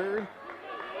from third.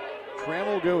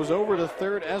 Trammell goes over to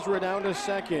third, Ezra down to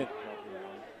second.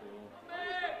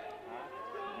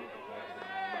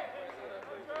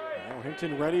 Now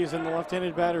Hinton Reddy's in the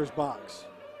left-handed batter's box.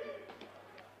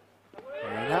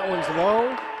 And that one's low,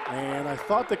 and I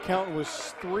thought the count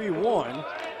was 3-1.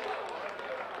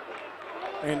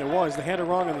 And it was. They had it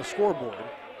wrong on the scoreboard.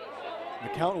 The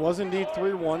count was indeed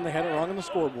 3-1. They had it wrong on the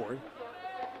scoreboard.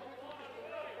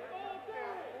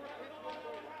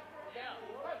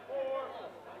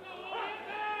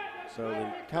 So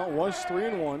the count was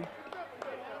 3-1.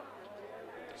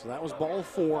 So that was ball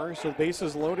 4. So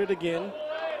bases loaded again.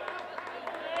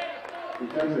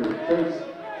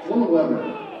 Will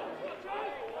Weber.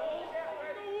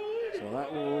 So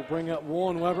that will bring up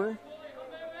Woolen Weber.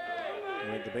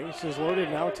 And the base is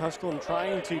loaded now. Tusculum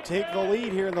trying to take the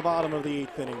lead here in the bottom of the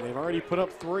 8th inning. They've already put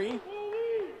up 3.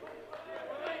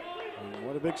 And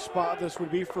what a big spot this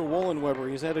would be for Woolen Weber.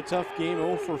 He's had a tough game,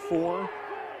 0 for 4.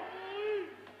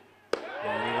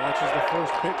 And he watches the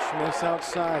first pitch miss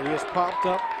outside. He has popped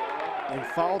up in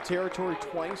foul territory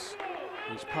twice.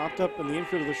 He's popped up in the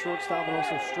infield of the shortstop and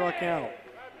also struck out.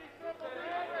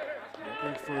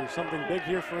 Looking for something big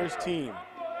here for his team.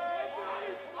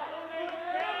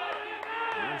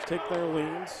 Take their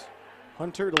leads.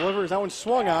 Hunter delivers. That one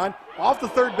swung on. Off the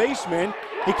third baseman.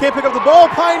 He can't pick up the ball.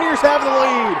 Pioneers have the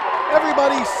lead.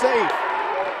 Everybody's safe.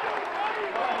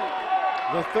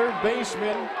 The third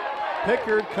baseman,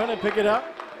 Pickard, couldn't pick it up.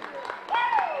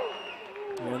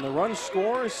 And the run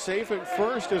scores safe at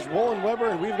first is Woolen Weber,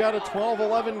 and we've got a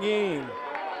 12-11 game.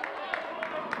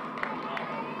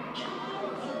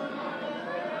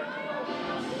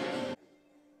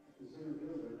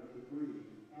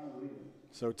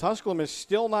 So Tusculum has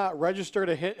still not registered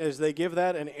a hit as they give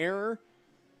that an error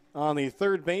on the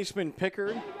third baseman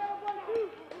Pickard.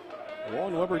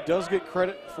 Woolen Weber does get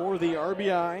credit for the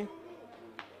RBI.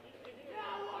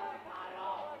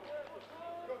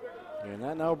 And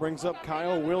that now brings up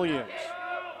Kyle Williams.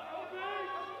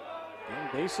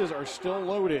 And bases are still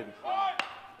loaded.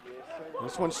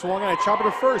 This one swung on a chopper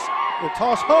to first. The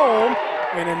toss home,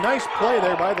 and a nice play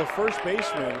there by the first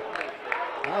baseman.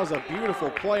 That was a beautiful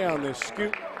play on this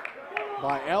scoop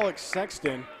by Alex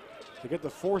Sexton to get the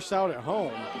force out at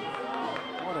home.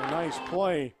 What a nice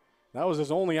play. That was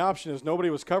his only option as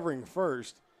nobody was covering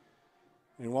first.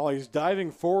 And while he's diving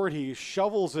forward, he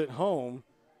shovels it home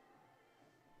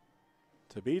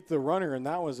to beat the runner, and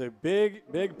that was a big,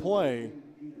 big play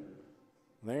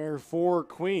there for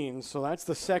Queens. So that's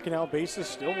the second out. Bases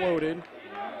still loaded.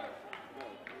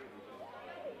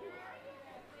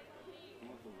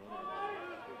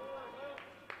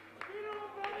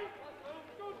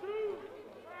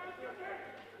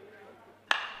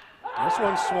 This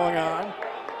one swung on,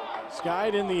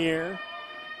 skied in the air.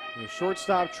 The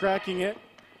shortstop tracking it,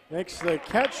 makes the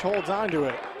catch, holds on to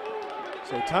it.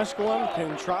 So Tusculum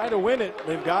can try to win it.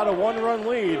 They've got a 1-run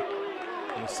lead.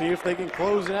 We'll see if they can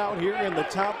close it out here in the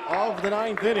top of the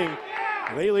 9th inning.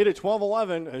 They lead at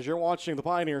 12-11 as you're watching the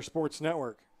Pioneer Sports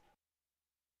Network.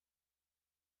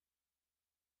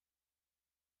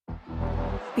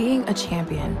 Being a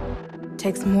champion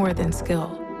takes more than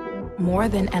skill, more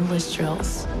than endless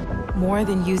drills, more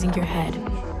than using your head.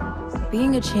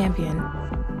 Being a champion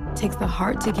takes the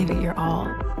heart to give it your all,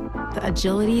 the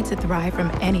agility to thrive from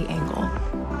any angle,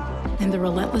 and the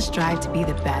relentless drive to be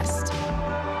the best.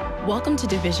 Welcome to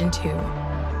Division 2,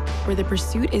 where the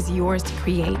pursuit is yours to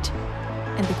create,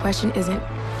 and the question isn't,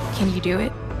 can you do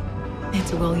it?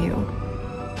 It's will you?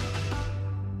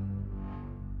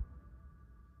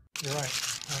 You're right.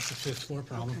 That's a 5th floor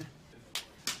problem.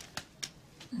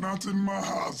 Not in my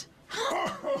house.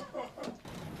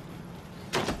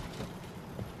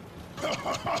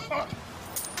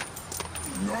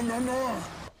 No, no, no.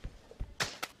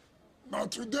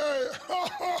 Not today.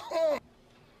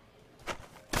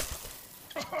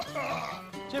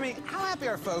 Jimmy, how happy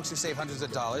are folks who save hundreds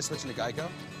of dollars switching to Geico?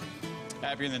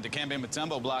 Happier than Dikembe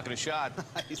Mutombo blocking a shot.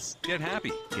 Nice. Get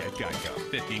happy. Get Geico.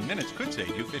 15 minutes could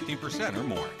save you 15% or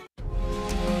more.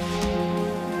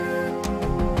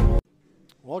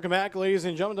 Welcome back, ladies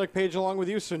and gentlemen. Doug Page along with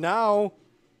you. So now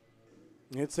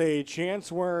it's a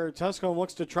chance where Tusculum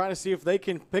looks to try to see if they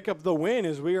can pick up the win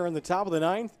as we are in the top of the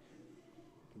 9th.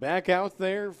 Back out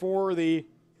there for the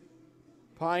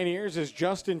Pioneers is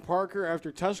Justin Parker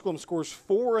after Tusculum scores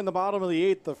 4 in the bottom of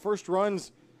the 8th. The first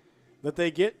runs that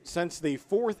they get since the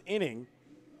 4th inning.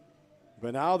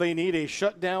 But now they need a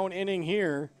shutdown inning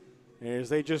here, as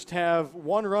they just have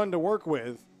one run to work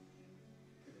with.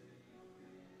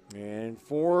 And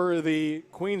for the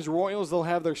Queens Royals, they'll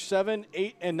have their 7,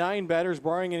 8, and 9 batters,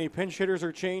 barring any pinch hitters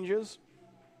or changes.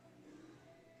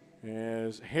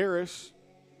 As Harris,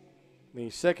 the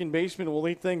second baseman, will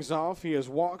lead things off. He has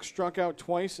walked, struck out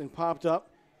twice, and popped up.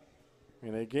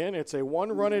 And again, it's a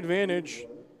one-run advantage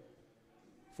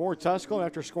for Tusculum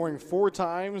after scoring 4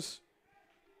 times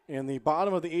in the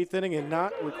bottom of the 8th inning and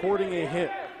not recording a hit.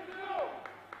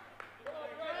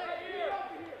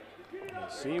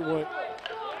 Let's see what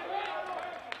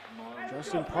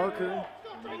Justin Parker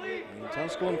and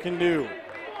Tusculum can do.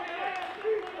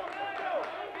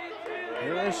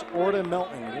 Harris, Orta,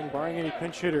 Melton, again barring any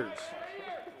pinch hitters.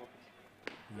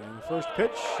 And the first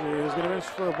pitch is going to miss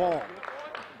for a ball.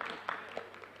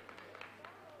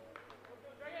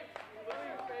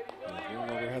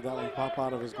 Never had that one pop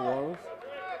out of his glove.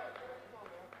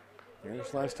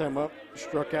 Harris last time up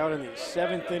struck out in the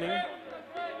 7th inning.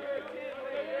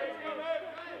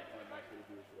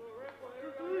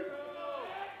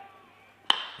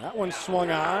 That one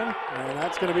swung on, and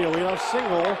that's going to be a leadoff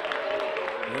single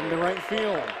into right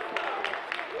field.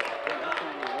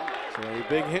 So a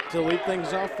big hit to lead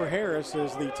things off for Harris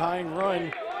as the tying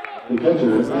run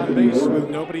is on base with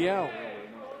nobody out.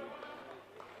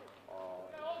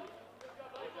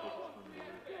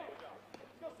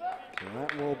 So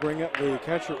that will bring up the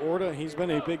catcher Orta. He's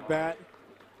been a big bat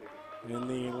in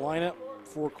the lineup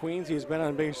for Queens. He's been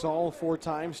on base all 4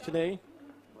 times today.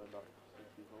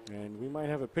 And we might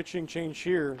have a pitching change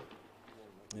here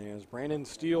as Brandon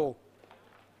Steele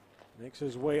makes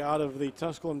his way out of the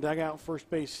Tusculum dugout, first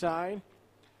base side.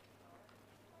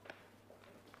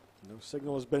 No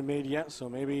signal has been made yet, so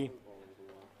maybe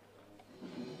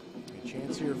a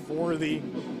chance here for the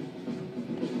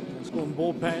Tusculum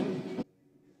bullpen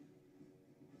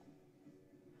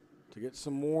to get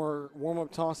some more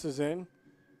warm-up tosses in.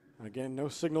 Again, no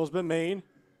signal has been made,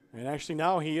 and actually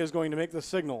now he is going to make the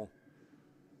signal.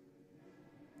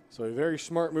 So a very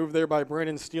smart move there by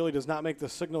Brandon Steele. He does not make the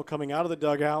signal coming out of the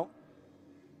dugout.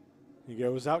 He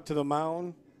goes out to the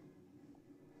mound,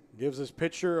 gives his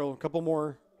pitcher a couple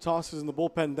more tosses in the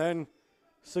bullpen, then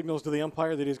signals to the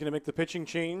umpire that he's going to make the pitching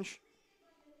change.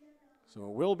 So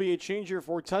it will be a change here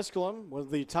for Tusculum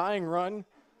with the tying run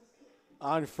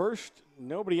on first,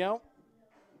 nobody out,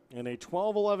 in a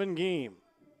 12-11 game.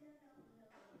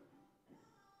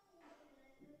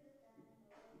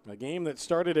 A game that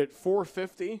started at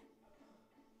 4:50.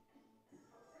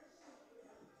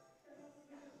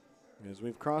 As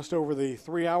we've crossed over the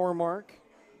 3-hour mark.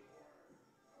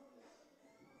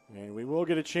 And we will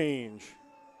get a change.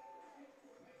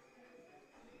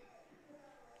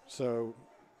 So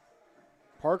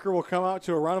Parker will come out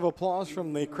to a round of applause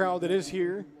from the crowd that is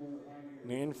here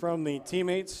and from the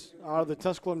teammates out of the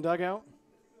Tusculum dugout.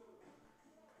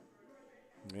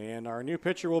 And our new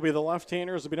pitcher will be the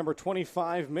left-hander. This will be number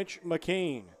 25, Mitch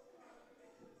McCain.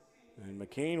 And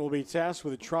McCain will be tasked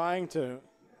with trying to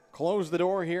close the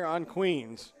door here on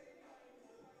Queens.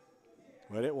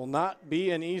 But it will not be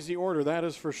an easy order, that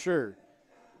is for sure.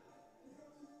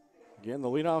 Again, the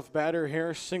leadoff batter,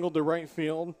 Harris, singled to right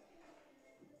field.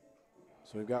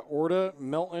 So we've got Orta,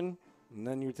 Melton, and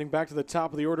then you think back to the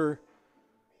top of the order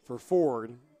for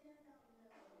Ford.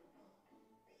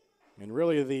 And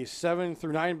really the 7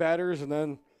 through 9 batters, and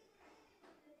then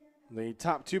the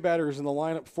top 2 batters in the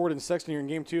lineup, Ford and Sexton, here in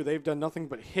game 2, they've done nothing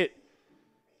but hit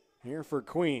here for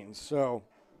Queens. So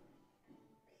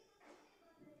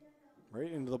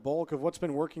right into the bulk of what's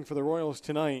been working for the Royals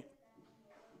tonight,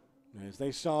 as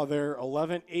they saw their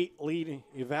 11-8 lead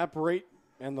evaporate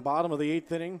in the bottom of the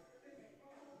 8th inning.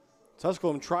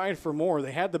 Tusculum tried for more.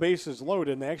 They had the bases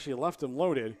loaded, and they actually left them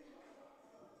loaded.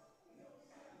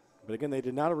 But again, they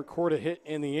did not record a hit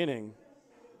in the inning.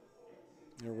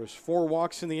 There was 4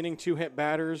 walks in the inning, 2 hit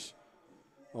batters,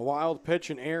 a wild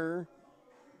pitch, an error.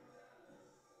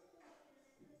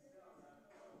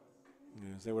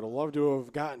 As they would have loved to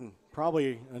have gotten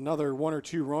probably another 1 or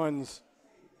 2 runs.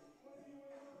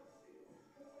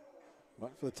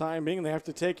 But for the time being, they have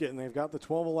to take it, and they've got the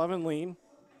 12-11 lead.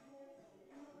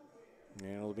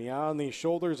 And it'll be on the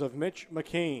shoulders of Mitch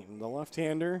McCain, the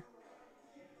left-hander.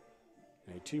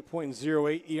 A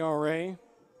 2.08 ERA.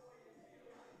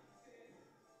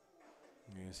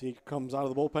 As he comes out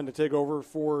of the bullpen to take over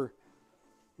for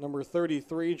number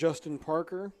 33, Justin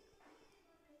Parker.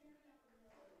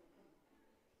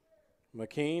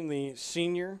 McCain, the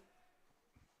senior.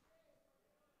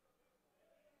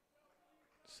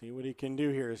 See what he can do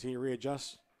here as he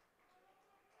readjusts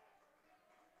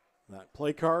that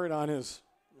play card on his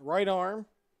right arm.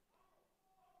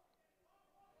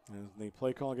 As the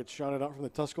play call gets shouted out from the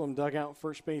Tusculum dugout,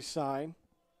 first base side.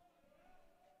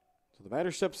 So the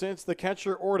batter steps in, it's the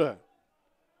catcher, Orta.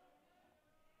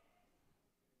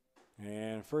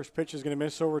 And first pitch is going to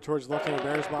miss over towards the left-handed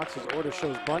batter's box as Orta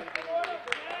shows bunt.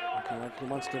 Looking like he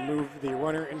wants to move the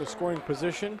runner into scoring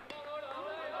position.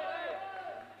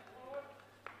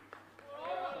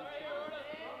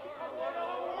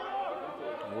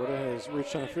 Orta has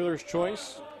reached on a fielder's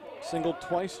choice, singled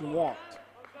twice and walked.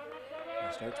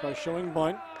 He starts by showing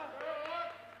bunt.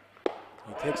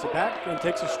 He takes it back and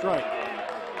takes a strike,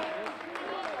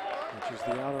 which is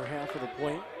the outer half of the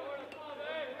plate.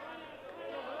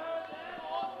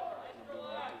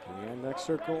 And next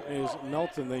circle is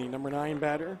Melton, the number 9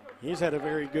 batter. He's had a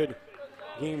very good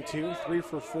game too, 3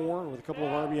 for 4 with a couple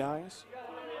of RBIs.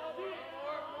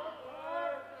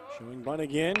 Showing bunt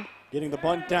again, getting the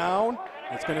bunt down.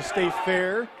 It's going to stay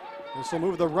fair. This will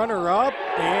move the runner up,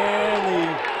 and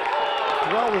the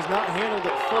throw was not handled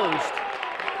at first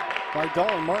by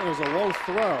Dalton Martin. It was a low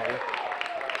throw.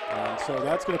 And so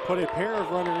that's going to put a pair of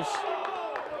runners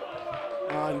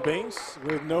on base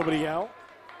with nobody out.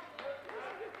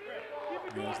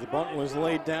 As the bunt was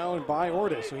laid down by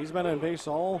Orta. So he's been on base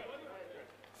all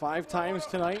 5 times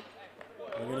tonight.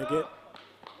 We're going to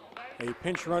get a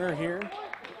pinch runner here.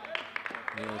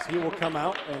 As he will come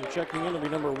out, and checking in will be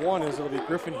number 1 as it'll be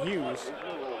Griffin Hughes.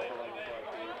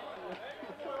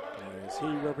 As he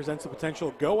represents a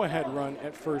potential go-ahead run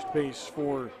at first base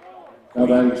for Now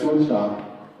batting shortstop,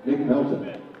 Nick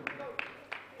Melton.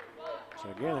 So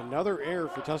again, another error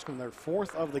for Tusculum, their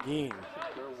 4th of the game.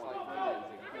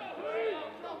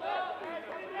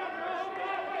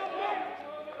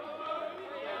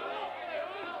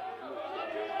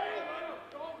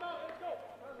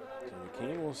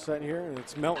 McCain will set here, and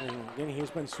it's Melton. Again, he's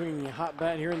been swinging a hot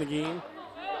bat here in the game.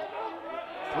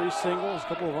 3 singles, a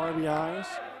couple of RBIs.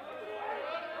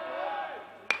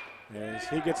 As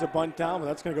he gets a bunt down, but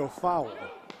that's going to go foul.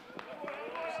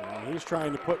 So he's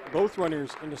trying to put both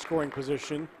runners into scoring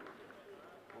position,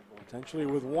 potentially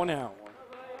with 1 out.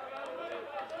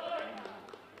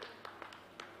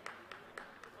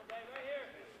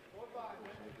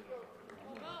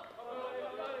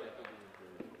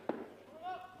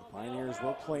 Pioneers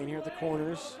will play in here at the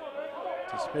corners,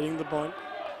 anticipating the bunt.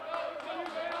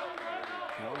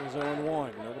 Count is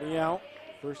 0-1, nobody out,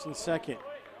 first and second.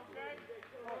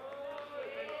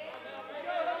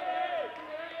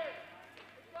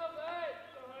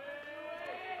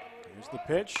 Here's the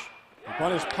pitch. The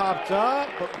bunt is popped up,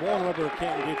 but Weber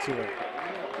can't get to it.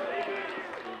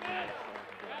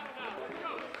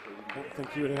 I don't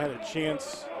think he would have had a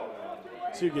chance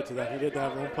to get to that. He did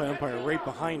have the home plate umpire right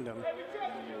behind him.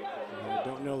 I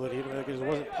don't know that because it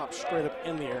wasn't popped straight up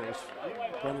in the air. It was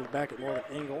bundled back at more of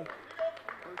an angle.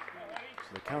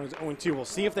 So the count is 0-2. We'll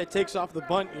see if that takes off the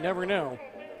bunt. You never know.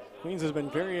 Queens has been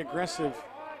very aggressive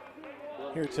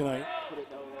here tonight.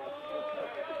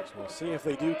 So we'll see if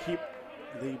they do keep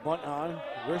the bunt on.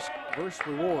 Risk versus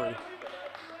reward.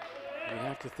 We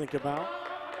have to think about.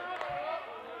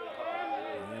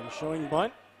 And showing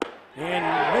bunt. And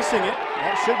missing it.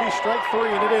 That should be strike 3,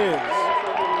 and it is.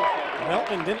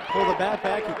 Melton didn't pull the bat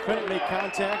back. He couldn't make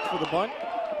contact for the bunt.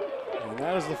 And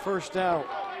that is the first out.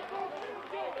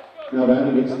 Now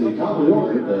batting against the top of the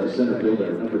order, the center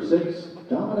fielder, number 6,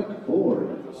 Dominic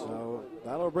Ford. So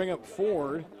that'll bring up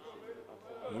Ford.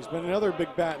 He's been another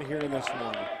big bat here in this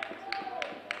one.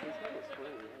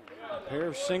 A pair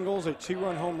of singles, a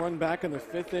 2-run home run back in the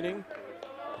 5th inning.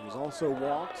 He's also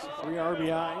walked, 3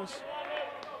 RBIs.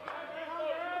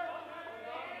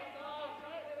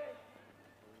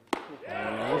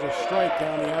 And there's a strike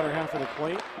down the outer half of the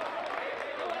plate.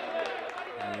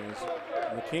 As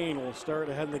McCain will start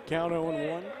ahead in the count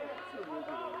 0-1.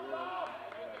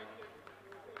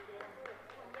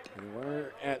 And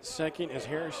runner at second as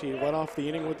Harris. He led off the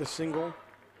inning with the single.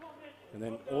 And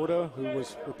then Orta, who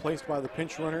was replaced by the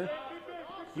pinch runner.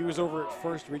 He was over at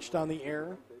first, reached on the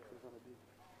air.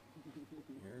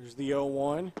 Here's the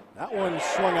 0-1. That one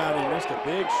swung out and missed a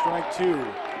big strike 2.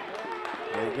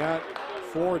 They got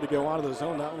Ford to go out of the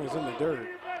zone. That one was in the dirt.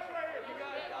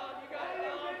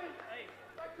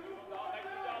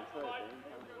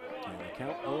 And the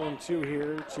count 0-2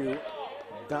 here to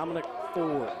Dominic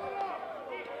Ford.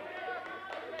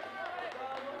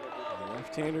 The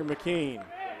left-hander McCain.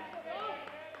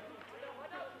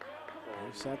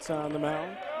 He sets on the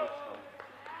mound.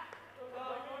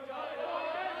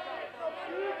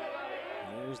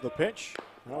 There's the pitch.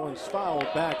 That one's fouled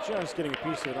back, just getting a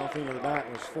piece of it off the end of the bat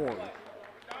was Ford.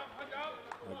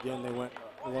 Again, they went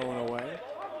low and away.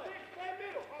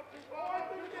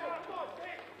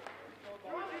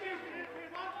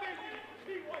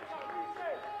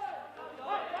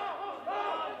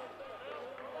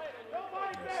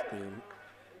 The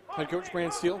head coach,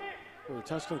 Brand Steele, where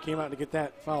Tusculum came out to get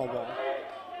that foul ball.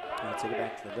 And take it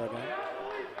back to the dugout.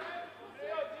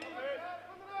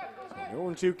 So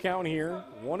 0-2 count here,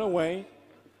 one away.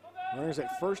 Runners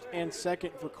at first and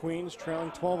second for Queens,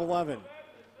 trailing 12-11.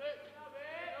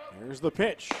 There's the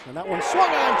pitch, and that one swung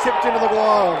on, tipped into the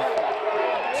glove.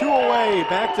 2 away,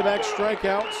 back-to-back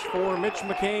strikeouts for Mitch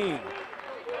McCain.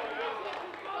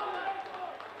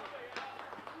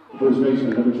 First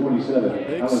baseman, number 27.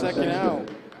 Big Alex second Sexton. out.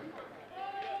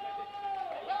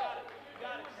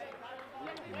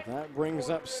 And that brings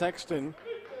up Sexton.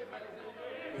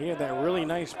 He had that really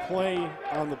nice play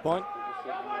on the bunt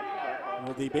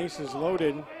with the bases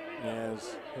loaded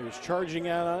as he was charging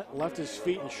at it, left his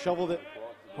feet and shoveled it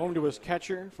home to his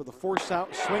catcher for the force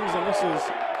out. Swings and misses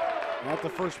at the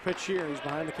first pitch here. He's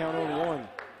behind the count 0-1.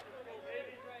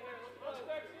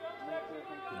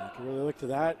 You can really look to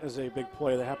that as a big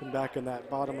play that happened back in that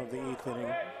bottom of the 8th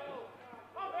inning.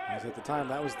 As at the time,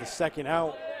 that was the second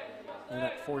out and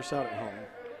that force out at home.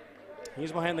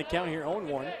 He's behind the count here,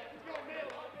 0-1.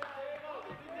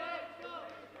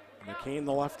 McCain,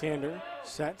 the left-hander,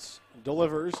 sets,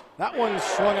 delivers. That one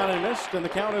swung on and missed, and the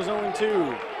count is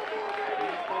 0-2.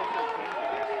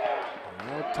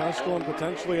 Now Tusculum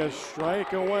potentially a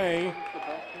strike away.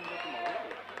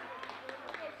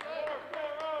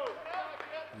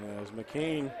 As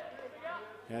McCain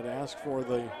had to ask for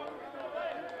the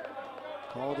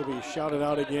call to be shouted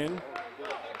out again.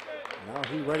 Now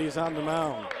he readies on the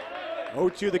mound.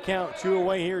 0-2 the count, 2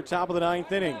 away here, top of the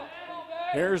 9th inning.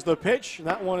 Here's the pitch.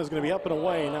 That one is going to be up and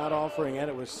away, not offering it.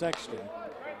 It was Sexton.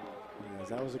 Yes,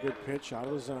 that was a good pitch out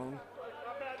of the zone.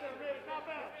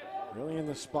 Really in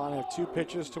the spot. Have 2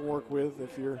 pitches to work with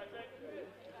if you're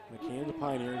McCain the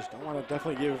Pioneers. Don't want to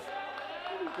definitely give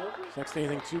Sexton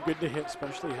anything too good to hit,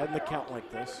 especially heading the count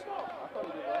like this.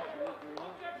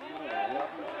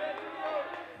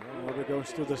 And Weber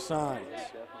goes through the signs.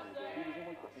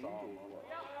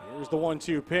 Here's the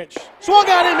 1-2 pitch. Swung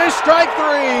on and missed, strike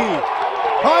 3.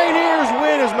 Pioneers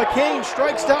win as McCain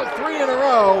strikes out 3 in a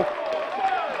row.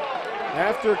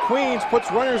 After Queens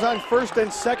puts runners on first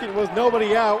and second with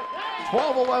nobody out.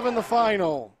 12-11 the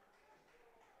final.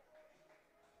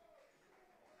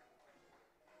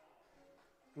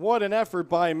 What an effort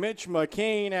by Mitch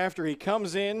McCain after he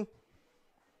comes in.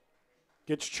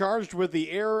 Gets charged with the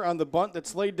error on the bunt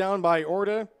that's laid down by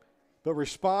Orta, but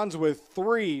responds with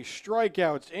 3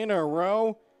 strikeouts in a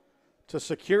row to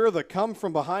secure the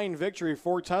come-from-behind victory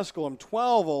for Tusculum,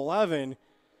 12-11.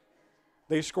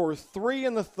 They score 3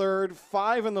 in the 3rd,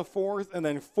 5 in the 4th, and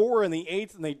then 4 in the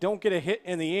 8th, and they don't get a hit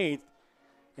in the 8th,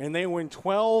 and they win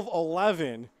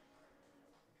 12-11.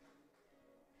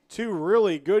 2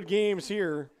 really good games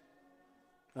here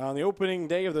on the opening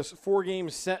day of this 4-game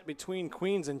set between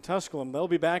Queens and Tusculum. They'll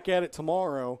be back at it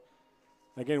tomorrow.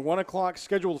 Again, 1 o'clock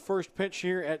scheduled first pitch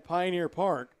here at Pioneer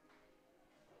Park.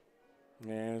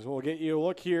 As we'll get you a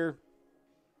look here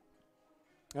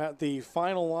at the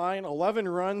final line. 11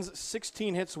 runs,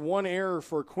 16 hits, 1 error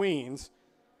for Queens.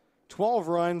 12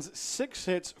 runs, 6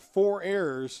 hits, 4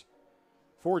 errors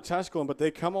for Tusculum, but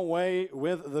they come away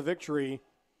with the victory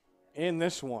in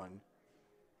this one.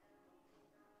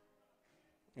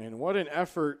 And what an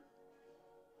effort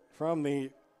from the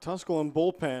Tusculum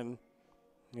bullpen.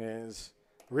 As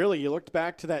really you looked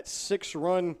back to that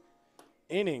 6-run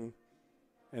inning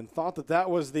and thought that that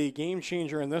was the game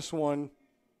changer in this one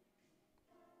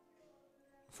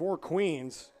for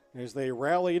Queens as they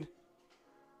rallied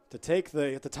to take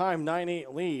the, at the time,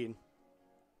 9-8 lead.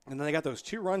 And then they got those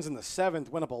 2 runs in the 7th,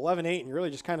 went up 11-8, and really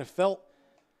just kind of felt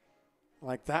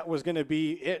like that was going to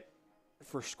be it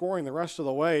for scoring the rest of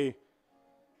the way.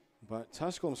 But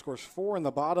Tusculum scores 4 in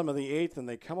the bottom of the 8th, and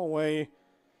they come away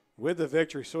with the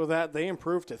victory. So that they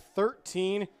improve to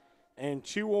 13-2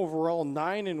 overall,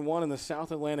 9-1 in the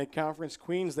South Atlantic Conference.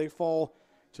 Queens, they fall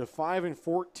to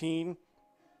 5-14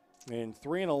 and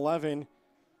 3-11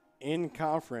 in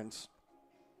conference.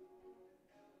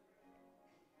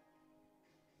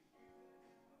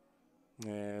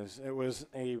 As it was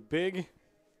a big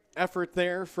effort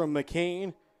there from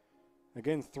McCain.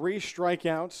 Again, 3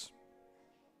 strikeouts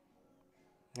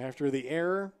after the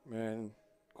error, and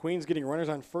Queens getting runners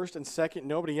on first and second,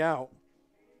 nobody out.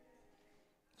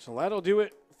 So that'll do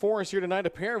it for us here tonight. A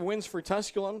pair of wins for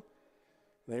Tusculum.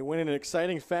 They win in an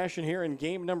exciting fashion here in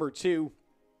game number 2,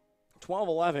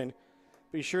 12-11.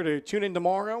 Be sure to tune in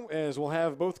tomorrow as we'll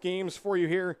have both games for you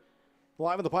here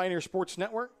live on the Pioneer Sports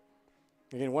Network.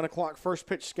 Again, 1 o'clock first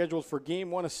pitch scheduled for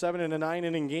game 1, a 7- and a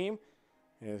 9-inning game.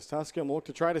 As Tusculum will look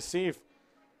to try to see if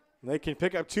they can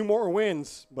pick up 2 more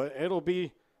wins, but it'll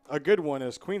be a good one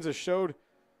as Queens has showed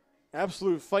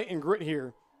absolute fight and grit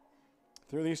here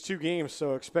through these two games,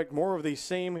 so expect more of the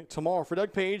same tomorrow. For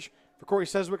Doug Page, for Corey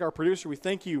Seswick, our producer, we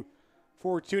thank you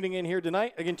for tuning in here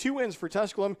tonight. Again, 2 wins for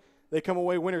Tusculum. They come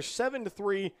away winners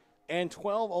 7-3 and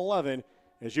 12-11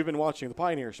 as you've been watching the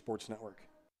Pioneer Sports Network.